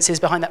the evidence is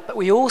behind that, but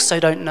we also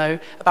don't know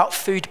about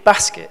food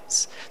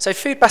baskets. So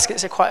food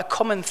baskets are quite a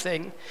common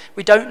thing.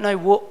 We don't know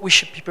what we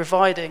should be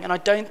providing, and I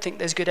don't think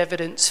there's good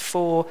evidence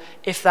for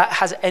if that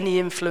has any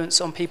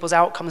influence on people's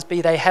outcomes,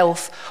 be they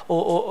health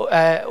or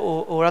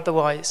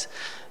otherwise.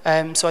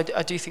 So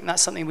I do think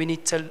that's something we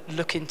need to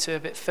look into a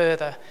bit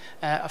further,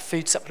 a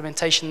food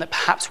supplementation that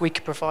perhaps we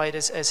could provide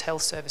as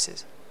health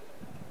services.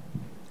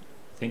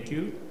 Thank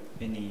you.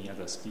 Any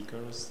other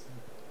speakers?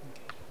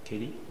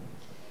 Katie?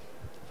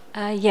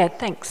 Yeah,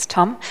 thanks,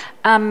 Tom.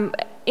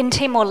 In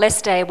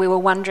Timor-Leste, we were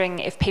wondering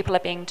if people are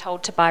being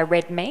told to buy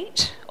red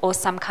meat or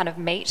some kind of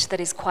meat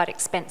that is quite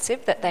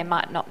expensive that they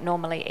might not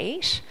normally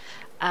eat.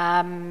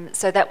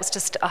 So that was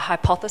just a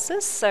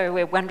hypothesis. So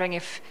we're wondering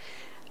if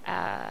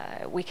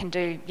we can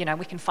do,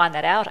 we can find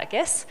that out, I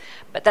guess.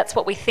 But that's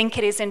what we think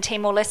it is in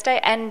Timor-Leste,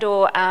 and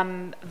or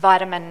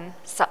vitamin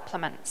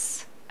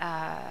supplements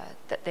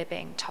that they're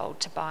being told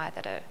to buy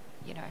that are,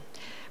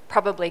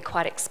 probably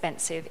quite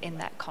expensive in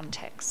that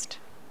context.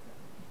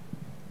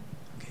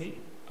 Okay.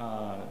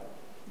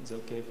 Is it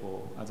okay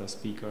for other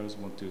speakers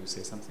want to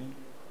say something?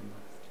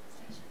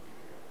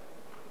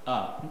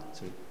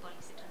 Sorry.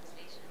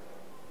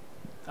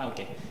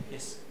 Okay,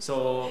 yes.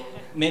 So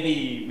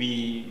maybe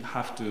we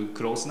have to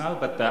close now,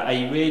 but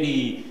I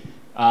really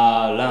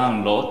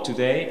learned a lot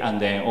today, and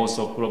then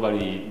also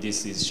probably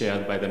this is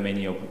shared by the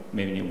many of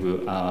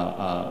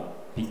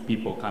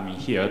people coming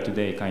here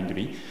today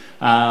kindly.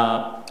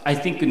 I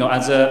think,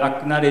 as an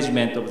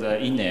acknowledgement of the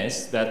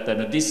Ines,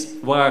 that this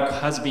work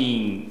has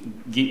been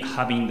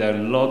having a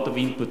lot of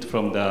input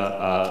from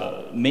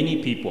the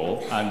many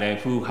people and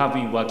who have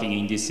been working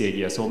in this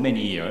area so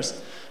many years.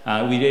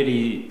 We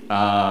really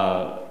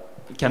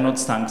cannot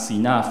thank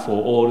enough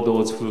for all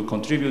those who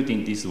contribute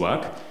in this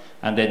work.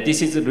 And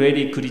this is a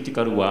really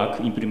critical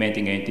work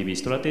implementing NTB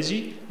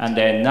strategy. And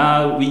then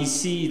now we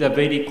see the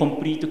very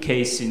complete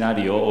case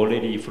scenario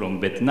already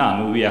from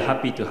Vietnam. We are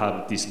happy to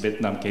have this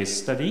Vietnam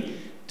case study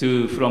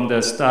from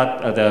the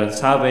start, the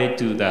survey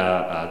to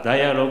the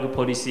dialogue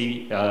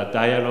policy,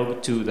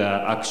 dialogue to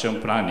the action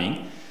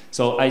planning.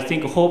 So I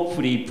think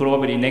hopefully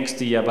probably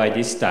next year by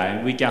this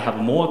time we can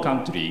have more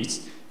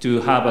countries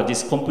to have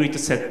this complete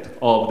set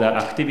of the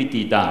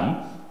activity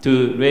done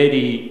to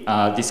really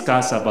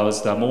discuss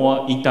about the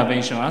more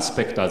intervention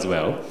aspect as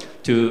well,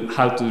 to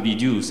how to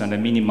reduce and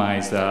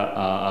minimize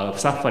the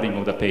suffering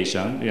of the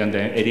patient and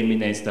then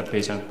eliminate the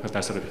patient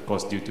catastrophic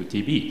cost due to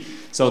TB.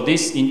 So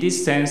in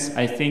this sense,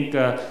 I think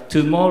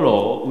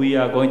tomorrow we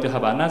are going to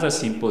have another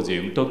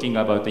symposium talking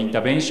about the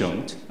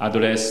intervention to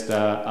address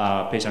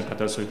the patient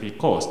catastrophic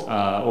cost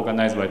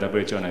organized by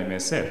WHO and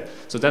MSF.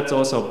 So that's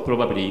also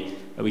probably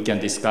we can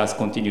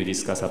continue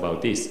discuss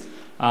about this.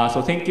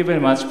 So thank you very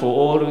much for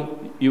all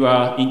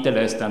your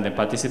interest and the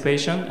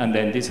participation. And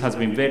then this has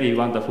been very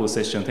wonderful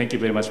session. Thank you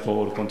very much for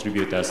all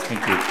contributors.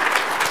 Thank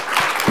you.